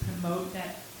ways to promote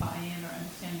that buy-in or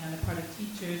understanding on the part of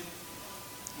teachers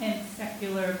and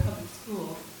secular public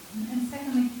schools. And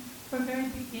secondly, for very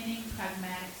beginning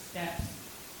pragmatic steps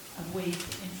of ways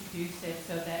to introduce it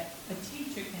so that a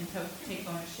teacher can take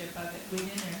ownership of it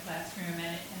within their classroom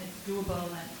and it's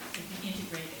doable and they can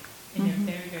integrate it in their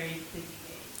very, very busy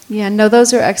days. Yeah, no,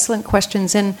 those are excellent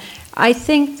questions. And I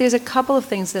think there's a couple of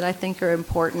things that I think are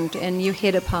important, and you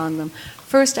hit upon them.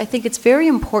 First, I think it's very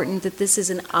important that this is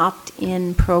an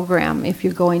opt-in program if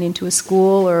you're going into a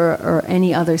school or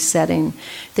any other setting,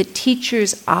 that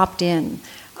teachers opt in.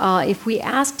 If we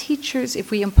ask teachers,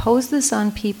 if we impose this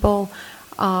on people,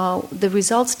 the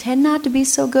results tend not to be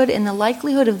so good, and the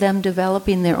likelihood of them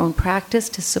developing their own practice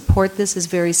to support this is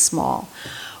very small.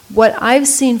 What I've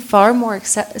seen far more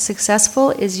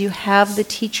successful is you have the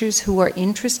teachers who are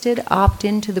interested opt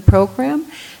into the program.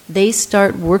 They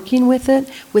start working with it.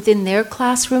 Within their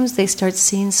classrooms, they start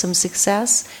seeing some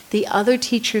success. The other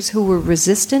teachers who were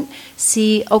resistant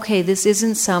see, okay, this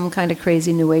isn't some kind of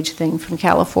crazy New Age thing from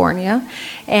California.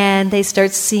 And they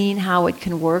start seeing how it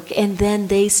can work, and then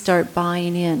they start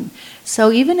buying in.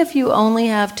 So even if you only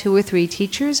have 2 or 3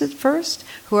 teachers at first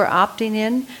who are opting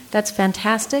in, that's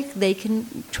fantastic. They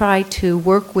can try to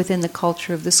work within the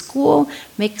culture of the school,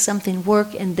 make something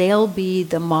work, and they'll be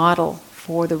the model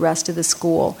for the rest of the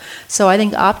school. So I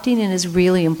think opting in is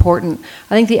really important.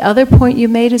 I think the other point you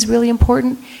made is really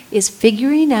important, is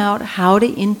figuring out how to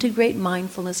integrate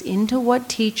mindfulness into what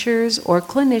teachers or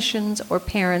clinicians or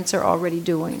parents are already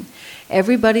doing.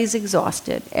 Everybody's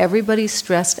exhausted. Everybody's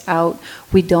stressed out.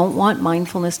 We don't want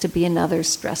mindfulness to be another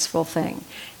stressful thing.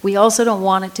 We also don't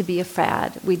want it to be a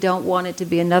fad. We don't want it to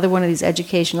be another one of these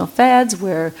educational fads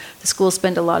where the schools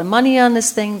spend a lot of money on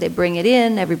this thing, they bring it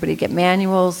in, everybody get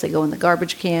manuals, they go in the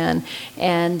garbage can,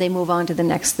 and they move on to the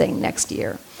next thing next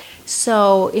year.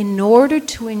 So in order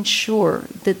to ensure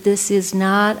that this is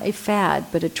not a fad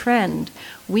but a trend,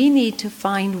 we need to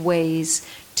find ways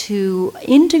to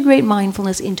integrate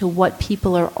mindfulness into what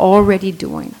people are already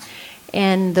doing.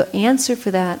 And the answer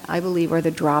for that, I believe, are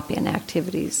the drop-in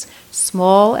activities.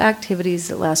 Small activities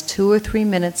that last 2 or 3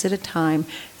 minutes at a time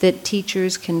that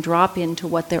teachers can drop into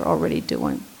what they're already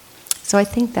doing. So I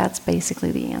think that's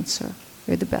basically the answer,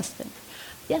 or the best thing.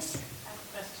 Yes?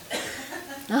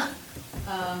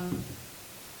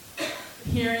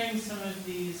 Hearing some of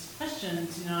these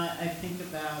questions, I think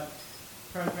about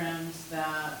programs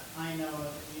that I know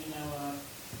of,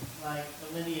 like the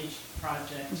Lineage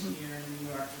Project here in New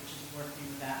York, which is working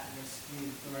with at-risk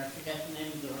youth, or I forget the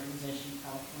name of the organization in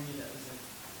California that was at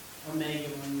Omega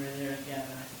when we were there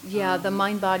together. Yeah, the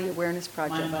Mind-Body Awareness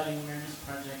Project. Mind-Body Awareness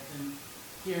Project. And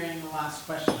hearing the last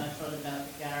question, I thought about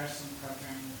the Garrison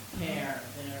program, CARE,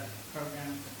 their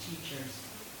program for teachers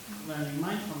learning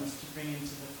mindfulness to bring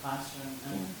into the classroom.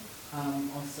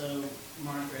 And also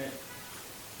Margaret.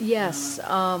 Yes.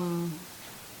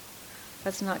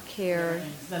 That's not CARE.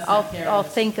 That's not CARE. I'll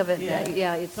think of it.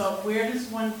 Yeah. So where does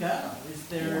one go? Is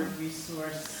there a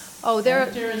resource there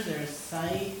center? Is there a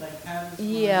site? Like how does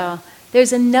one...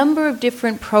 There's a number of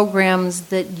different programs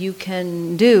that you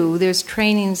can do. There's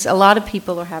trainings. A lot of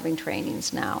people are having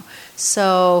trainings now.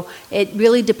 So it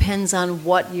really depends on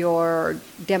what your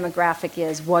demographic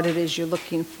is, what it is you're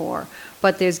looking for.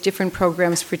 But there's different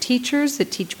programs for teachers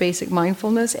that teach basic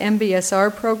mindfulness.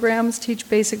 MBSR programs teach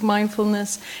basic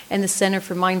mindfulness. And the Center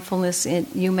for Mindfulness in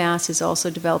UMass is also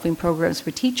developing programs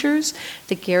for teachers.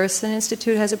 The Garrison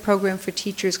Institute has a program for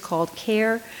teachers called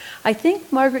CARE. I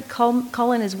think Margaret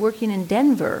Cullen is working in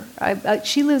Denver.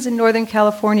 She lives in Northern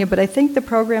California, but I think the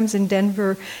program's in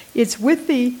Denver. It's with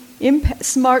the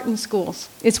Smart in Schools.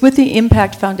 It's with the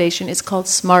Impact Foundation. It's called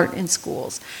Smart in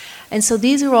Schools. And so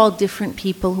these are all different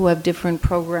people who have different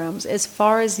programs. As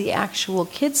far as the actual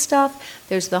kid stuff,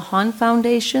 there's the Hahn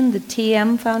Foundation, the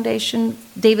TM Foundation,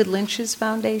 David Lynch's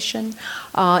foundation.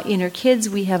 Inner Kids,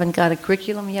 we haven't got a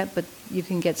curriculum yet, but you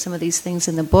can get some of these things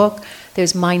in the book.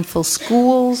 There's Mindful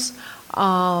Schools.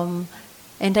 And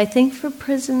I think for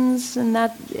prisons, and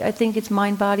that I think it's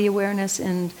Mind-Body Awareness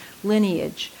and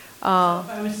Lineage. So if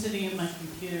I was sitting at my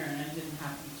computer and I didn't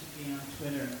happen to be on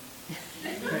Twitter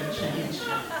for a change,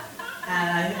 and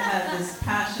I had this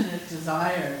passionate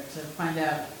desire to find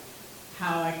out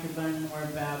how I could learn more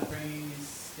about bringing these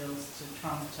skills to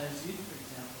traumatized youth, for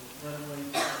example, what do I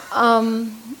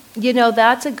do?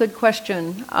 That's a good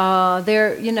question.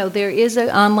 There is an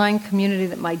online community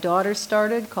that my daughter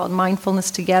started called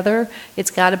Mindfulness Together.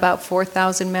 It's got about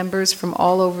 4,000 members from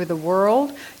all over the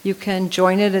world. You can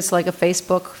join it. It's like a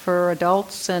Facebook for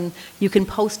adults, and you can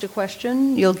post a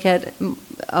question. You'll get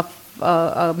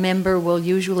a member will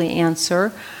usually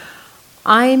answer.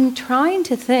 I'm trying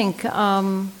to think.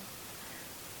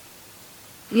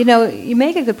 You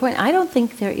make a good point. I don't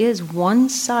think there is one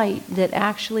site that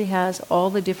actually has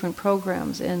all the different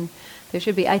programs, and there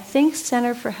should be. I think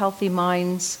Center for Healthy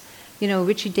Minds,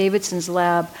 Richie Davidson's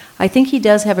lab, I think he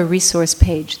does have a resource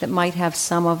page that might have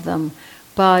some of them,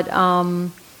 but,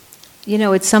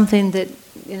 it's something that,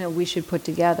 we should put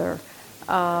together.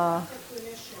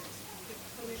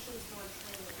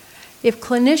 If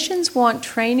clinicians want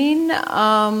training,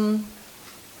 I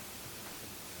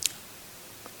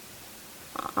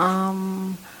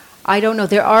don't know.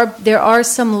 There are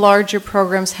some larger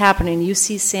programs happening.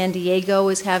 UC San Diego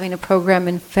is having a program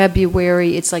in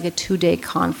February. It's like a 2-day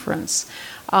conference.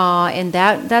 And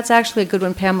that's actually a good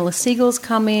one. Pamela Siegel's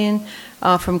coming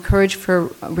from Courage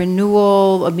for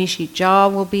Renewal. Amishi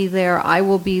Jha will be there. I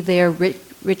will be there.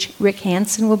 Rick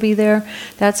Hansen will be there.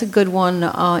 That's a good one.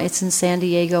 It's in San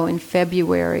Diego in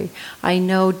February. I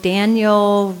know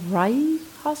Daniel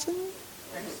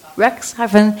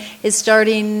Rexhaven is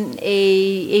starting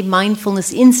a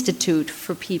mindfulness institute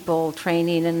for people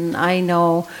training, and I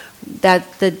know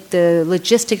that the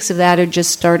logistics of that are just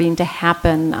starting to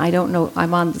happen. I don't know.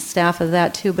 I'm on the staff of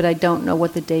that too, but I don't know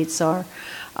what the dates are.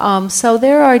 So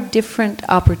there are different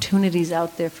opportunities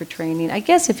out there for training. I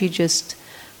guess if you just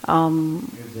There's a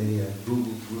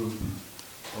Google group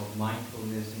called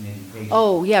Mindfulness and Education.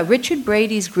 Oh, yeah, Richard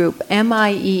Brady's group,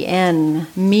 MEN,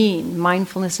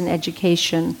 Mindfulness and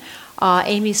Education.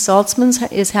 Amy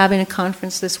Saltzman is having a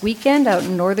conference this weekend out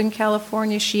in Northern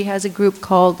California. She has a group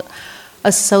called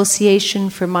Association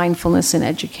for Mindfulness and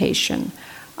Education.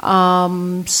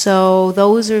 So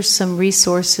those are some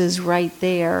resources right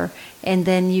there. And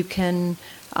then you can...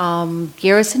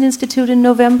 Garrison Institute in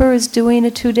November is doing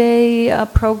a 2-day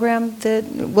program that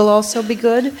will also be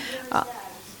good.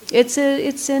 It's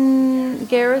in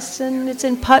Garrison. It's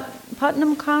in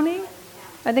Putnam County.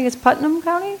 I think it's Putnam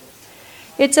County.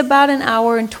 It's about an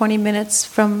hour and 20 minutes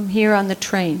from here on the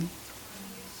train.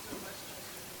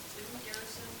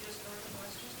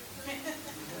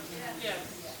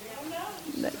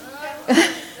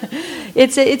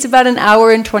 It's about an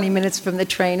hour and 20 minutes from the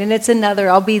train, and it's another,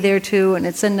 I'll be there too, and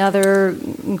it's another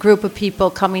group of people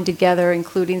coming together,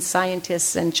 including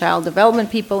scientists and child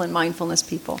development people and mindfulness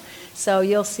people. So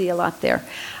you'll see a lot there.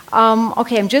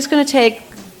 Okay, I'm just going to take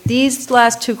these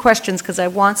last 2 questions because I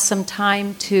want some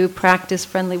time to practice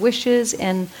friendly wishes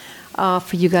and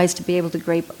for you guys to be able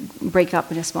to break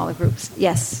up into smaller groups.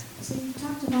 Yes? So you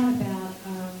talked a lot about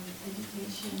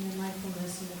education and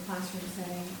mindfulness in the classroom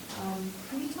setting.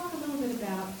 Can you talk a little bit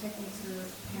about techniques for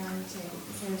parenting?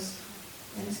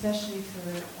 And especially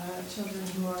for children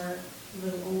who are a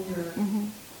little older,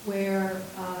 where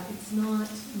it's not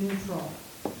neutral.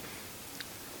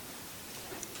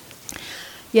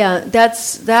 Yeah,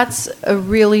 that's a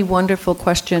really wonderful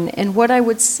question. And what I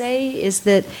would say is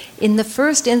that in the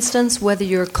first instance, whether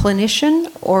you're a clinician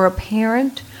or a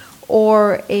parent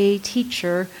or a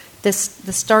teacher, the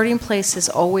starting place is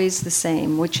always the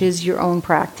same, which is your own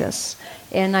practice.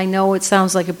 And I know it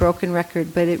sounds like a broken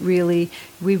record, but we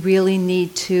really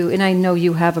need to, and I know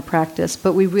you have a practice,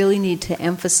 but we really need to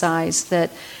emphasize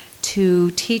that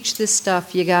to teach this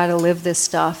stuff, you got to live this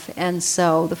stuff. And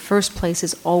so the first place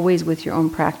is always with your own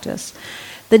practice.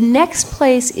 The next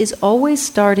place is always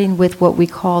starting with what we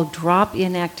call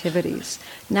drop-in activities,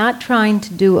 not trying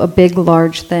to do a big,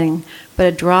 large thing, but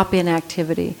a drop-in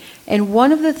activity. And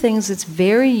one of the things that's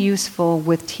very useful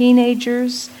with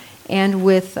teenagers and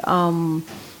with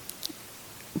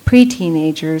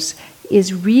pre-teenagers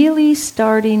is really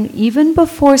starting, even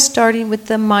before starting with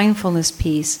the mindfulness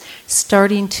piece,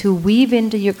 starting to weave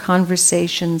into your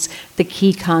conversations the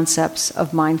key concepts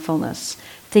of mindfulness.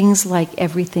 Things like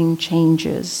everything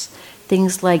changes.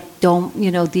 Things like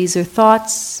these are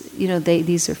thoughts,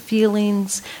 these are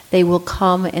feelings, they will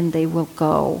come and they will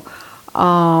go.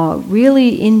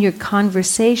 Really in your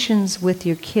conversations with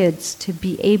your kids to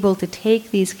be able to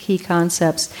take these key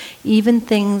concepts, even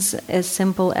things as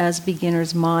simple as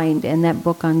Beginner's Mind and that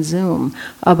book on Zoom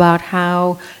about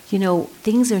how,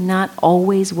 things are not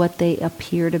always what they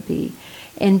appear to be.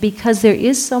 And because there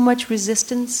is so much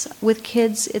resistance with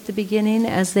kids at the beginning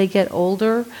as they get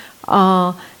older,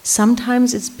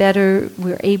 sometimes it's better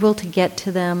we're able to get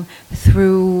to them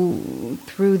through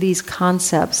these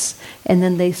concepts, and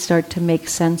then they start to make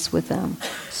sense with them.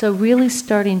 So really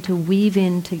starting to weave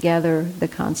in together the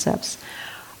concepts.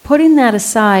 Putting that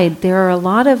aside, there are a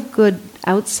lot of good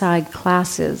outside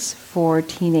classes for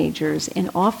teenagers, and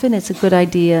often it's a good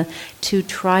idea to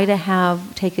try to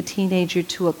take a teenager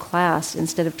to a class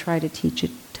instead of try to teach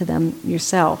it to them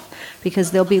yourself,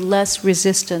 because there'll be less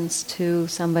resistance to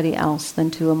somebody else than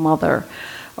to a mother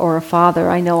or a father.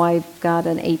 I know I've got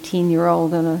an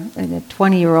 18-year-old and a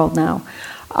 20-year-old now.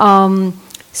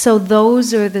 So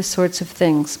those are the sorts of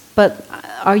things. But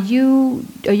are you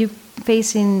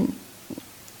facing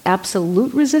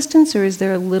absolute resistance, or is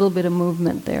there a little bit of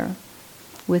movement there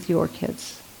with your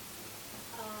kids?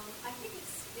 I think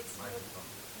it's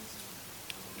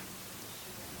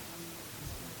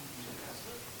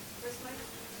First microphone.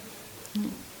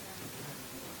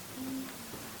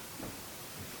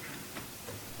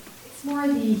 It's more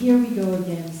the here we go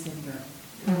again syndrome.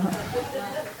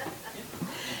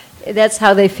 That's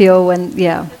how they feel when,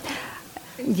 yeah.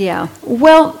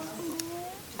 Well,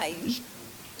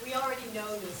 We already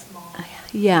know this, Mom.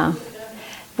 yeah.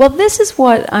 Well, this is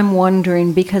what I'm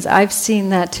wondering, because I've seen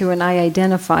that too, and I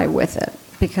identify with it,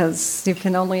 because you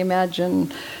can only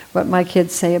imagine what my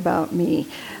kids say about me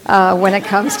when it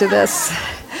comes to this.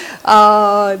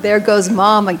 There goes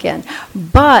Mom again.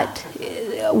 But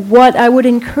what I would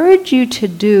encourage you to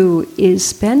do is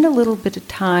spend a little bit of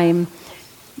time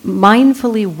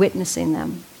mindfully witnessing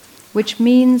them, which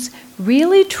means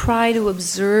really try to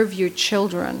observe your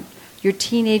children, your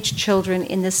teenage children,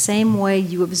 in the same way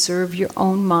you observe your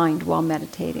own mind while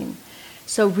meditating.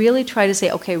 So really try to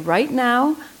say, okay, right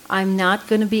now, I'm not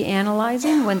going to be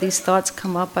analyzing. When these thoughts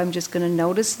come up, I'm just going to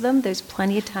notice them. There's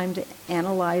plenty of time to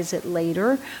analyze it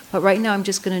later. But right now, I'm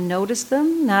just going to notice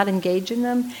them, not engage in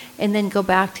them, and then go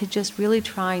back to just really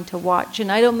trying to watch. And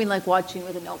I don't mean like watching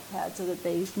with a notepad so that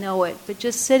they know it, but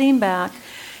just sitting back,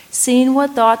 seeing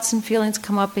what thoughts and feelings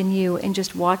come up in you, and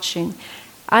just watching.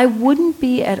 I wouldn't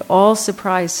be at all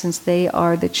surprised, since they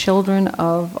are the children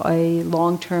of a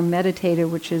long-term meditator,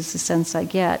 which is the sense I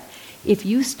get, if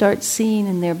you start seeing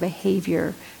in their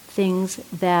behavior things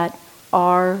that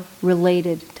are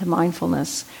related to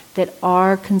mindfulness, that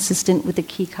are consistent with the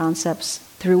key concepts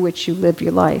through which you live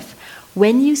your life.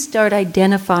 When you start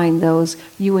identifying those,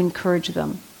 you encourage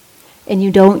them. And you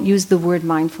don't use the word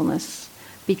mindfulness,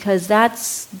 because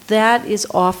that is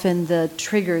often the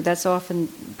trigger, that's often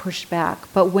pushed back.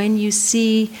 But when you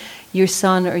see your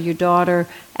son or your daughter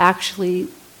actually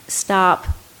stop,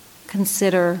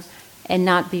 consider, and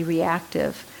not be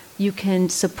reactive, you can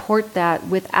support that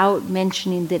without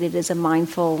mentioning that it is a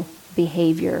mindful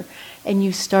behavior. And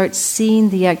you start seeing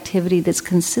the activity that's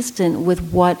consistent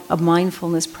with what a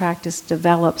mindfulness practice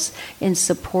develops, and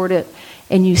support it.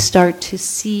 And you start to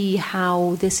see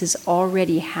how this is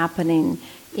already happening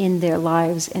in their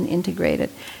lives and integrate it.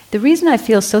 The reason I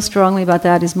feel so strongly about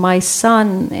that is my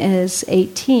son is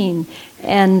 18,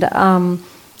 and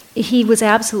he was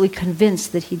absolutely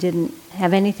convinced that he didn't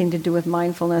have anything to do with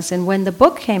mindfulness. And when the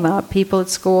book came out, people at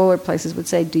school or places would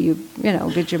say, did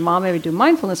your mom ever do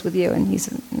mindfulness with you? And he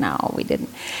said, no, we didn't.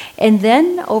 And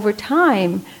then over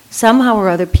time, somehow or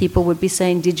other, people would be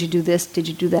saying, did you do this? Did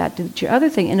you do that? Did your other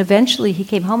thing? And eventually he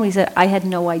came home and he said, I had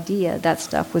no idea that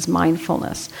stuff was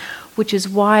mindfulness, which is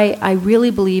why I really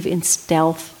believe in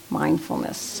stealth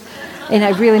mindfulness. And I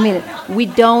really mean it. We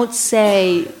don't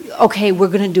say, okay, we're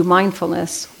going to do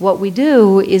mindfulness. What we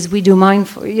do is we do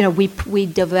mindful, we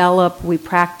develop, we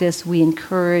practice, we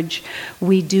encourage,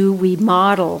 we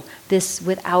model this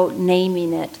without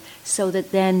naming it, so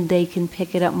that then they can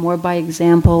pick it up more by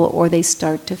example, or they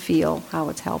start to feel how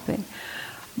it's helping.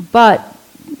 But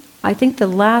I think the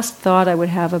last thought I would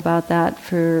have about that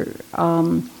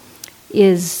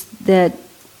is that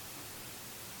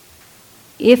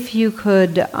if you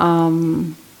could,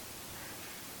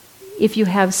 if you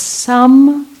have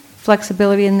some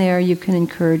flexibility in there, you can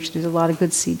encourage. There's a lot of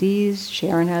good CDs.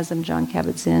 Sharon has them, John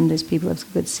Kabat-Zinn. There's people who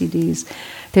have good CDs.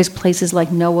 There's places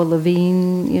like Noah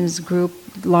Levine's group,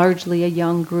 largely a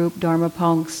young group, Dharma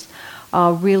Punks,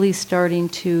 really starting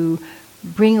to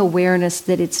bring awareness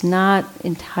that it's not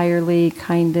entirely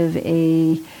kind of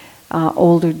a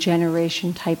older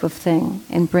generation type of thing,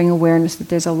 and bring awareness that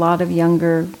there's a lot of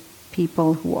younger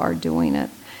people who are doing it.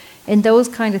 And those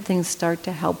kind of things start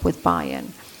to help with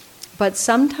buy-in. But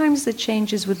sometimes the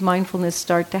changes with mindfulness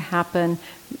start to happen.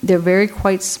 They're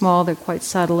quite small, they're quite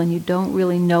subtle, and you don't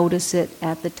really notice it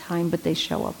at the time, but they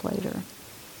show up later.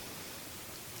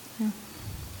 Yeah.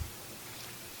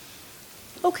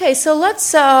 Okay, so let's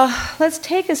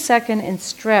take a second and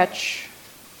stretch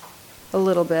a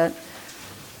little bit.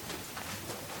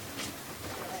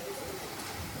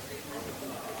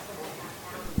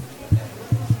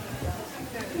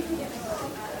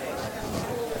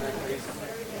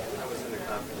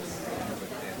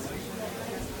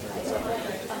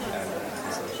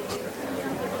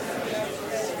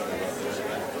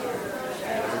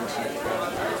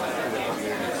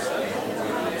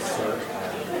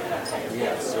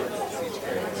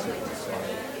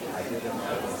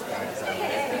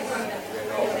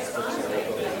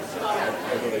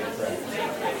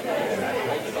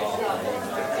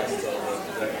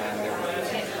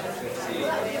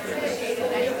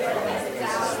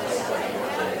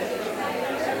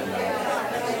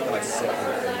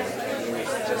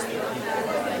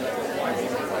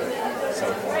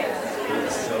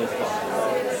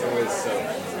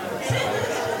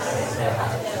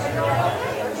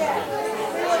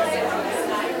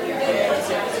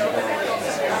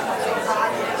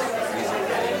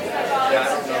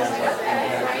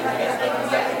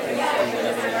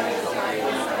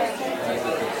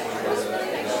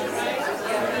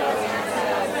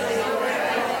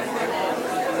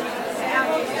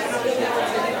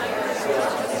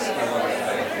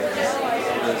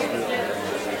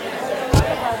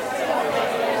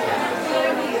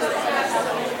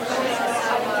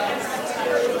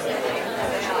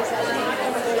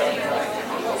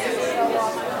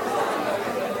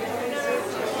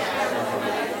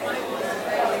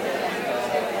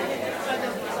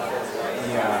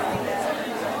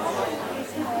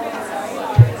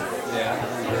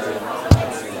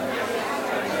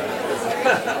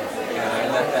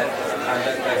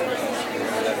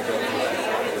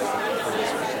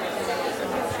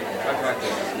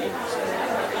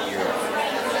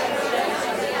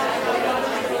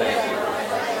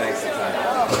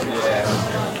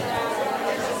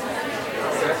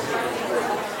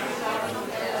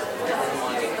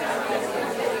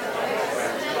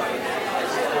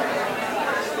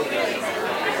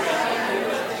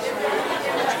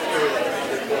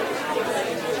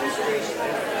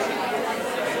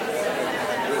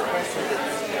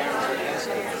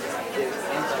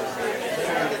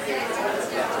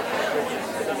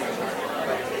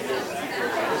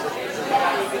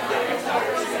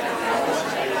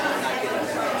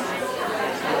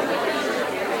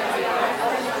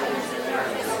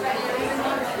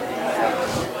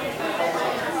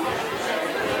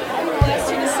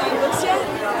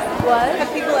 What?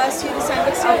 Have people asked you to sign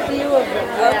books yet? A few of them.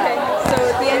 Okay. So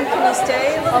at the end, can you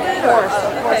stay a little bit?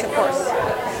 Of course.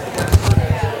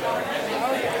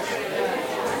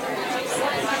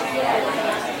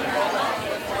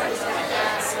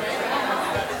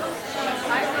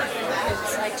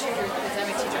 I tutor kids. I'm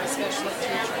a teacher, a special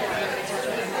ed teacher.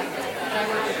 And I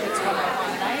work with kids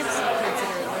one-on-one. And I have some kids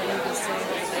that are learning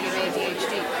disabled, they have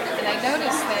ADHD. And I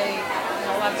notice a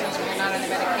lot of times when they're not on the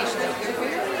medication, they're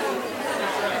very,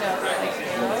 like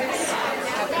they always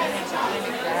have their hands are kind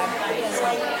of grab things.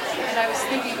 And I was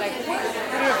thinking, like, I don't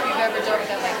know if you've ever dealt with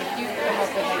that, like if you come up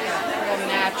with like a real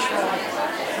natural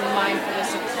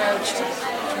mindfulness approach to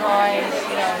drawing,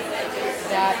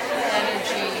 that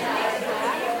energy.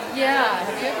 Yeah,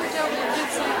 have you ever dealt with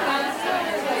kids like that?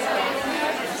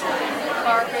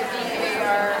 Barbara,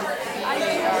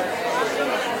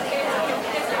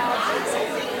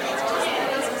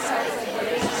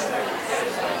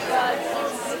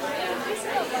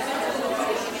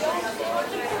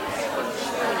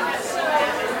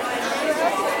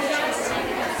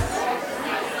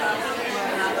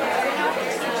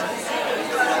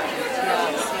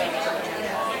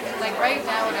 Like right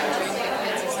now what I'm doing with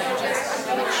kids is I'm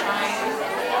really trying,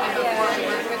 and before I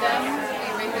work with them, we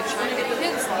read the chime. The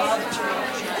kids love to read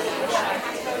the chime.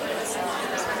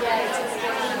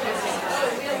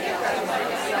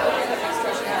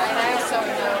 And I also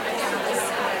know,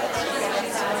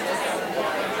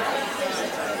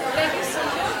 thank you so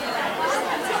much.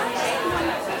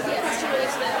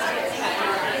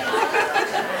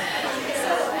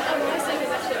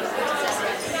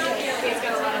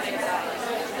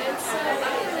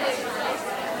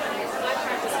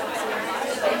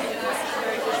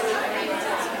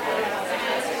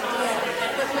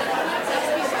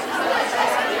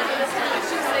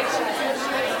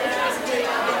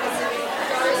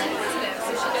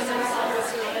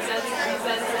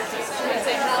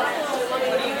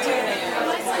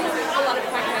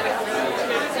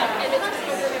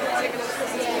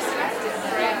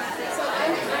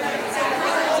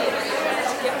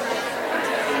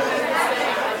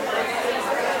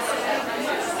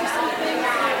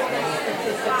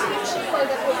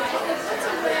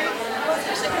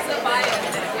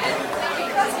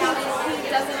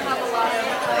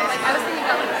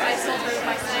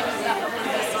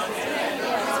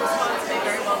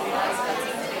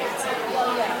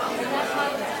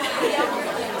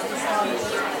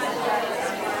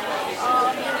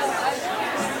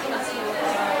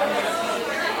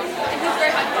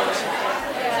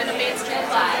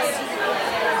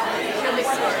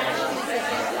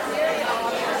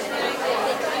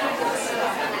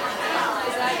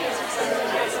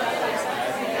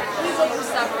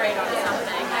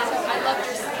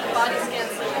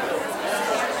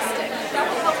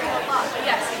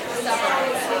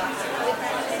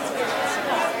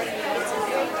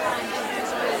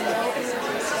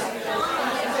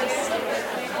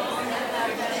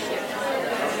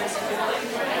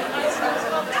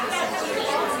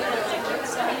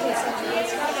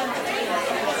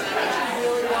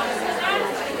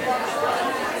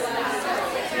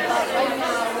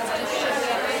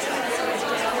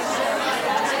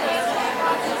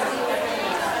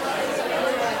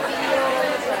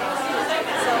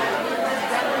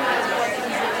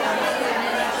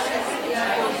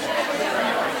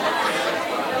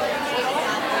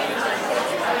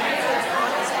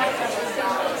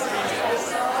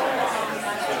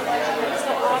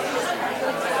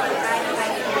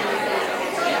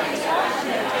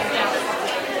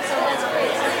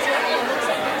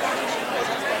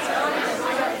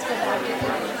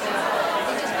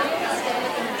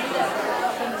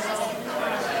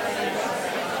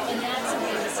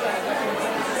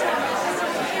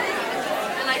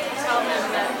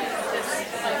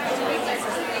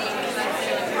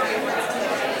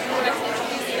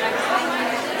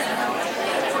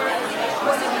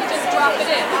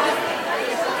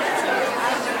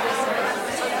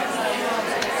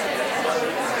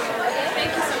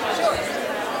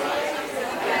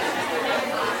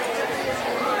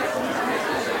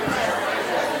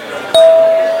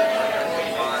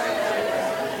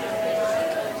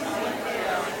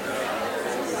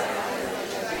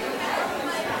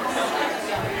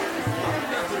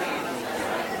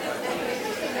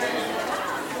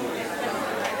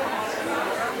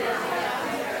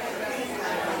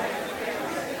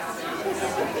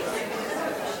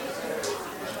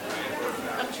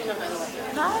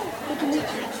 Hi, good to meet you.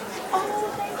 Oh,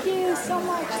 thank you so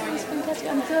much. That was fantastic.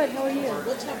 I'm good. How are you?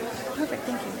 Perfect,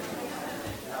 thank you.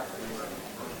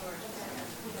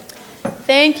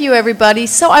 Thank you, everybody.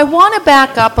 So I want to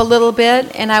back up a little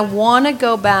bit, and I want to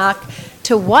go back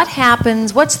to what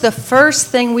happens, what's the first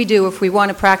thing we do if we want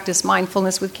to practice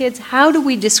mindfulness with kids? How do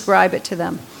we describe it to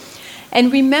them?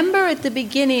 And remember at the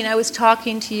beginning I was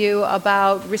talking to you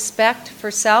about respect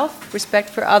for self, respect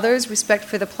for others, respect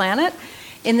for the planet.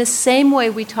 In the same way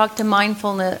we talk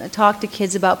to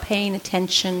kids about paying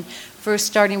attention, first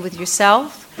starting with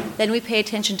yourself, then we pay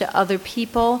attention to other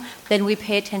people, then we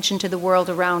pay attention to the world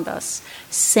around us.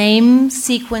 Same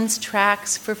sequence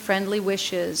tracks for friendly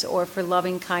wishes or for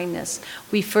loving kindness.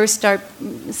 We first start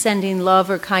sending love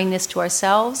or kindness to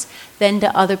ourselves, then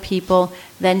to other people,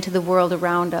 then to the world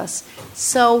around us.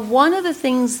 So one of the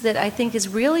things that I think is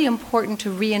really important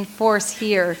to reinforce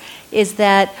here is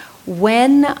that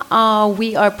when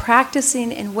we are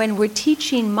practicing and when we're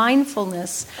teaching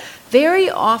mindfulness, very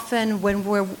often when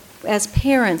we're as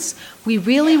parents, we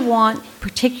really want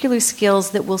particular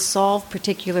skills that will solve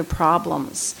particular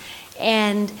problems.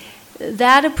 And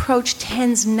that approach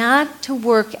tends not to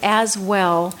work as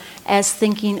well as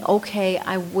thinking, okay,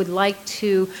 I would like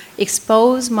to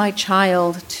expose my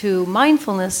child to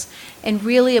mindfulness and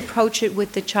really approach it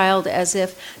with the child as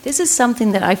if this is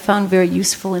something that I found very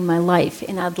useful in my life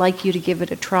and I'd like you to give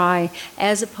it a try,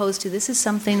 as opposed to this is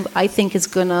something I think is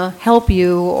going to help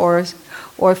you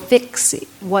or fix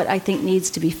what I think needs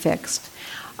to be fixed.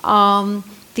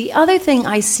 The other thing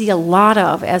I see a lot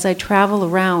of as I travel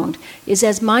around is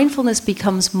as mindfulness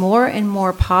becomes more and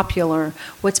more popular,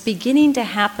 what's beginning to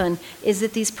happen is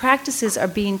that these practices are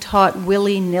being taught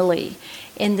willy-nilly,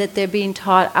 in that they're being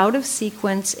taught out of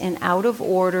sequence and out of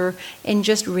order and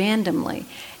just randomly.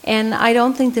 And I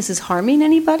don't think this is harming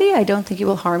anybody. I don't think it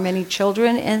will harm any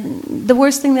children. And the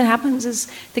worst thing that happens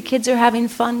is the kids are having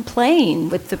fun playing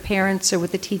with the parents or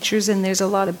with the teachers, and there's a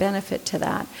lot of benefit to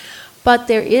that. But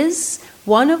there is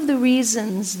one of the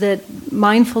reasons that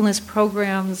mindfulness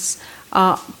programs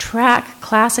track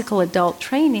classical adult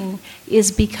training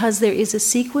is because there is a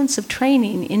sequence of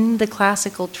training in the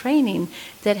classical training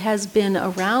that has been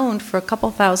around for a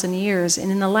couple thousand years,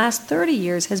 and in the last 30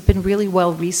 years has been really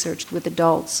well researched with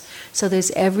adults. So there's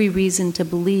every reason to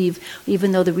believe,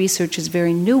 even though the research is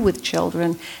very new with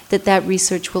children, that that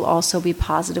research will also be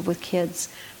positive with kids.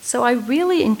 So I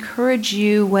really encourage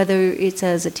you, whether it's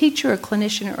as a teacher, a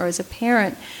clinician, or as a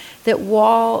parent, that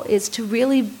while is to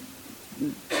really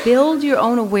build your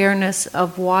own awareness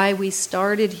of why we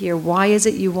started here, why is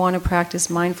it you want to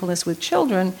practice mindfulness with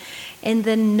children, and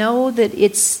then know that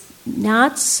it's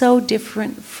not so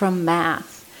different from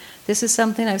math. This is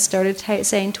something I've started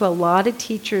saying to a lot of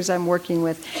teachers I'm working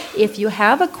with. If you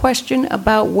have a question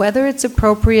about whether it's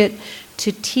appropriate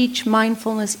to teach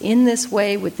mindfulness in this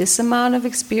way with this amount of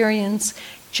experience,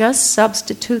 just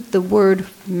substitute the word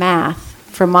math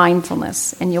for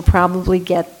mindfulness, and you'll probably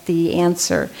get the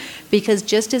answer. Because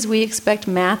just as we expect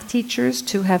math teachers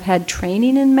to have had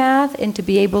training in math and to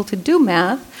be able to do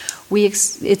math,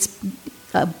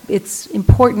 it's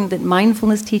important that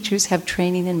mindfulness teachers have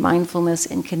training in mindfulness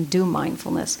and can do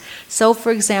mindfulness. So,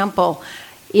 for example,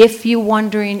 if you're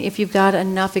wondering if you've got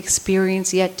enough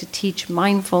experience yet to teach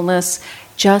mindfulness,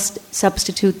 just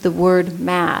substitute the word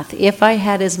math. If I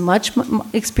had as much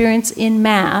experience in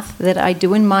math that I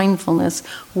do in mindfulness,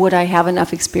 would I have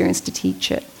enough experience to teach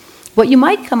it? What you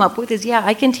might come up with is, yeah,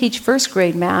 I can teach first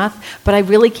grade math, but I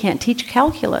really can't teach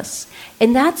calculus.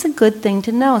 And that's a good thing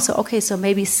to know. So, okay, so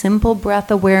maybe simple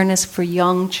breath awareness for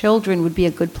young children would be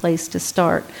a good place to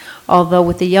start. Although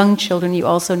with the young children, you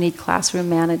also need classroom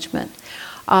management.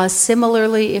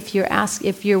 Similarly, if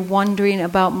you're wondering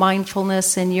about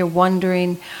mindfulness and you're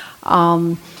wondering,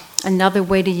 another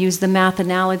way to use the math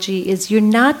analogy is you're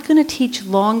not going to teach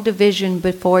long division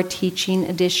before teaching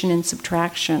addition and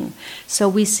subtraction. So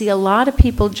we see a lot of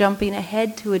people jumping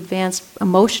ahead to advanced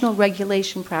emotional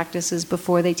regulation practices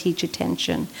before they teach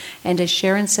attention. And as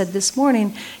Sharon said this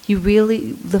morning,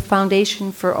 the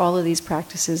foundation for all of these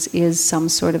practices is some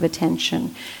sort of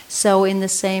attention. So in the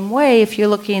same way, if you're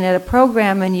looking at a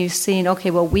program and you're seeing, okay,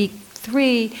 well, week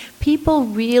 3, people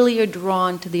really are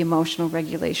drawn to the emotional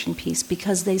regulation piece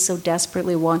because they so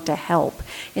desperately want to help.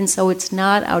 And so it's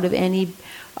not out of any,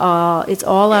 it's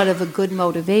all out of a good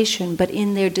motivation, but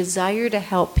in their desire to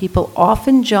help, people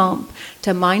often jump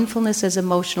to mindfulness as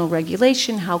emotional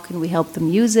regulation. How can we help them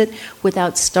use it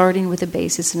without starting with a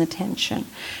basis in attention?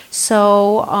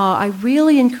 So I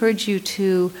really encourage you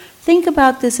to think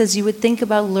about this as you would think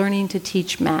about learning to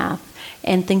teach math.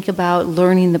 And think about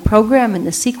learning the program and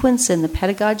the sequence and the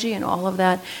pedagogy and all of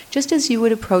that, just as you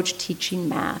would approach teaching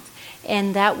math.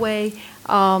 And that way,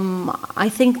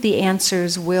 I think the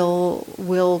answers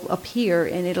will appear,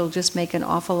 and it'll just make an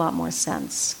awful lot more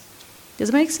sense. Does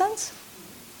it make sense?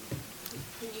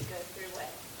 Can you go through what,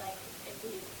 like, if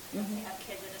we have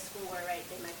kids at a school where, right,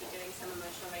 they might be doing some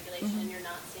conversation and you're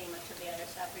not seeing much of the other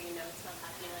stuff, or you know it's not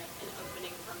happening, like an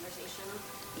opening conversation,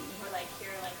 or like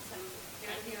hear like some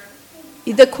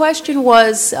The question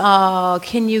was,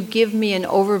 can you give me an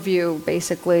overview,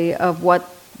 basically, of what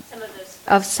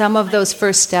some of those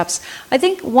first steps? I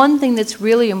think one thing that's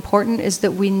really important is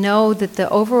that we know that the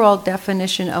overall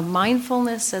definition of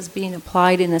mindfulness as being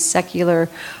applied in a secular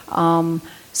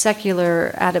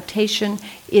adaptation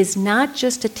is not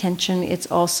just attention,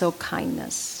 it's also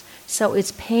kindness. So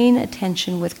it's paying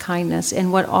attention with kindness.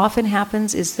 And what often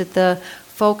happens is that the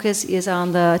focus is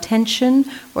on the attention,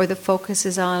 or the focus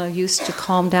is on a use to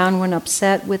calm down when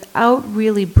upset, without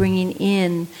really bringing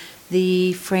in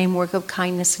the framework of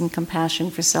kindness and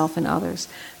compassion for self and others.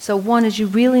 So one is you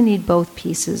really need both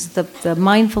pieces, the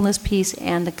mindfulness piece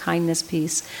and the kindness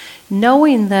piece.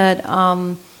 Knowing that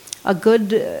a good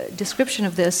description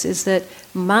of this is that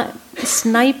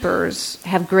snipers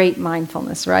have great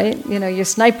mindfulness, right? You know, your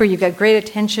sniper, you've got great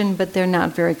attention, but they're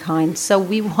not very kind. So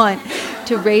we want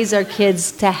to raise our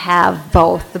kids to have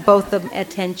both the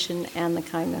attention and the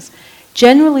kindness.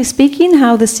 Generally speaking,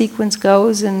 how the sequence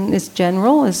goes, and it's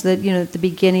general, is that, you know, at the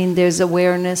beginning there's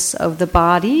awareness of the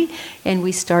body, and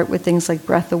we start with things like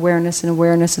breath awareness and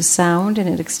awareness of sound, and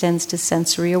it extends to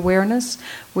sensory awareness,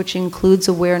 which includes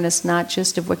awareness not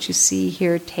just of what you see,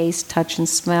 hear, taste, touch, and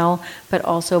smell, but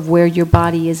also of where your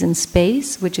body is in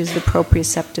space, which is the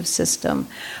proprioceptive system.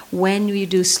 When you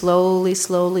do slowly,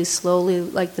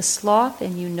 like the sloth,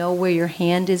 and you know where your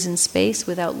hand is in space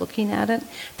without looking at it,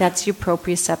 that's your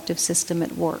proprioceptive system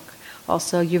at work.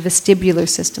 Also, your vestibular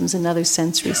system is another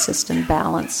sensory system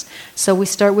balance. So we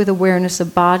start with awareness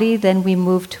of body, then we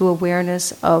move to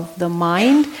awareness of the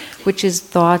mind, which is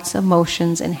thoughts,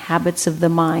 emotions, and habits of the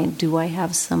mind. Do I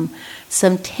have some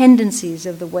tendencies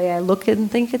of the way I look at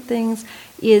and think at things?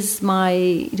 Is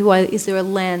there a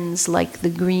lens like the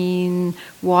green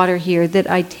water here that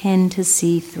I tend to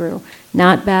see through?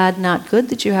 Not bad, not good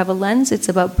that you have a lens. It's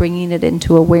about bringing it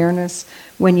into awareness.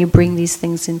 When you bring these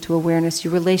things into awareness,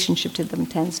 your relationship to them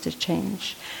tends to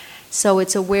change. So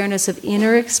it's awareness of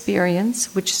inner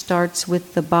experience, which starts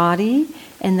with the body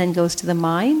and then goes to the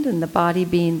mind, and the body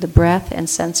being the breath and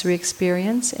sensory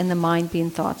experience, and the mind being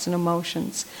thoughts and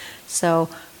emotions. So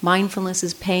mindfulness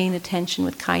is paying attention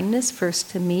with kindness,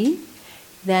 first to me,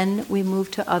 then we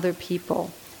move to other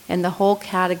people and the whole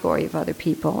category of other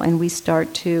people, and we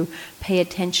start to pay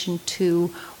attention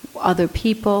to other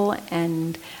people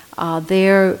and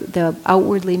the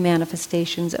outwardly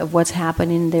manifestations of what's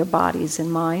happening in their bodies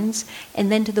and minds, and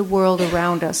then to the world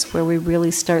around us, where we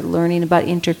really start learning about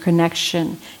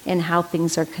interconnection and how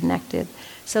things are connected.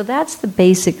 So that's the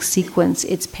basic sequence.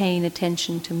 It's paying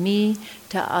attention to me,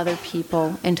 to other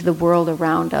people, and to the world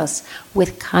around us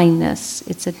with kindness.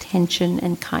 It's attention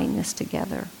and kindness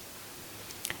together.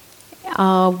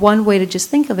 One way to just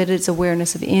think of it is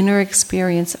awareness of inner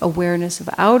experience, awareness of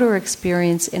outer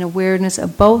experience, and awareness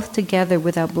of both together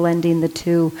without blending the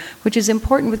two, which is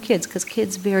important with kids, because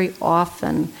kids very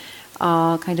often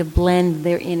kind of blend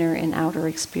their inner and outer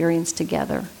experience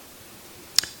together.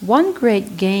 One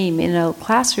great game in a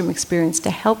classroom experience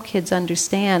to help kids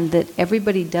understand that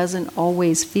everybody doesn't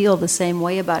always feel the same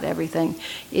way about everything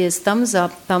is thumbs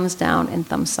up, thumbs down, and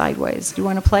thumbs sideways. Do you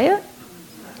want to play it?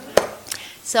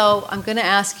 So I'm going to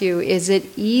ask you, is it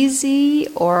easy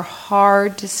or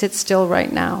hard to sit still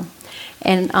right now?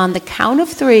 And on the count of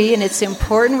 3, and it's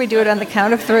important we do it on the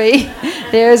count of 3,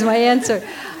 there's my answer.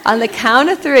 On the count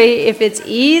of 3, if it's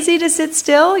easy to sit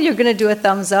still, you're going to do a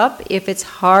thumbs up. If it's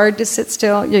hard to sit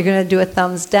still, you're going to do a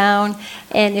thumbs down.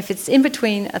 And if it's in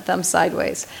between, a thumb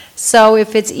sideways. So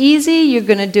if it's easy, you're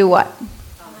going to do what?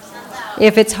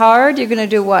 If it's hard, you're going to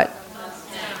do what?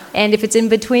 And if it's in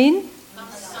between?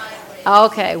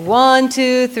 Okay, 1,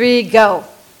 2, 3, go.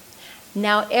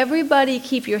 Now everybody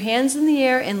keep your hands in the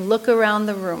air and look around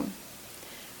the room.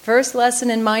 First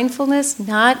lesson in mindfulness,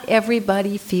 not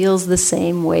everybody feels the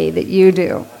same way that you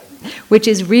do, which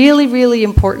is really, really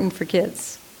important for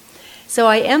kids. So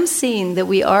I am seeing that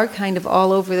we are kind of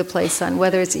all over the place on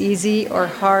whether it's easy or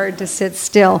hard to sit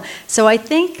still. So I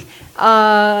think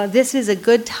this is a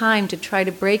good time to try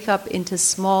to break up into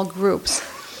small groups.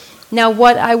 Now,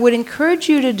 what I would encourage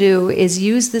you to do is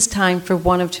use this time for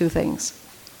one of two things.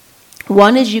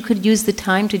 One is you could use the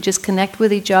time to just connect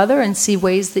with each other and see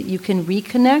ways that you can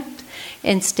reconnect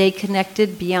and stay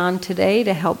connected beyond today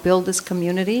to help build this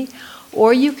community.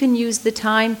 Or you can use the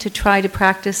time to try to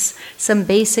practice some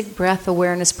basic breath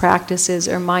awareness practices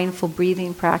or mindful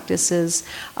breathing practices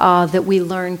that we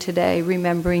learned today,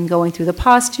 remembering going through the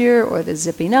posture or the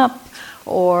zipping up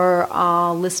or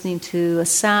listening to a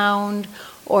sound,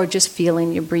 or just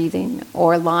feeling your breathing,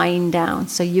 or lying down.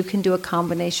 So you can do a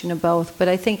combination of both. But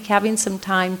I think having some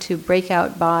time to break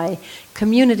out by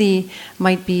community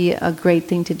might be a great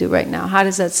thing to do right now. How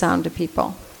does that sound to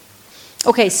people?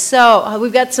 Okay, so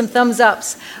we've got some thumbs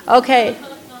ups. Okay,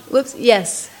 whoops,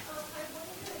 yes.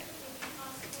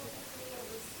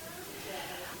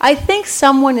 I think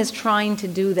someone is trying to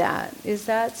do that. Is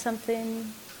that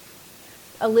something,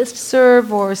 a listserv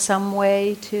or some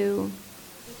way to?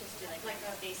 Like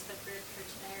a Facebook group for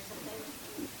today or something?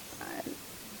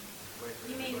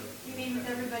 You mean with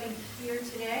everybody here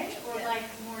today, or like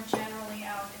more generally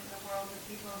out in the world with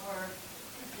people who are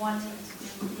wanting to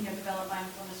do, develop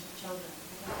mindfulness for children? I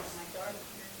think that's my thought.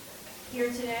 Here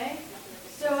today?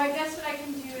 So I guess what I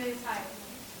can do is,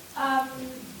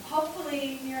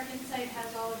 hopefully New York Insight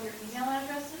has all of your email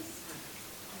addresses.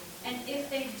 And if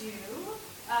they do,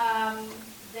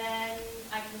 then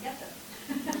I can get them.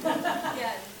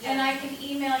 And I can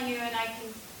email you, and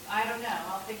I don't know,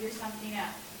 I'll figure something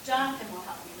out. Jonathan will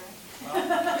help me, right?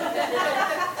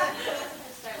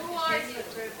 Who are you?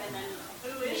 Group and then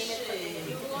who is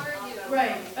she? Who are you?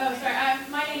 Right. Oh, sorry.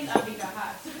 My name's Ambika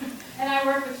Haas, and I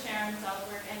work with Sharon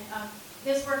Salzberg. And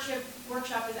this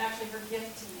workshop is actually her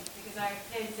gift to me because I have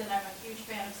kids, and I'm a huge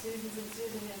fan of Susan's, and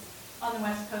Susan is on the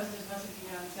West Coast, as most of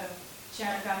you know. And so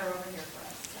Sharon got her over here for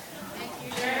us. Thank you,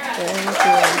 Sharon.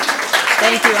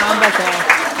 Thank you, Ambika.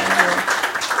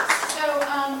 So,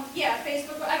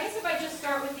 Facebook. I guess if I just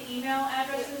start with the email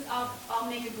addresses, I'll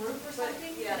make a group or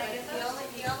something. Yeah, Can I get those?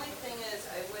 the only thing is,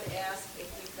 I would ask if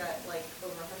you've got like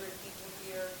over 100 people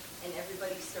here and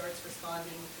everybody starts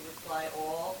responding to reply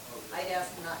all, I'd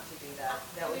ask not to do that.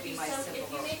 That would be my simple If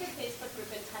you vote. make a Facebook group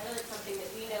and title it something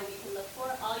that we know we can look for,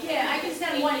 Yeah, I can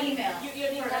send one email. You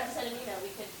don't even have to send an email.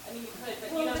 You could, you could, but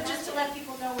you don't have just to let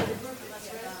people know where the group is.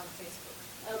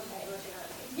 Okay.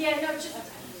 Yeah, no, just,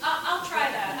 I'll try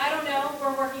that. I don't know.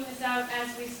 We're working this out as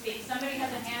we speak. Somebody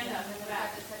has a hand up in the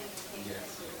back.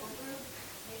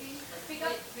 Maybe? Speak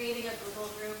up. Creating a Google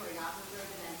group or Yahoo group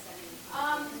and then sending.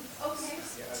 Okay.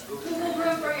 Google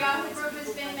group or Yahoo group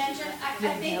has been mentioned. I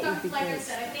think, like I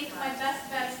said, I think my best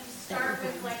bet is to start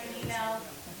with like an email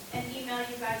and email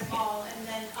you guys all, and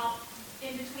then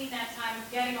in between that time of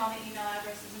getting all the email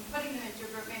addresses and putting them into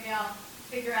a group, maybe I'll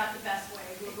figure out the best way,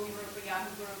 Google group, a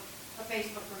Yahoo group, a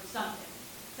Facebook group, something.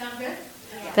 Sound good?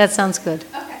 Yeah. That sounds good.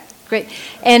 Okay. Great.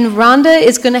 And Rhonda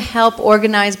is going to help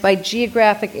organize by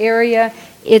geographic area.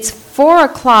 It's 4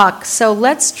 o'clock, so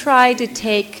let's try to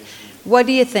take, what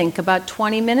do you think, about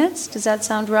 20 minutes? Does that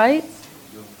sound right?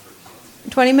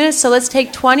 20 minutes? So let's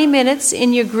take 20 minutes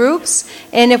in your groups,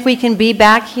 and if we can be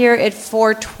back here at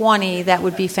 4:20, that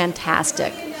would be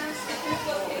fantastic.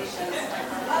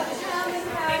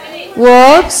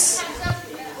 Whoops.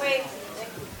 Wait,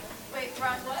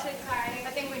 Ron,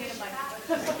 I think we need a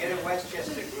mic. Get a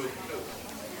Westchester group too.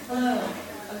 Hello.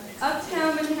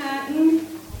 Uptown Manhattan,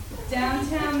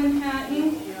 downtown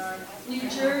Manhattan, New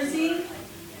Jersey,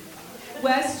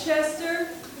 Westchester,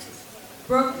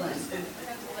 Brooklyn,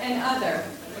 and other.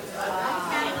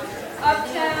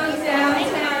 Uptown,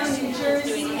 downtown, New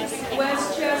Jersey,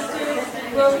 Westchester,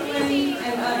 Brooklyn,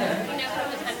 and other.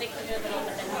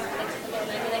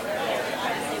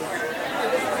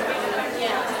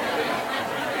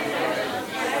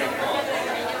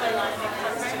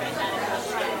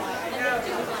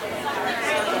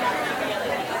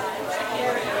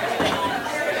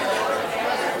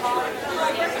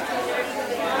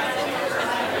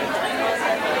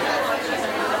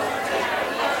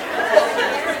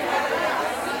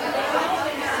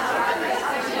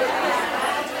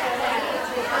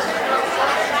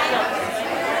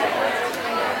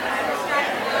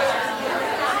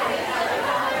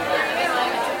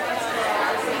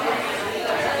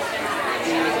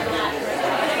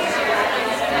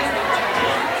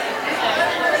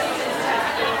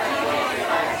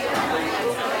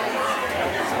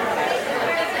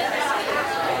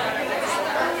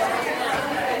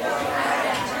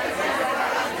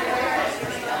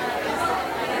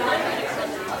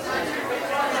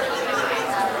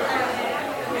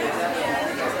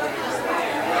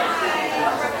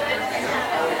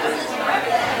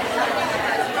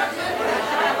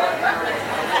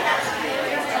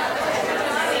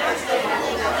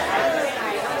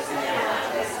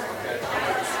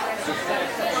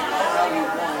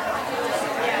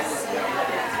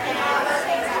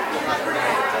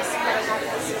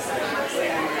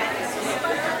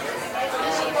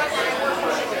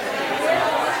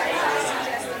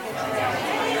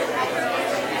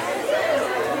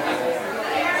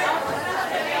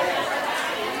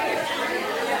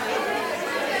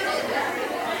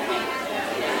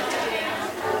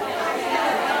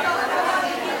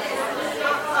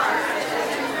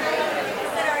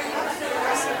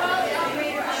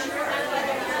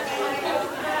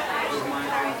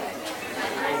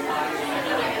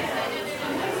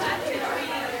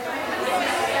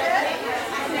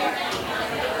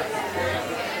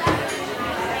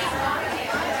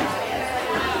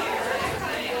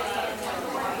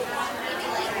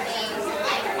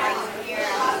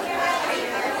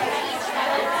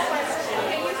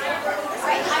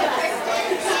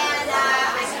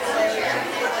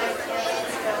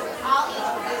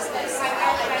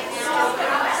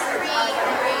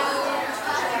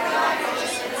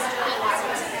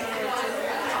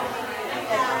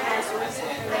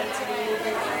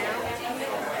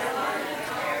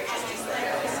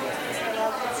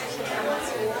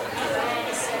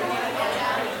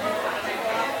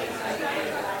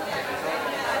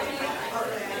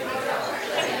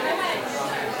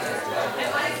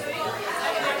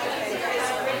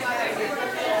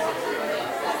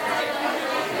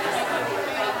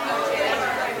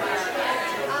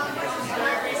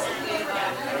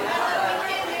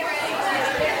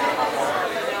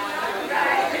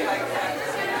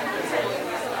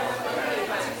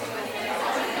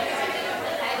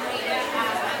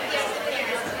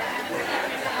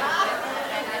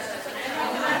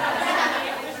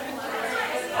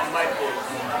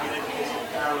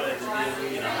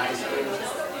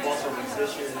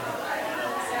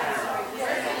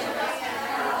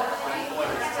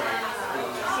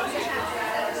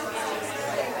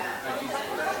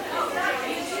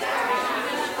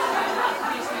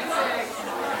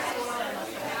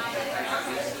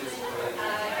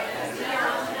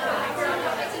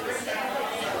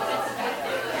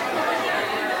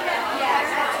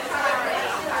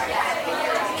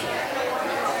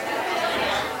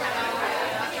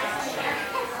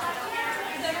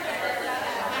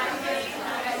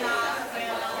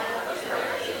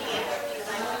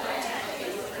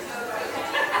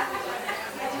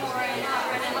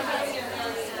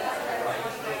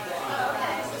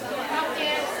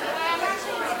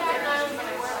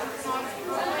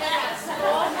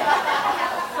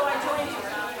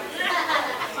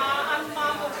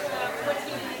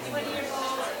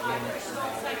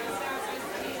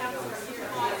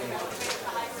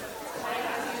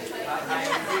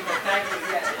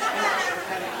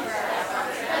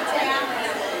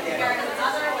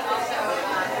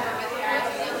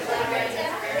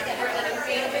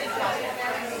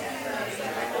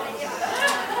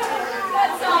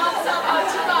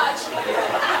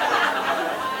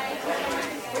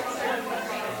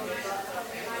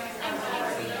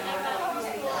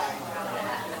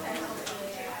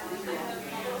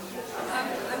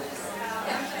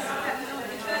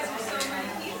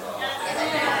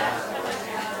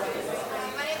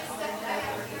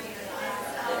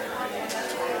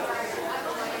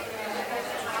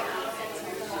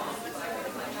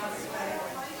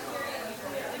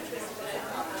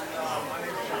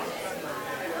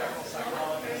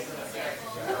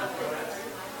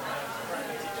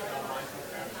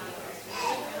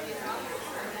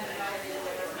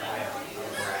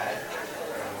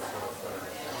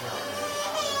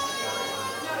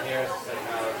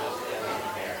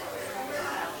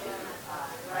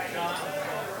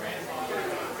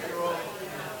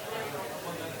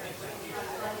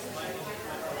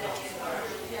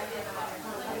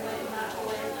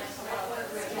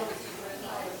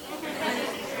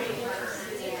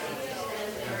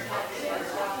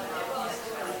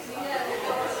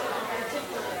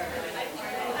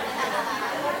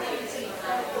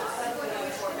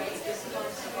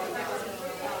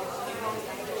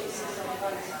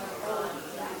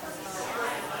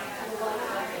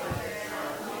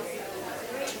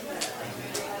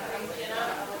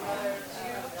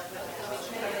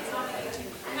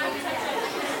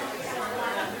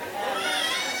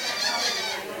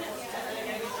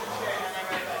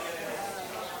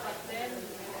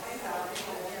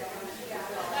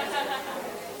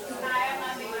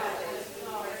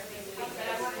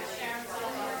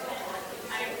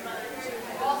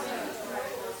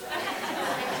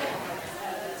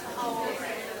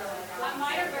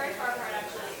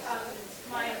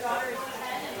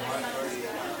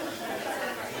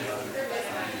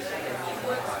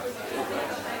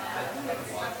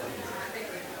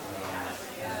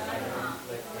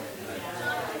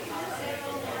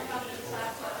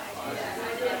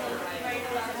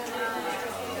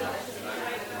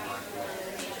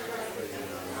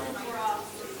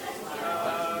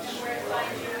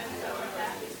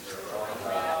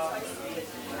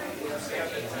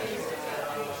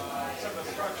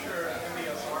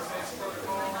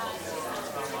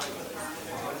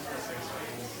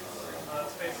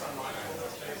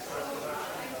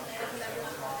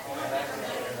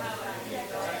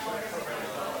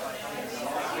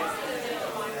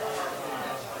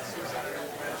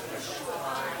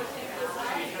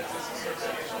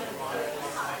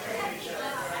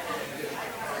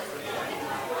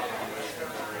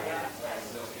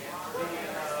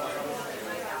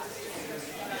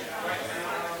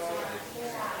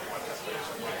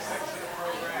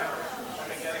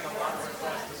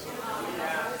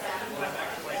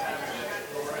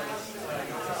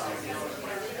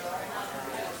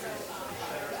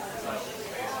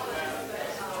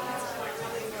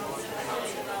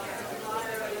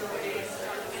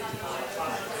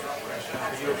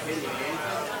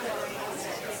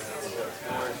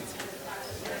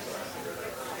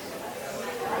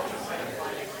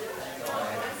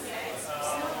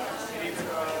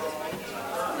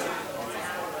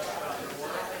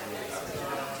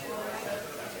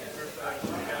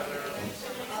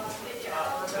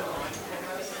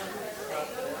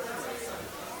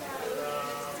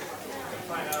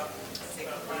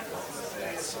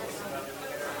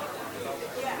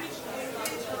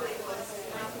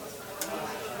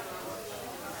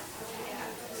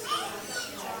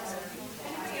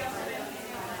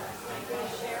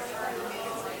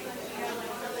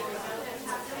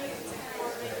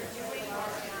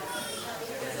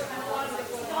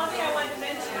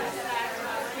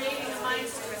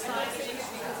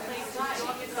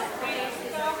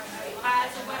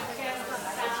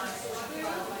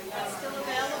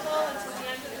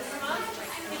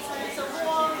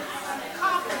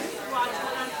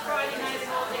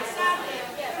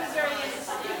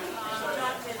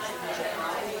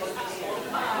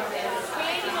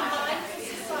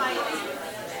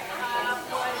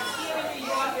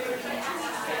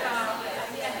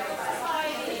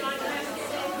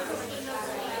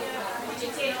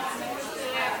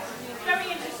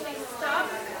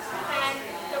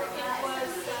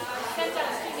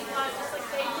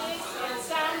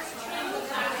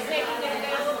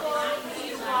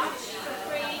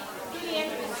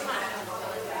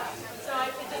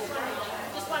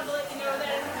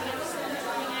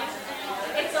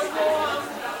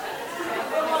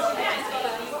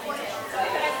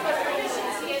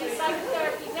 proficiency in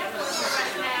psychotherapy network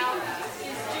right now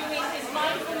is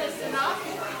mindfulness enough,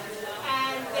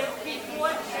 and there'd be more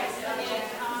interest in it.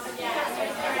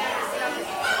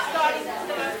 Starting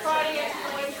Friday at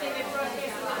Wednesday, they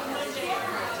broadcast on Monday.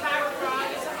 Tara Brog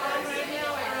is on right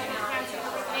now. I don't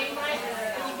know her name right,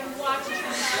 and you can watch it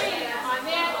for free on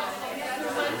there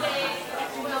through Monday at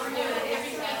 12 noon.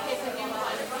 Every week there's a new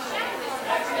one. It's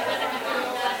actually going to be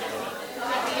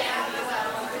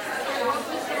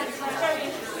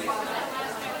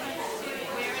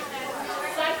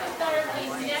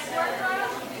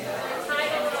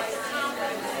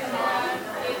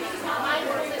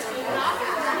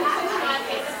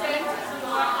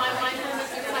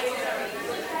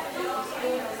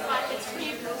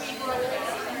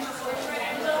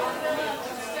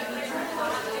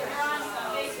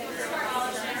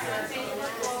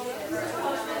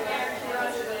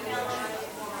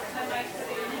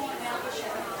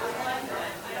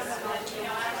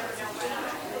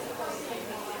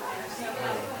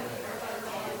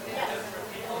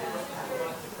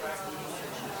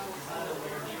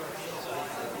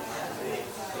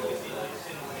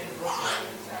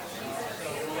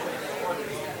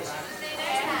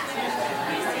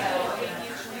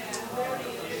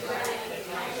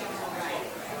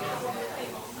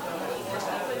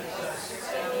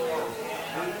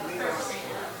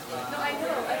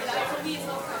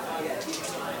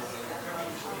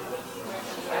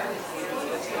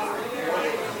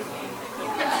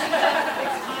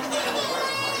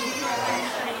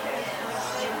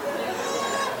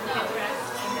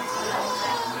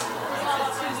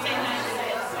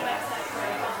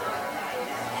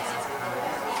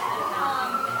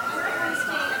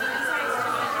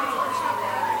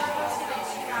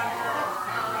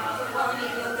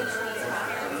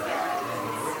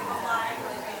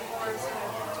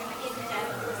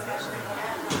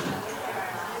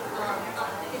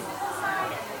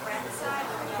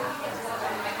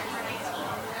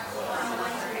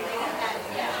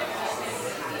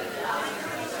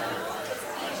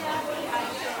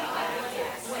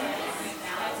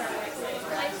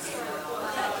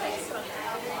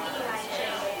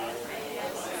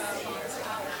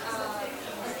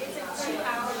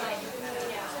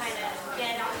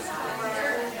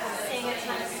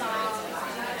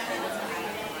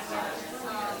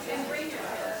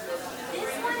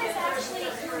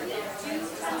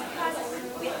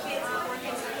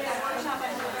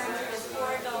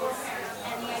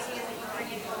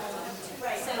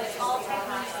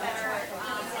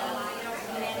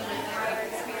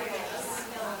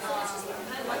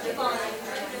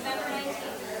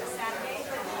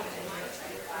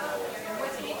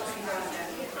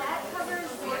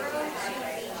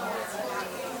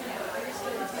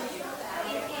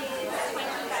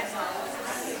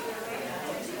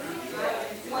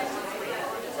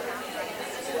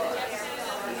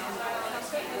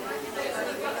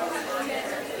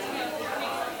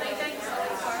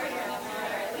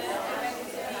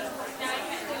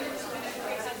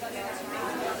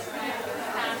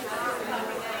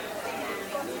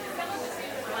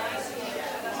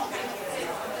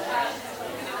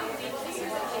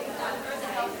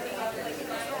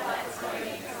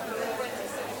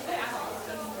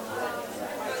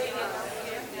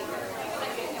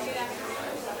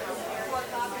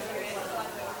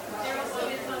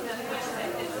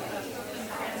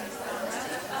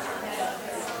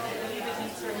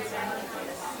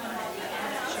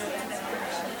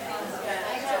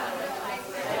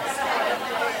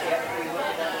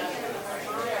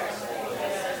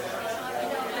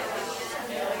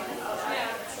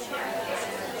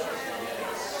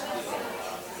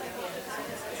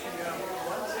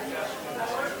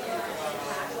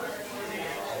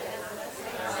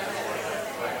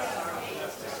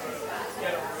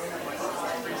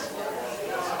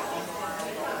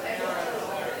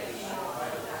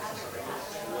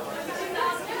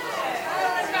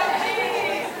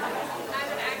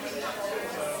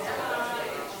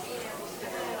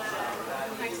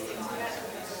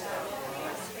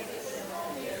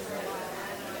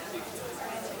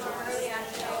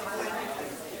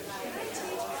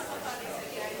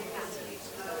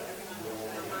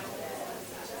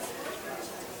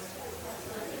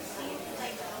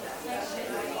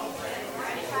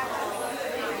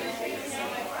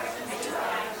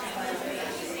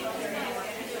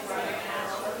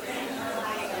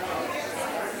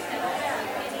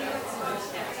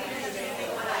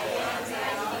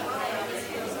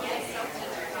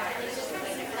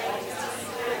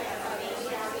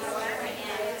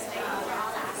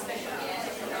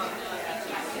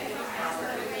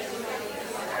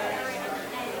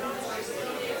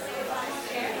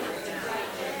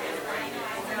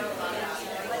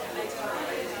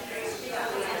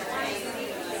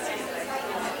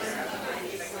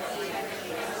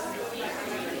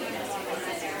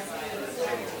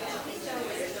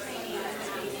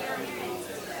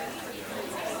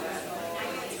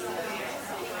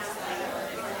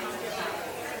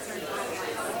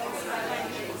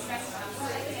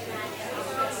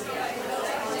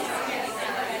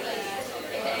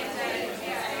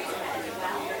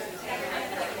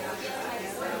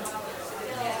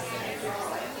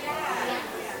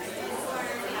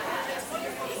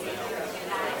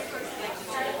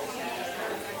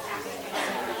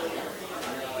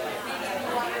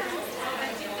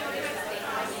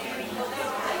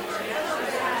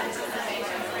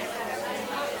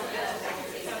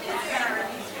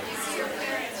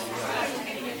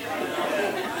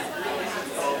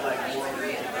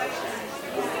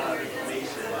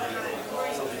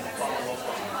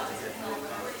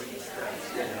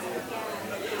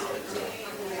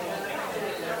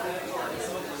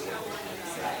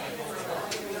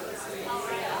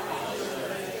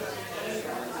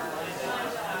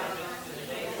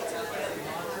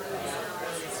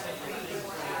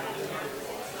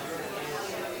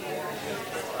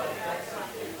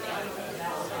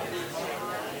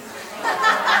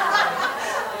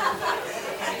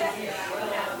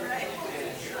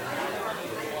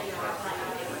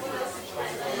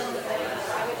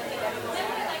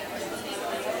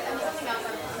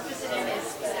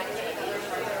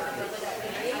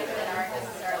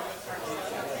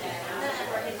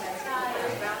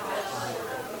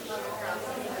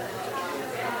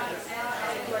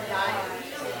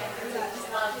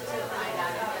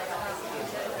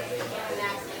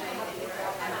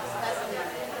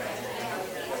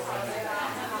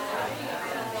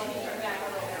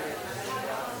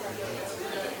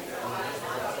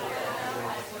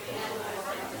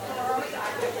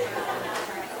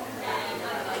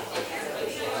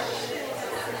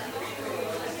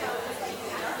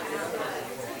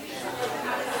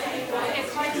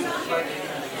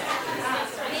Yeah,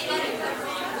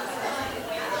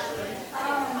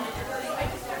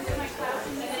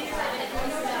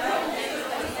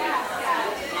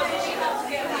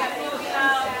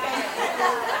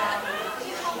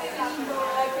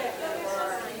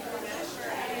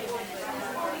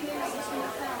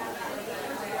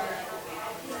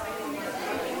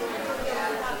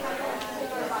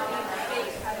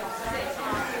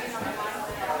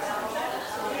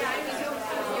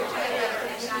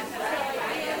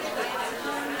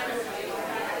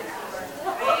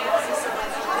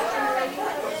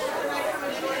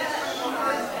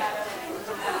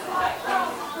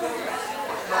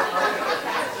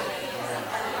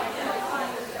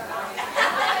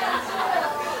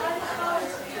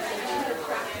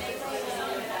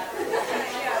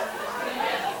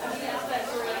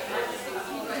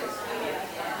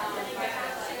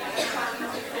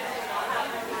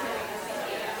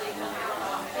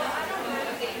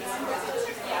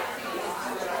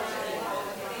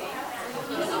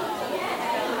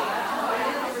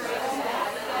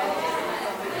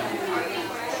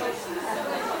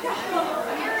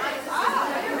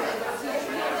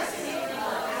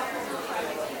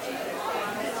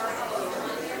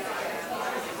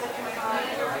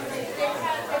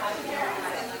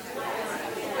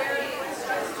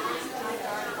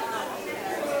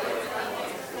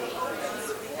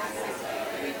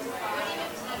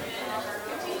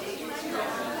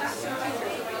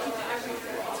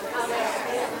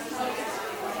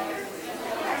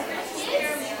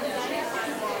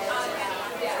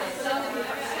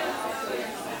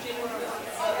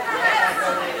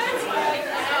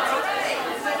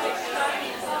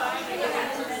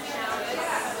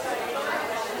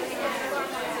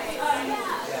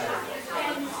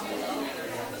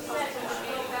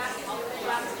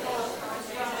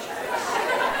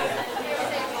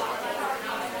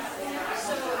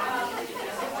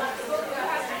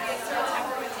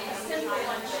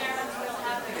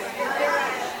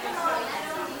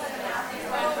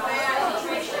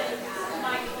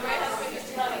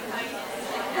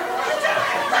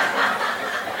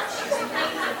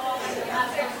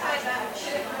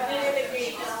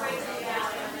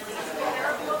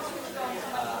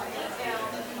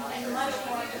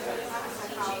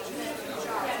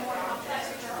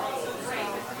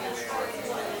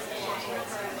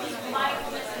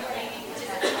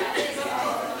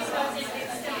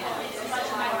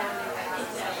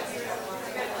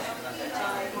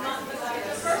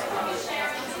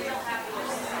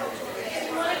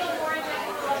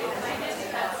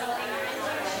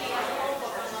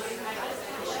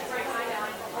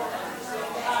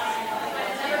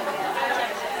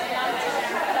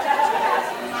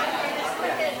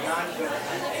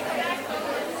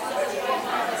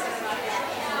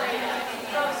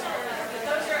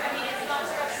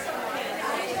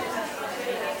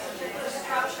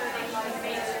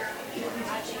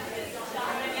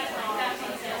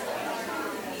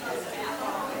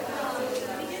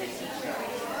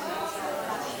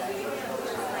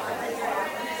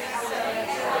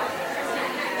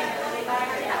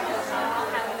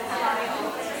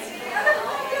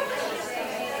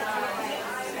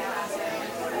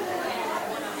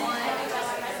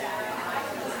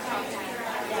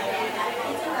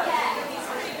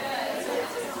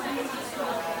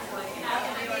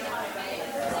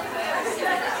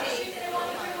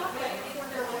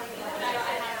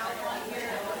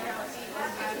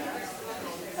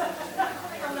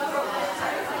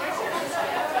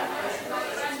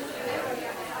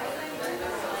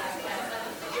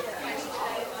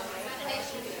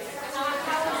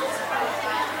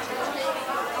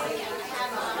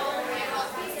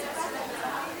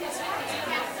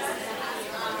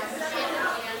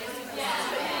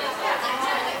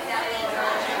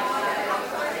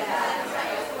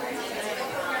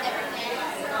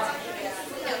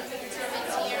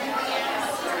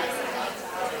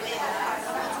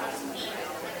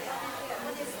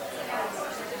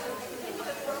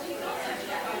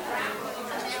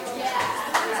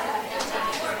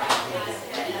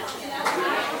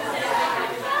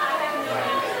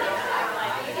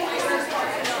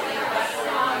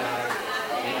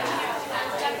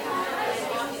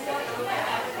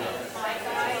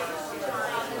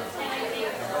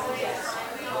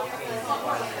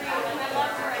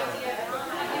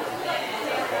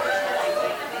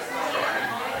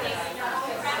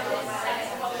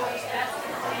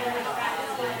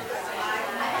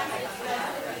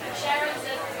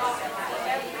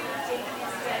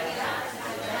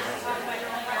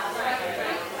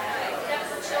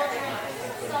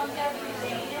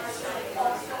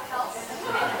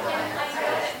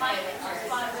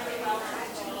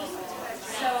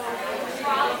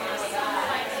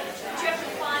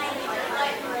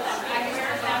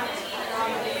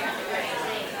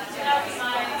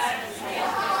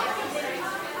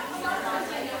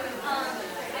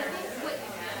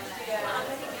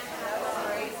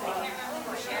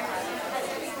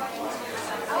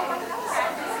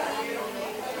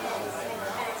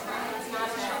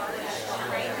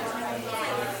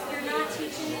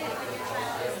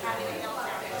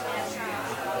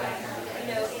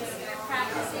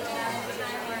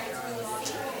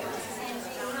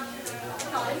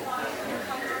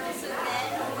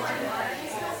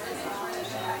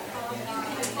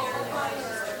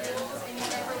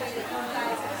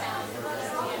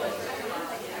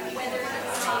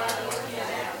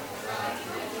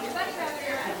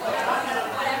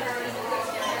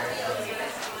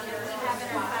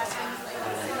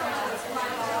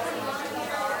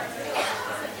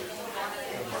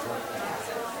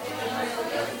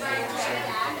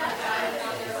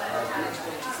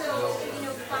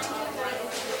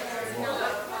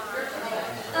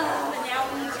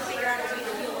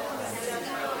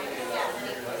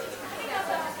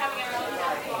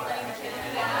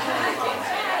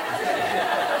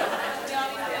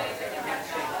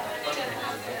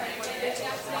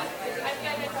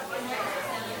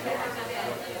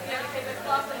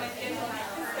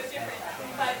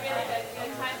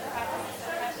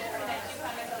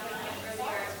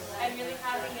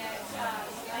 having it.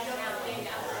 I don't know the name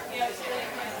now. It's really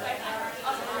nice. But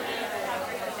also, how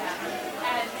great was that?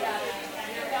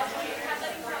 And we also have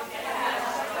like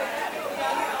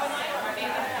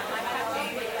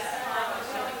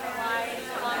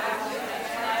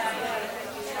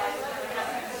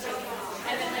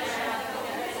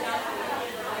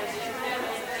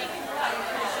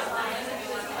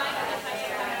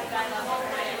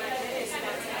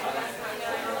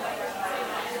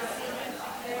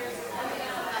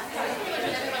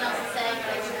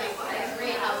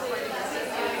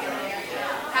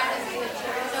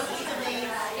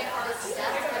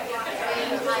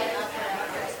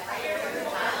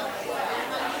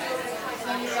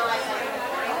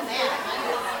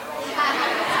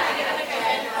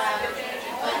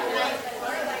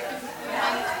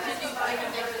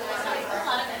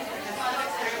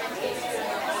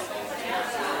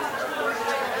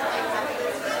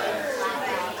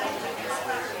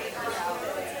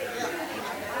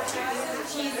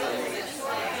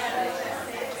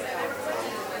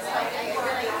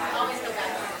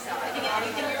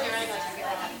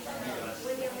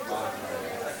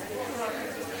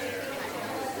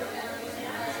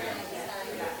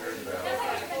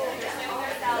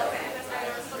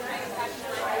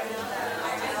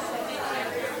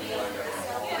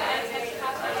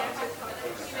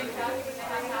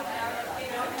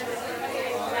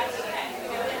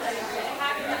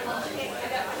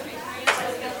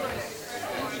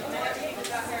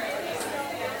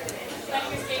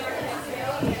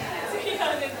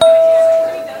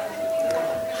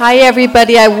Hi,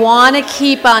 everybody. I want to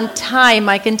keep on time.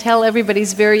 I can tell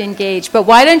everybody's very engaged. But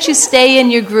why don't you stay in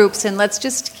your groups and let's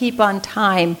just keep on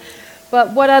time.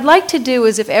 But what I'd like to do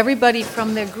is if everybody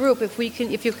from their group, if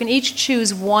you can each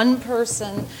choose one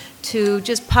person to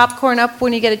just popcorn up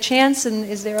when you get a chance. And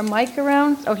is there a mic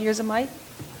around? Oh, here's a mic.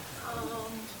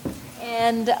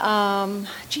 And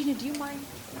Gina, do you mind?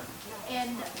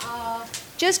 And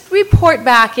just report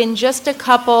back in just a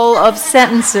couple of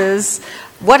sentences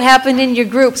what happened in your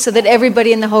group so that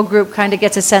everybody in the whole group kind of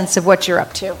gets a sense of what you're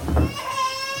up to. Are we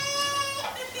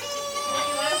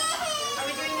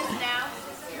doing this now?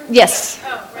 Yes.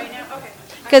 Oh, right now? Okay.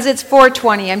 Because it's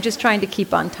 4:20. I'm just trying to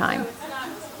keep on time. It's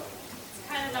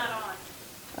kind of not on.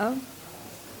 Oh.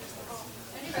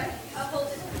 I'll hold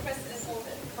it. Press it and hold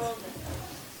it. Hold it.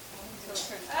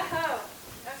 Oh.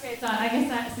 Okay. So I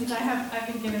guess since I've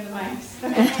been given the mics.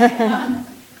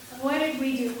 What did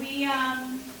we do?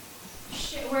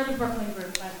 We're the Brooklyn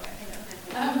group, by the way.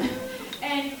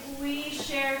 And we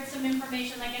shared some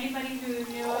information, like anybody who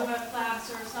knew of a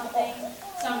class or something,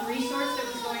 some resource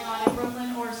that was going on in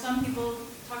Brooklyn, or some people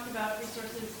talked about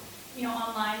resources,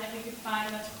 online that we could find.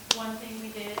 That's one thing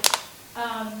we did.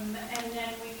 And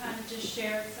then we kind of just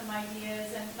shared some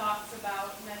ideas and thoughts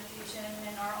about meditation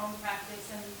and our own practice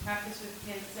and practice with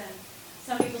kids. And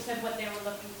some people said what they were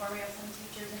looking for. We have some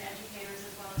teachers and educators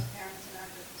as well as parents in our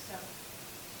group. So,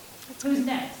 who's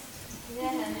next?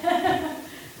 Yeah.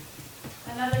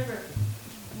 Another group.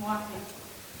 I'm walking.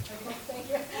 Okay, thank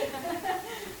you.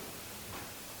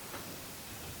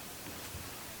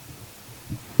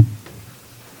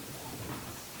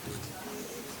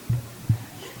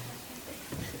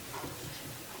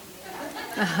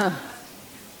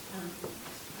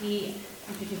 We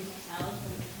introduced ourselves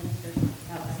and kind of started talking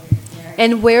about why we're here.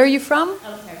 And where are you from? Oh,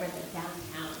 sorry, we're the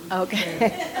downtown. Okay.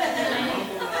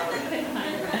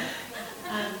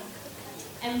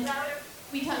 And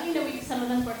we talk, some of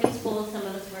us work in schools, some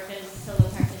of us work as solo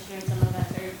practitioners, some of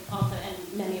us are also, and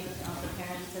many of us are also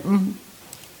parents. And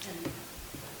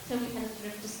so we kind of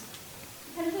sort of just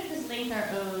linked our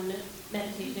own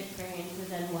meditation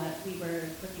experiences and what we were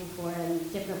looking for and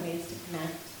different ways to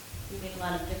connect. We made a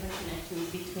lot of different connections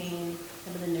between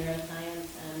some of the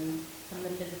neuroscience and some of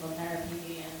the physical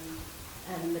therapy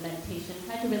and the meditation.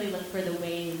 Tried to really look for the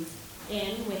waves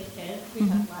in with kids. We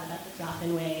talked a lot about the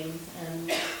drop-in waves and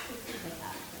things like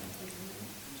that.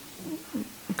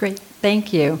 Great.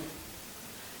 Thank you.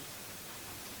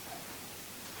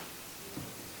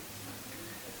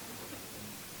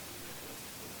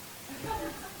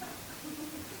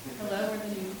 Hello, we're the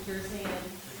New Jersey and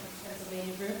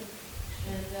Pennsylvania group.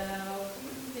 And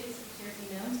we shared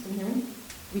emails from here.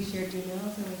 We shared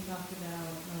emails and we talked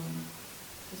about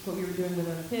just what we were doing with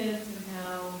our kids and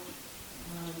how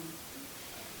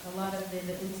a lot of the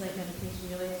insight meditation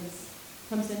really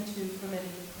comes into for many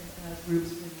different groups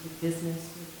with business,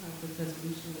 with conflict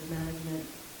resolution, with management.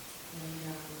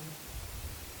 And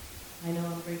I know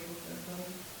I'm grateful for everybody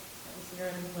that was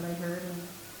there and what I heard. And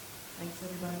thanks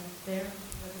everybody there.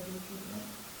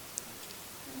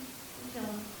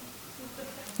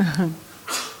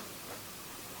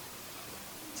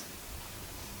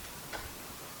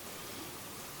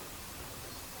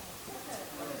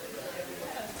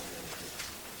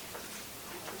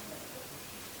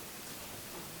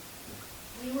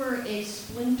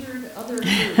 splintered other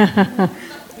group.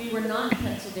 We were not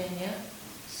Pennsylvania,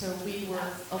 so we were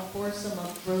a foursome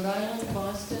of Rhode Island,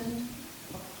 Boston,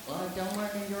 Delmar,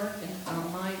 New York,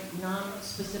 and my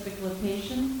non-specific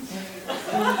location. And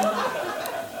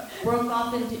we broke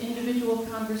off into individual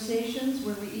conversations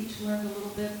where we each learned a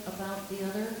little bit about the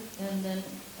other, and then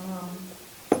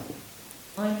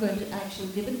I'm going to actually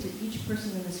give it to each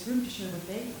person in this group to share what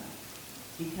they got,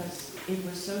 because it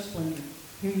was so splendid.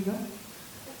 Here you go.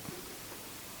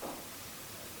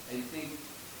 I think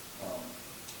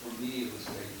for me it was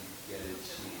great to get a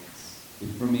chance.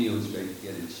 For me it was great to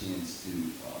get a chance to,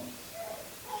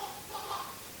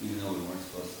 even though we weren't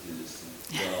supposed to do this,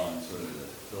 to go on sort of the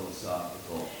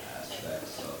philosophical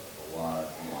aspects of a lot of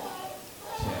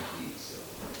techniques.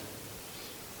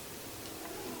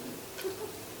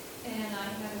 And I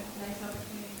had a nice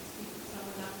opportunity to speak with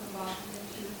someone out from Boston, and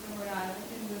she was from Rhode Island,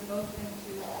 and we've both been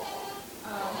to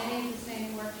many of the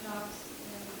same workshops,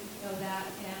 and we know that,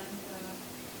 and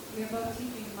we are both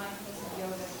teaching mindfulness and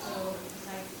yoga, so it's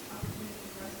a nice opportunity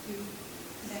for us to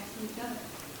connect to each other.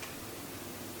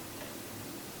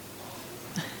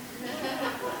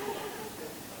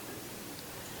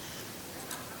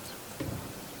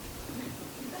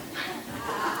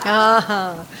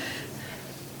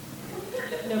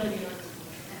 Nobody knows.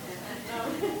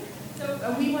 So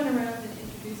we went around and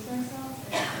introduced ourselves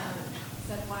and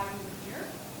said why we were here.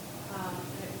 And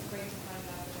it was great to find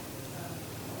out that it was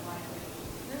a wide range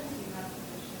of speakers. We have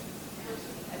clinicians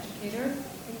and educators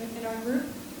in our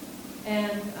group.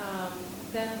 And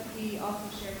then we also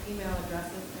shared email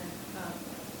addresses, and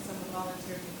someone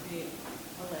volunteered to create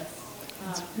a list.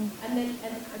 And then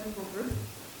a Google group.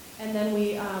 And then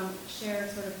we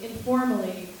shared sort of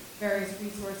informally various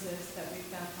resources that we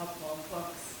found helpful,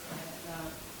 books and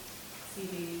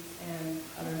CDs and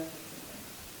other things.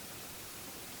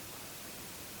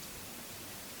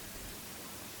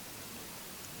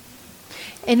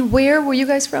 And where were you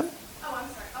guys from? Oh, I'm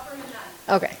sorry. Upper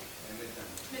Manhattan. Okay.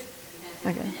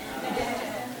 Okay.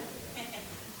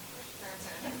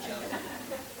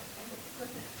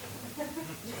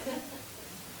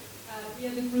 We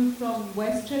had a group from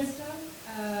Westchester.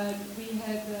 We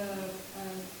had a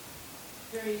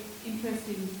very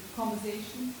interesting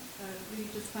conversation, really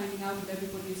just finding out what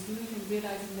everybody is doing and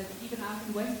realizing that even out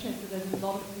in Westchester there's a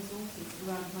lot of resources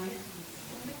around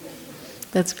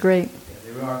mindfulness. That's great.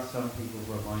 Yeah, there are some people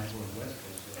who are mindful in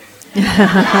Westchester.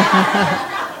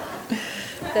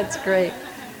 That's great.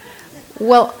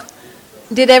 Well,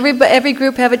 did every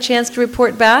group have a chance to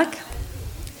report back?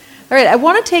 All right, I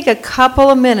want to take a couple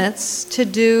of minutes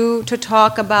to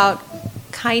talk about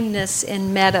kindness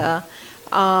in metta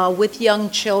with young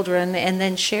children, and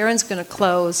then Sharon's going to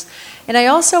close. And I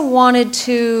also wanted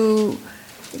to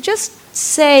just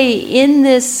say in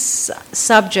this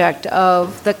subject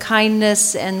of the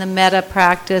kindness and the metta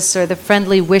practice or the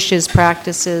friendly wishes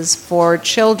practices for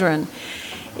children,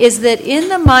 is that in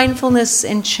the mindfulness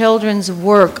in children's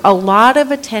work, a lot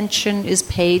of attention is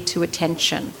paid to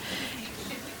attention.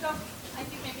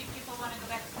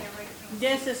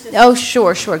 Yes. Oh,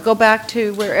 sure. Go back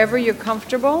to wherever you're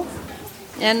comfortable,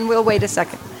 and we'll wait a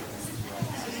second.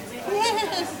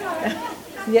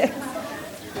 Yeah.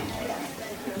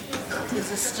 Is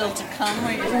this still to come?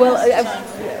 Well,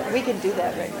 we can do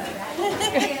that right now.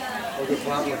 Oh, the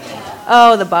bobblehead.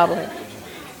 Oh, the bobblehead.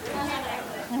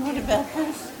 And what about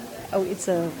this? Oh, it's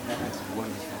a...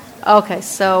 Okay,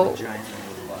 so...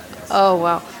 Oh,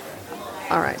 wow.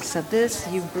 All right, so this,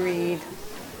 you breathe.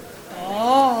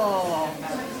 Oh.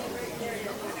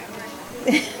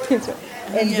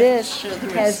 And this,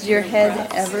 has your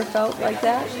head ever felt like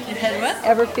that? Your head what?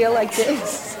 Ever feel like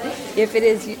this? If it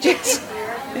is, you just...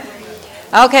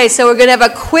 Okay, so we're going to have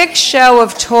a quick show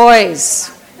of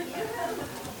toys.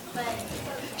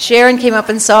 Sharon came up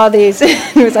and saw these.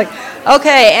 It was like,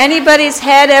 okay, anybody's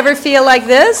head ever feel like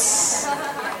this?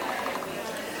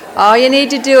 All you need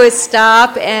to do is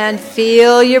stop and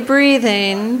feel your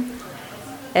breathing.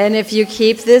 And if you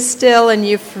keep this still and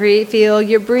you feel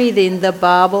your breathing, the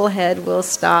bobblehead will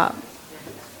stop.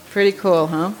 Pretty cool,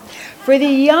 huh? For the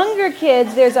younger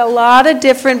kids, there's a lot of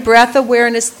different breath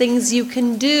awareness things you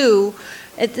can do.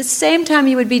 At the same time,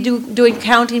 you would be doing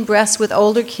counting breaths with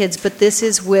older kids, but this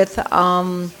is with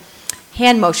hand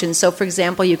motions. So, for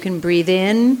example, you can breathe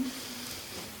in.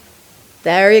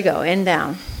 There you go, and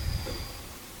down.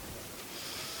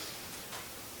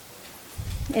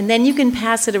 And then you can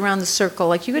pass it around the circle.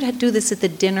 Like you could do this at the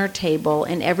dinner table,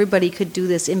 and everybody could do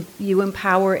this. You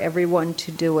empower everyone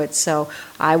to do it. So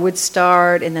I would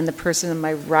start, and then the person on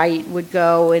my right would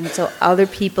go, and so other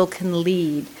people can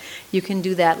lead. You can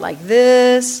do that like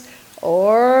this,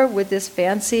 or with this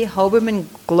fancy Hoberman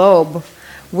globe.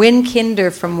 Win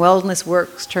Kinder from Wellness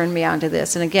Works turned me onto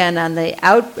this. And again, on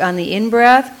the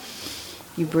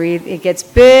in-breath, you breathe, it gets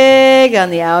big. On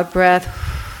the out-breath,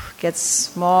 it gets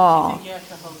small.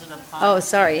 Oh,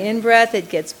 sorry. In-breath, it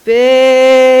gets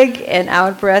big. And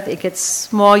out-breath, it gets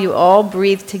small. You all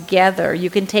breathe together. You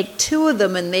can take two of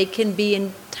them, and they can be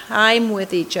in time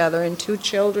with each other, and two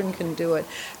children can do it.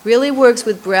 Really works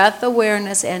with breath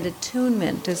awareness and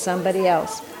attunement to somebody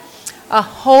else. A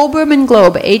Hoberman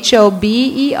globe,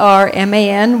 Hoberman,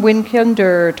 Win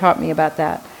Kinder taught me about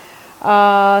that.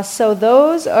 So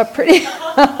those are pretty...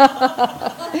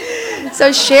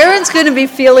 So Sharon's going to be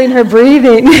feeling her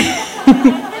breathing.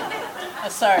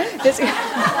 Sorry.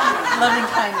 Loving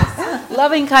kindness.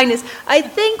 Loving kindness. I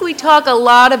think we talk a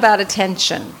lot about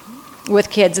attention with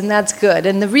kids, and that's good.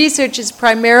 And the research is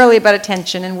primarily about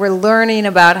attention, and we're learning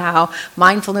about how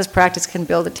mindfulness practice can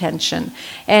build attention.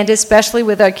 And especially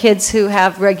with our kids who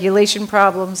have regulation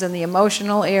problems in the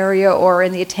emotional area or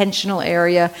in the attentional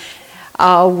area,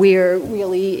 we're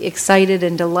really excited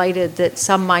and delighted that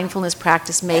some mindfulness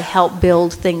practice may help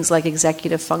build things like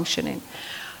executive functioning.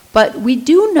 But we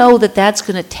do know that that's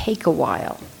going to take a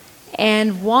while.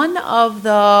 And one of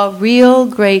the real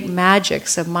great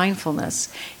magics of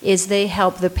mindfulness is they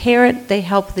help the parent, they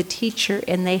help the teacher,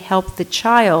 and they help the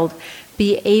child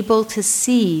be able to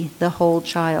see the whole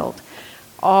child.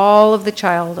 All of the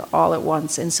child all at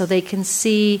once. And so they can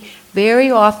see,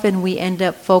 very often we end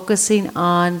up focusing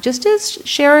on, just as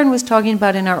Sharon was talking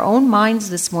about in our own minds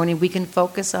this morning, we can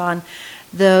focus on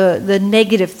the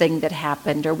negative thing that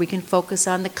happened, or we can focus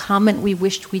on the comment we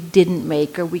wished we didn't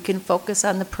make, or we can focus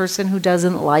on the person who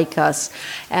doesn't like us,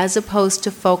 as opposed to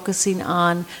focusing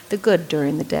on the good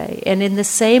during the day. And in the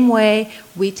same way,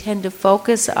 we tend to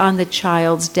focus on the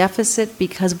child's deficit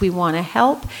because we want to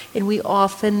help, and we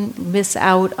often miss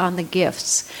out on the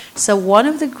gifts. So one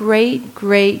of the great,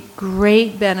 great,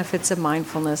 great benefits of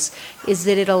mindfulness is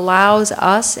that it allows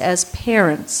us as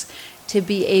parents to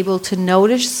be able to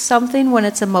notice something when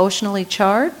it's emotionally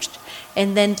charged,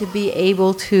 and then to be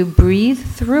able to breathe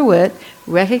through it,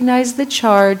 recognize the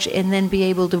charge, and then be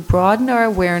able to broaden our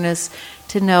awareness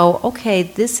to know, okay,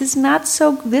 this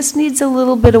needs a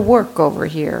little bit of work over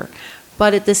here.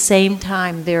 But at the same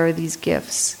time, there are these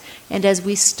gifts. And as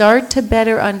we start to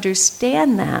better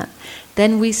understand that,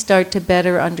 then we start to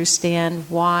better understand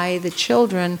why the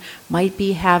children might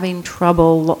be having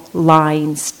trouble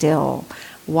lying still,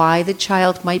 why the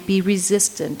child might be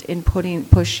resistant in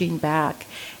pushing back.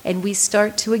 And we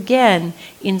start to, again,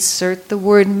 insert the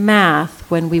word math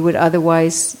when we would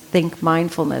otherwise think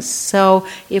mindfulness. So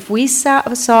if we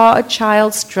saw a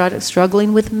child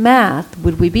struggling with math,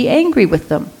 would we be angry with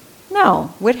them?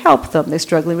 No, we'd help them. They're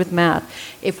struggling with math.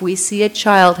 If we see a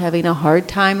child having a hard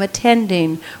time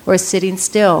attending or sitting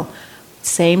still,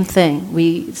 same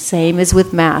thing. Same as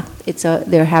with math.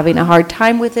 They're having a hard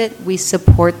time with it, we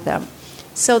support them.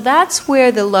 So that's where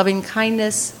the loving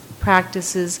kindness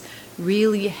practices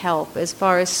really help, as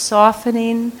far as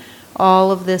softening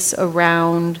all of this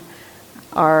around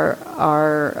our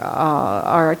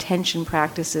attention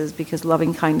practices, because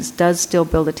loving kindness does still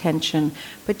build attention,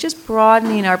 but just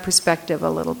broadening our perspective a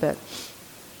little bit.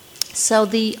 So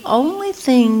the only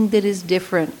thing that is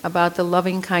different about the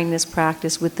loving kindness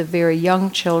practice with the very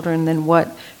young children than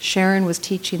what Sharon was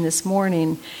teaching this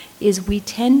morning is we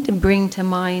tend to bring to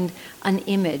mind an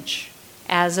image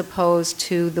as opposed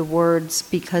to the words,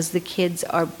 because the kids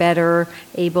are better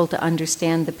able to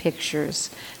understand the pictures.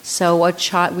 So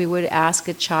we would ask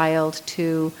a child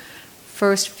to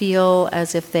first feel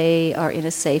as if they are in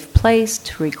a safe place,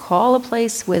 to recall a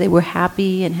place where they were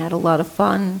happy and had a lot of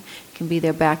fun. It can be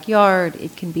their backyard,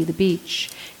 it can be the beach,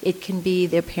 it can be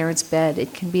their parents' bed,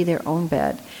 it can be their own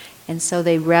bed. And so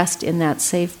they rest in that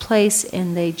safe place,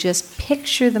 and they just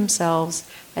picture themselves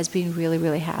as being really,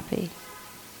 really happy,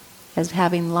 as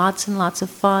having lots and lots of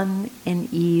fun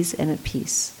and ease and at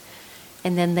peace.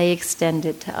 And then they extend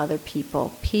it to other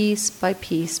people, piece by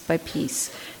piece by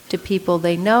piece, to people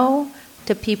they know,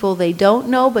 to people they don't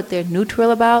know but they're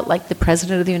neutral about, like the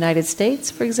President of the United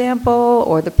States, for example,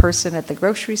 or the person at the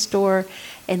grocery store,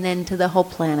 and then to the whole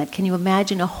planet. Can you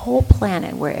imagine a whole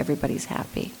planet where everybody's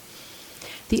happy?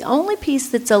 The only piece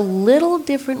that's a little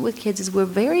different with kids is we're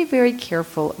very, very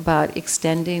careful about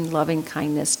extending loving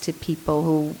kindness to people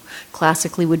who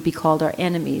classically would be called our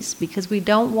enemies, because we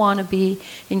don't want to be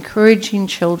encouraging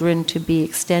children to be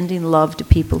extending love to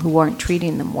people who aren't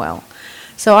treating them well.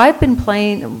 So I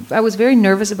was very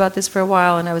nervous about this for a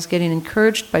while, and I was getting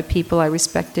encouraged by people I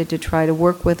respected to try to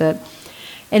work with it.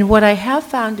 And what I have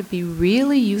found to be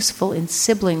really useful in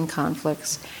sibling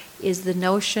conflicts is the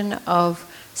notion of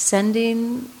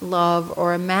sending love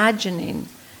or imagining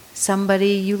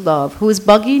somebody you love who is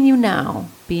bugging you now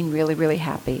being really, really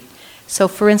happy. So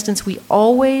for instance, we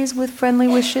always, with friendly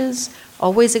wishes,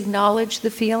 always acknowledge the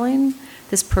feeling.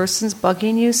 This person's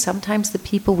bugging you. Sometimes the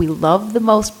people we love the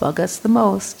most bug us the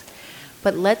most.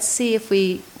 But let's see if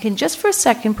we can just for a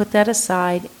second put that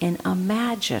aside and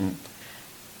imagine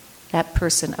that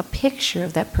person, a picture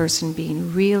of that person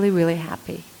being really, really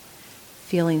happy,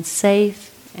 feeling safe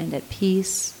and at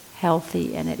peace,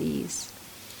 healthy and at ease.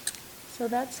 So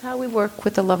that's how we work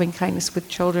with the loving kindness with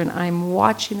children. I'm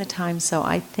watching the time, so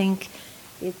I think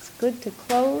it's good to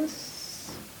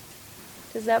close.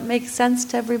 Does that make sense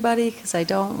to everybody? Because I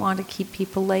don't want to keep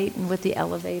people late, and with the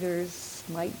elevators,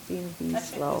 might seem to be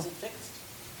slow. Is it fixed?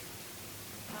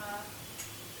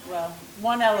 Well,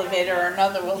 one elevator or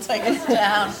another will take us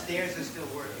down. The stairs are still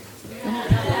working.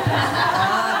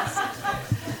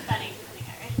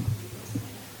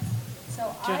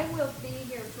 So I will be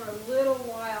here for a little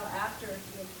while after if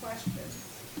you have questions,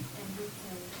 and we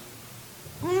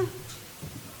can.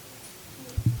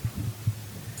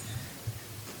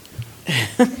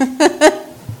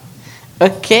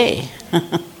 Okay.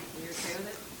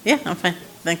 Yeah, I'm fine.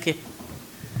 Thank you.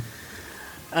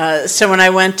 So when I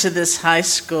went to this high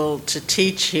school to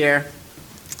teach here,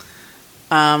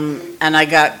 and I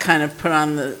got kind of put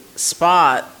on the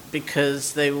spot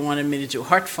because they wanted me to do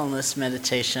heartfulness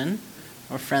meditation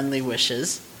or friendly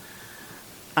wishes.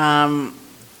 And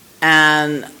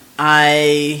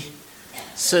I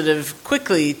sort of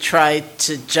quickly tried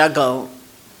to juggle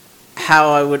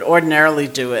how I would ordinarily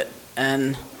do it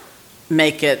and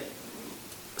make it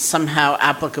somehow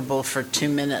applicable for 2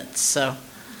 minutes. So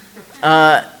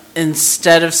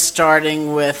instead of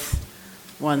starting with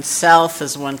oneself,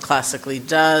 as one classically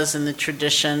does in the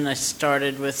tradition, I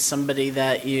started with somebody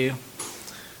that you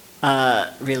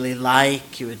really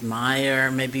like, you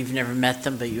admire. Maybe you've never met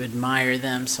them, but you admire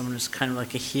them. Someone who's kind of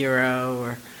like a hero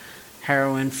or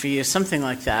heroine for you, something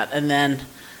like that. And then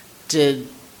did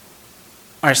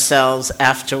ourselves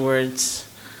afterwards.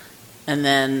 And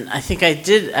then I think I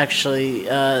did actually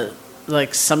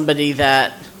like somebody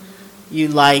that you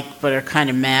like but are kind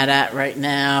of mad at right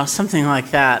now, something like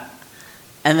that.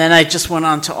 And then I just went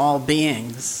on to all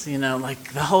beings,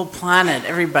 like the whole planet,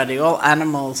 everybody, all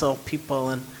animals, all people.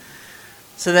 And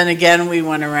so then again we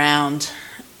went around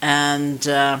and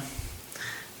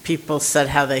people said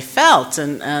how they felt,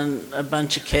 and a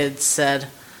bunch of kids said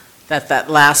that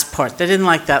last part, they didn't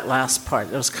like that last part.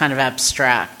 It was kind of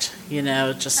abstract,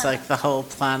 just like the whole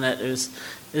planet. It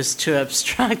was too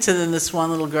abstract. And then this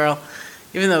one little girl,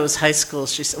 even though it was high school,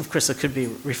 of course it could be a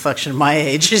reflection of my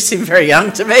age, she seemed very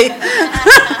young to me.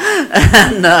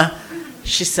 And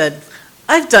she said,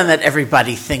 I've done that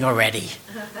everybody thing already.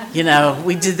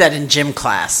 We did that in gym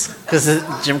class, because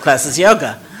gym class is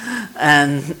yoga.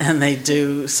 And they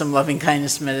do some loving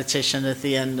kindness meditation at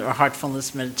the end, or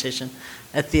heartfulness meditation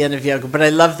at the end of yoga. But I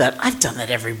love that. I've done that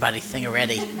everybody thing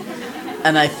already.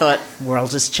 And I thought,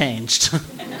 world has changed.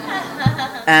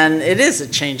 And it is a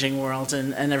changing world,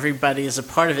 and everybody is a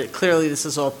part of it. Clearly, this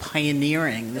is all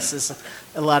pioneering. This is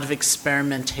a lot of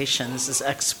experimentation. This is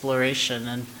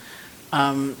exploration.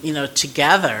 And,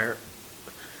 together,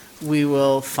 we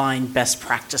will find best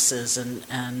practices and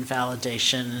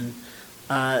validation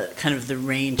and kind of the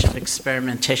range of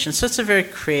experimentation. So it's a very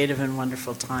creative and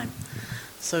wonderful time.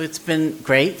 So it's been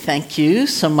great. Thank you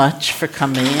so much for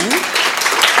coming in.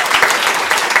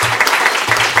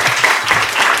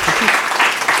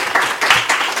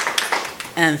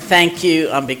 And thank you,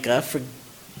 Ambika, for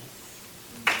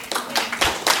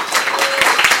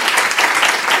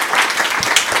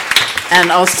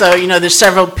and also, there's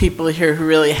several people here who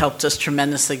really helped us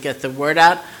tremendously get the word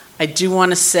out. I do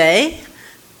want to say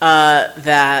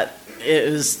that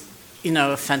it was,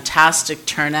 a fantastic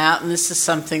turnout, and this is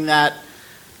something that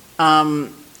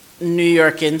New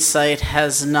York Insight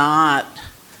has not,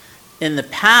 in the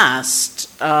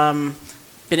past,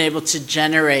 been able to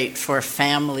generate for a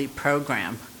family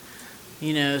program.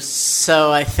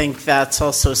 So I think that's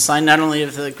also a sign not only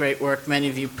of the great work many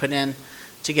of you put in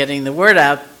to getting the word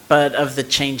out, but of the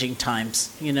changing times,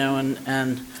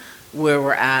 and where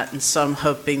we're at. And so I'm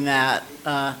hoping that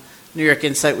New York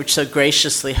Insight, which so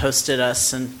graciously hosted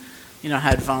us and,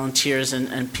 had volunteers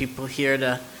and people here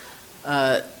to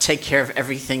take care of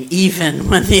everything, even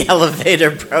when the elevator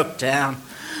broke down,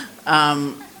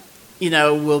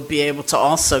 we'll be able to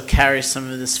also carry some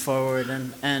of this forward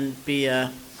and be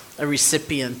a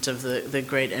recipient of the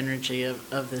great energy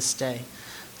of this day.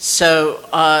 So,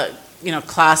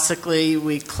 classically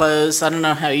we close. I don't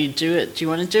know how you do it. Do you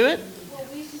want to do it? Well,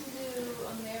 we can do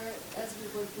a merit as we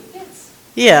work with kids.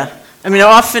 Yeah. I mean,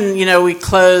 often, we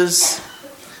close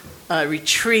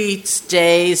retreats,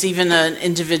 days, even an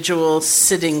individual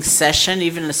sitting session,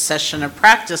 even a session of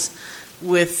practice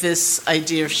with this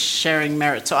idea of sharing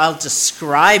merit. So I'll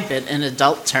describe it in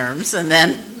adult terms, and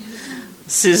then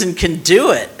Susan can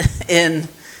do it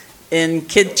in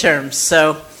kid terms.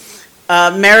 So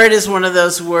merit is one of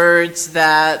those words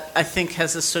that I think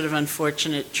has a sort of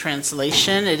unfortunate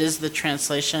translation. It is the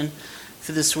translation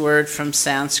for this word from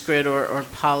Sanskrit or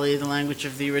Pali, the language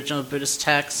of the original Buddhist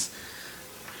text.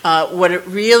 What it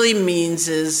really means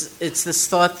is it's this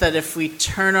thought that if we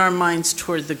turn our minds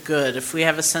toward the good, if we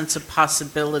have a sense of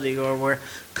possibility, or we're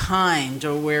kind,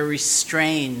 or we're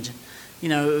restrained, it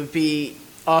would be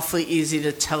awfully easy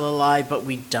to tell a lie, but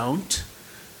we don't.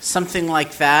 Something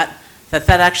like that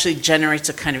actually generates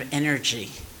a kind of energy.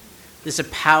 There's a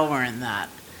power in that.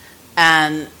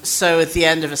 And so at the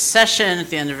end of a session, at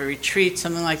the end of a retreat,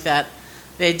 something like that,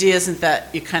 the idea isn't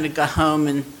that you kind of go home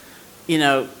and,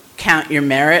 count your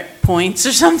merit points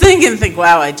or something and think,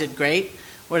 wow, I did great.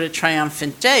 What a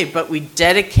triumphant day. But we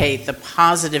dedicate the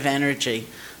positive energy,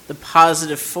 the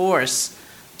positive force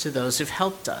to those who've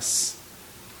helped us.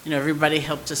 Everybody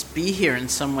helped us be here in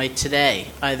some way today,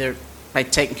 either by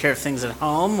taking care of things at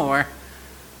home or,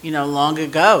 long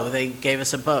ago they gave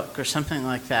us a book or something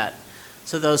like that.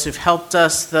 So those who've helped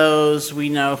us, those we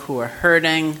know who are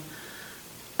hurting,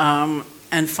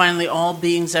 and finally all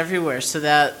beings everywhere, so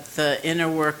that the inner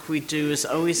work we do is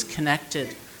always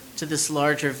connected to this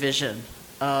larger vision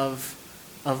of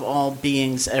all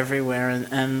beings everywhere,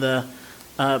 and the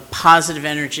positive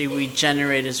energy we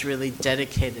generate is really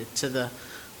dedicated to the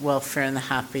welfare and the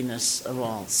happiness of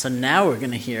all. So now we're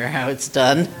going to hear how it's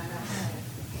done.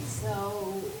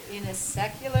 So in a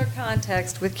secular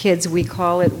context with kids, we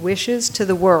call it wishes to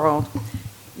the world.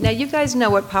 Now, you guys know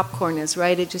what popcorn is,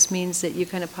 right? It just means that you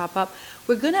kind of pop up.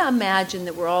 We're going to imagine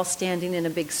that we're all standing in a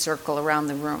big circle around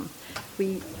the room.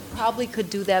 We probably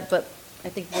could do that, but I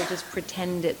think we'll just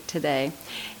pretend it today.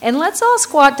 And let's all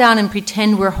squat down and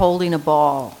pretend we're holding a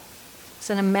ball. It's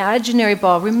an imaginary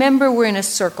ball. Remember, we're in a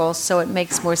circle, so it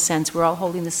makes more sense. We're all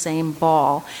holding the same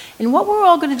ball. And what we're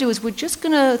all going to do is we're just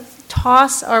going to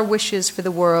toss our wishes for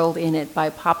the world in it by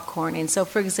popcorning. So,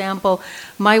 for example,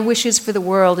 my wishes for the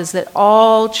world is that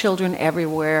all children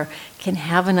everywhere can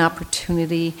have an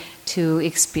opportunity to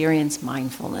experience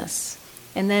mindfulness.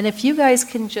 And then if you guys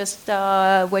can just,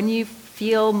 when you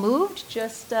feel moved,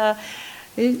 just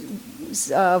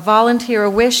volunteer a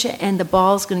wish, and the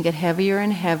ball's going to get heavier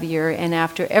and heavier. And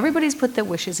after everybody's put their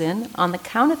wishes in, on the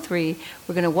count of 3,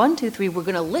 we're going to 1, 2, 3, we're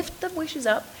going to lift the wishes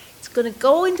up. It's going to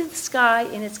go into the sky,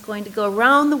 and it's going to go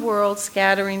around the world,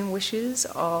 scattering wishes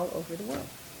all over the world.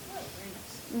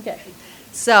 Okay.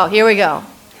 So here we go.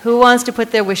 Who wants to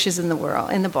put their wishes in the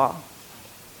ball?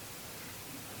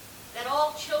 That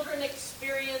all children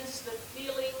experience the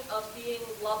feeling of being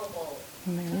lovable.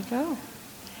 And there we go.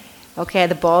 Okay,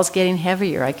 the ball's getting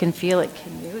heavier. I can feel it.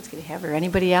 Can you? It's getting heavier.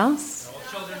 Anybody else? All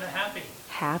children are happy.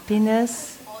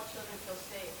 Happiness. All children feel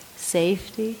safe.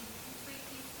 Safety.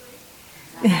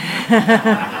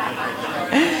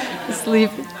 Sleep.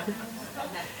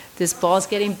 This ball's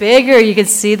getting bigger. You can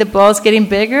see the ball's getting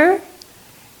bigger.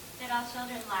 That all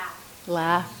children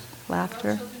laugh.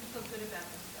 Laughter.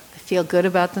 They feel good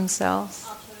about themselves.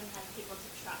 All children have people to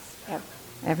trust.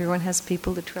 Everyone has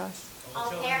people to trust.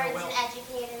 All parents and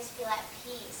educators feel at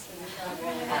peace with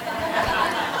children.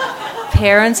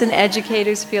 Parents and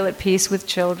educators feel at peace with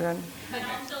children. That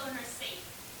all children are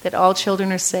safe. That all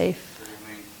children are safe.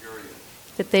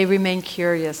 That they remain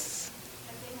curious.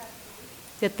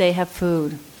 That they have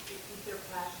food.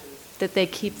 That they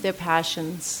keep their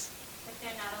passions. That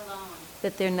they're not alone.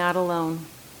 That they're not alone.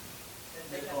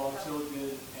 That all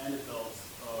children and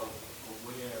adults are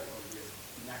aware of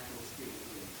their natural state of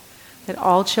grace. That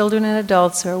all children and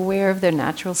adults are aware of their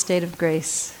natural state of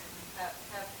grace. Have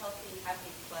healthy,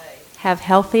 happy play. Have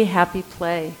healthy, happy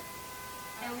play.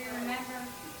 And we remember.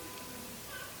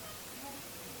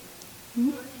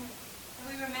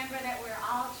 That we're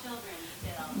all children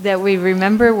still. That we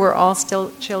remember we're all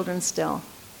still children still.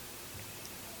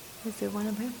 Is there one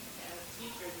of them? As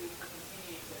teachers, we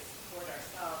continue to support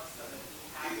ourselves so that we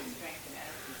have the strength and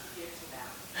energy to give to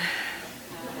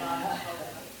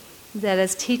them. That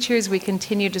as teachers, we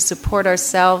continue to support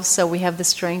ourselves so we have the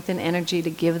strength and energy to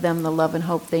give them the love and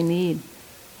hope they need.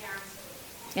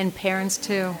 And parents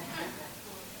too.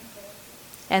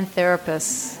 And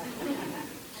therapists.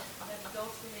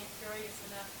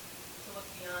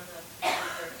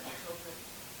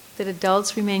 That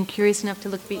adults remain curious enough to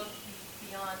look beyond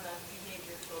the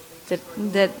behavior of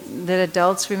children. That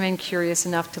adults remain curious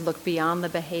enough to look beyond the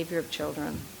behavior of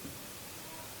children.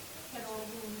 That all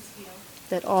wounds heal.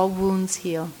 that all wounds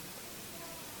heal.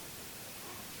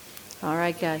 All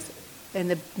right, guys. And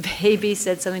the baby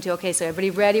said something too. Okay, so everybody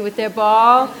ready with their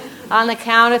ball? On the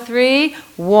count of 3.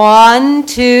 1,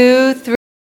 2, 3.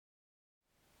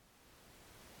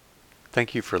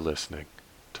 Thank you for listening.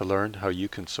 To learn how you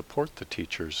can support the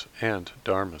teachers and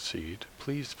Dharma Seed,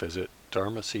 please visit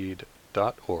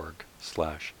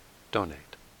dharmaseed.org/donate.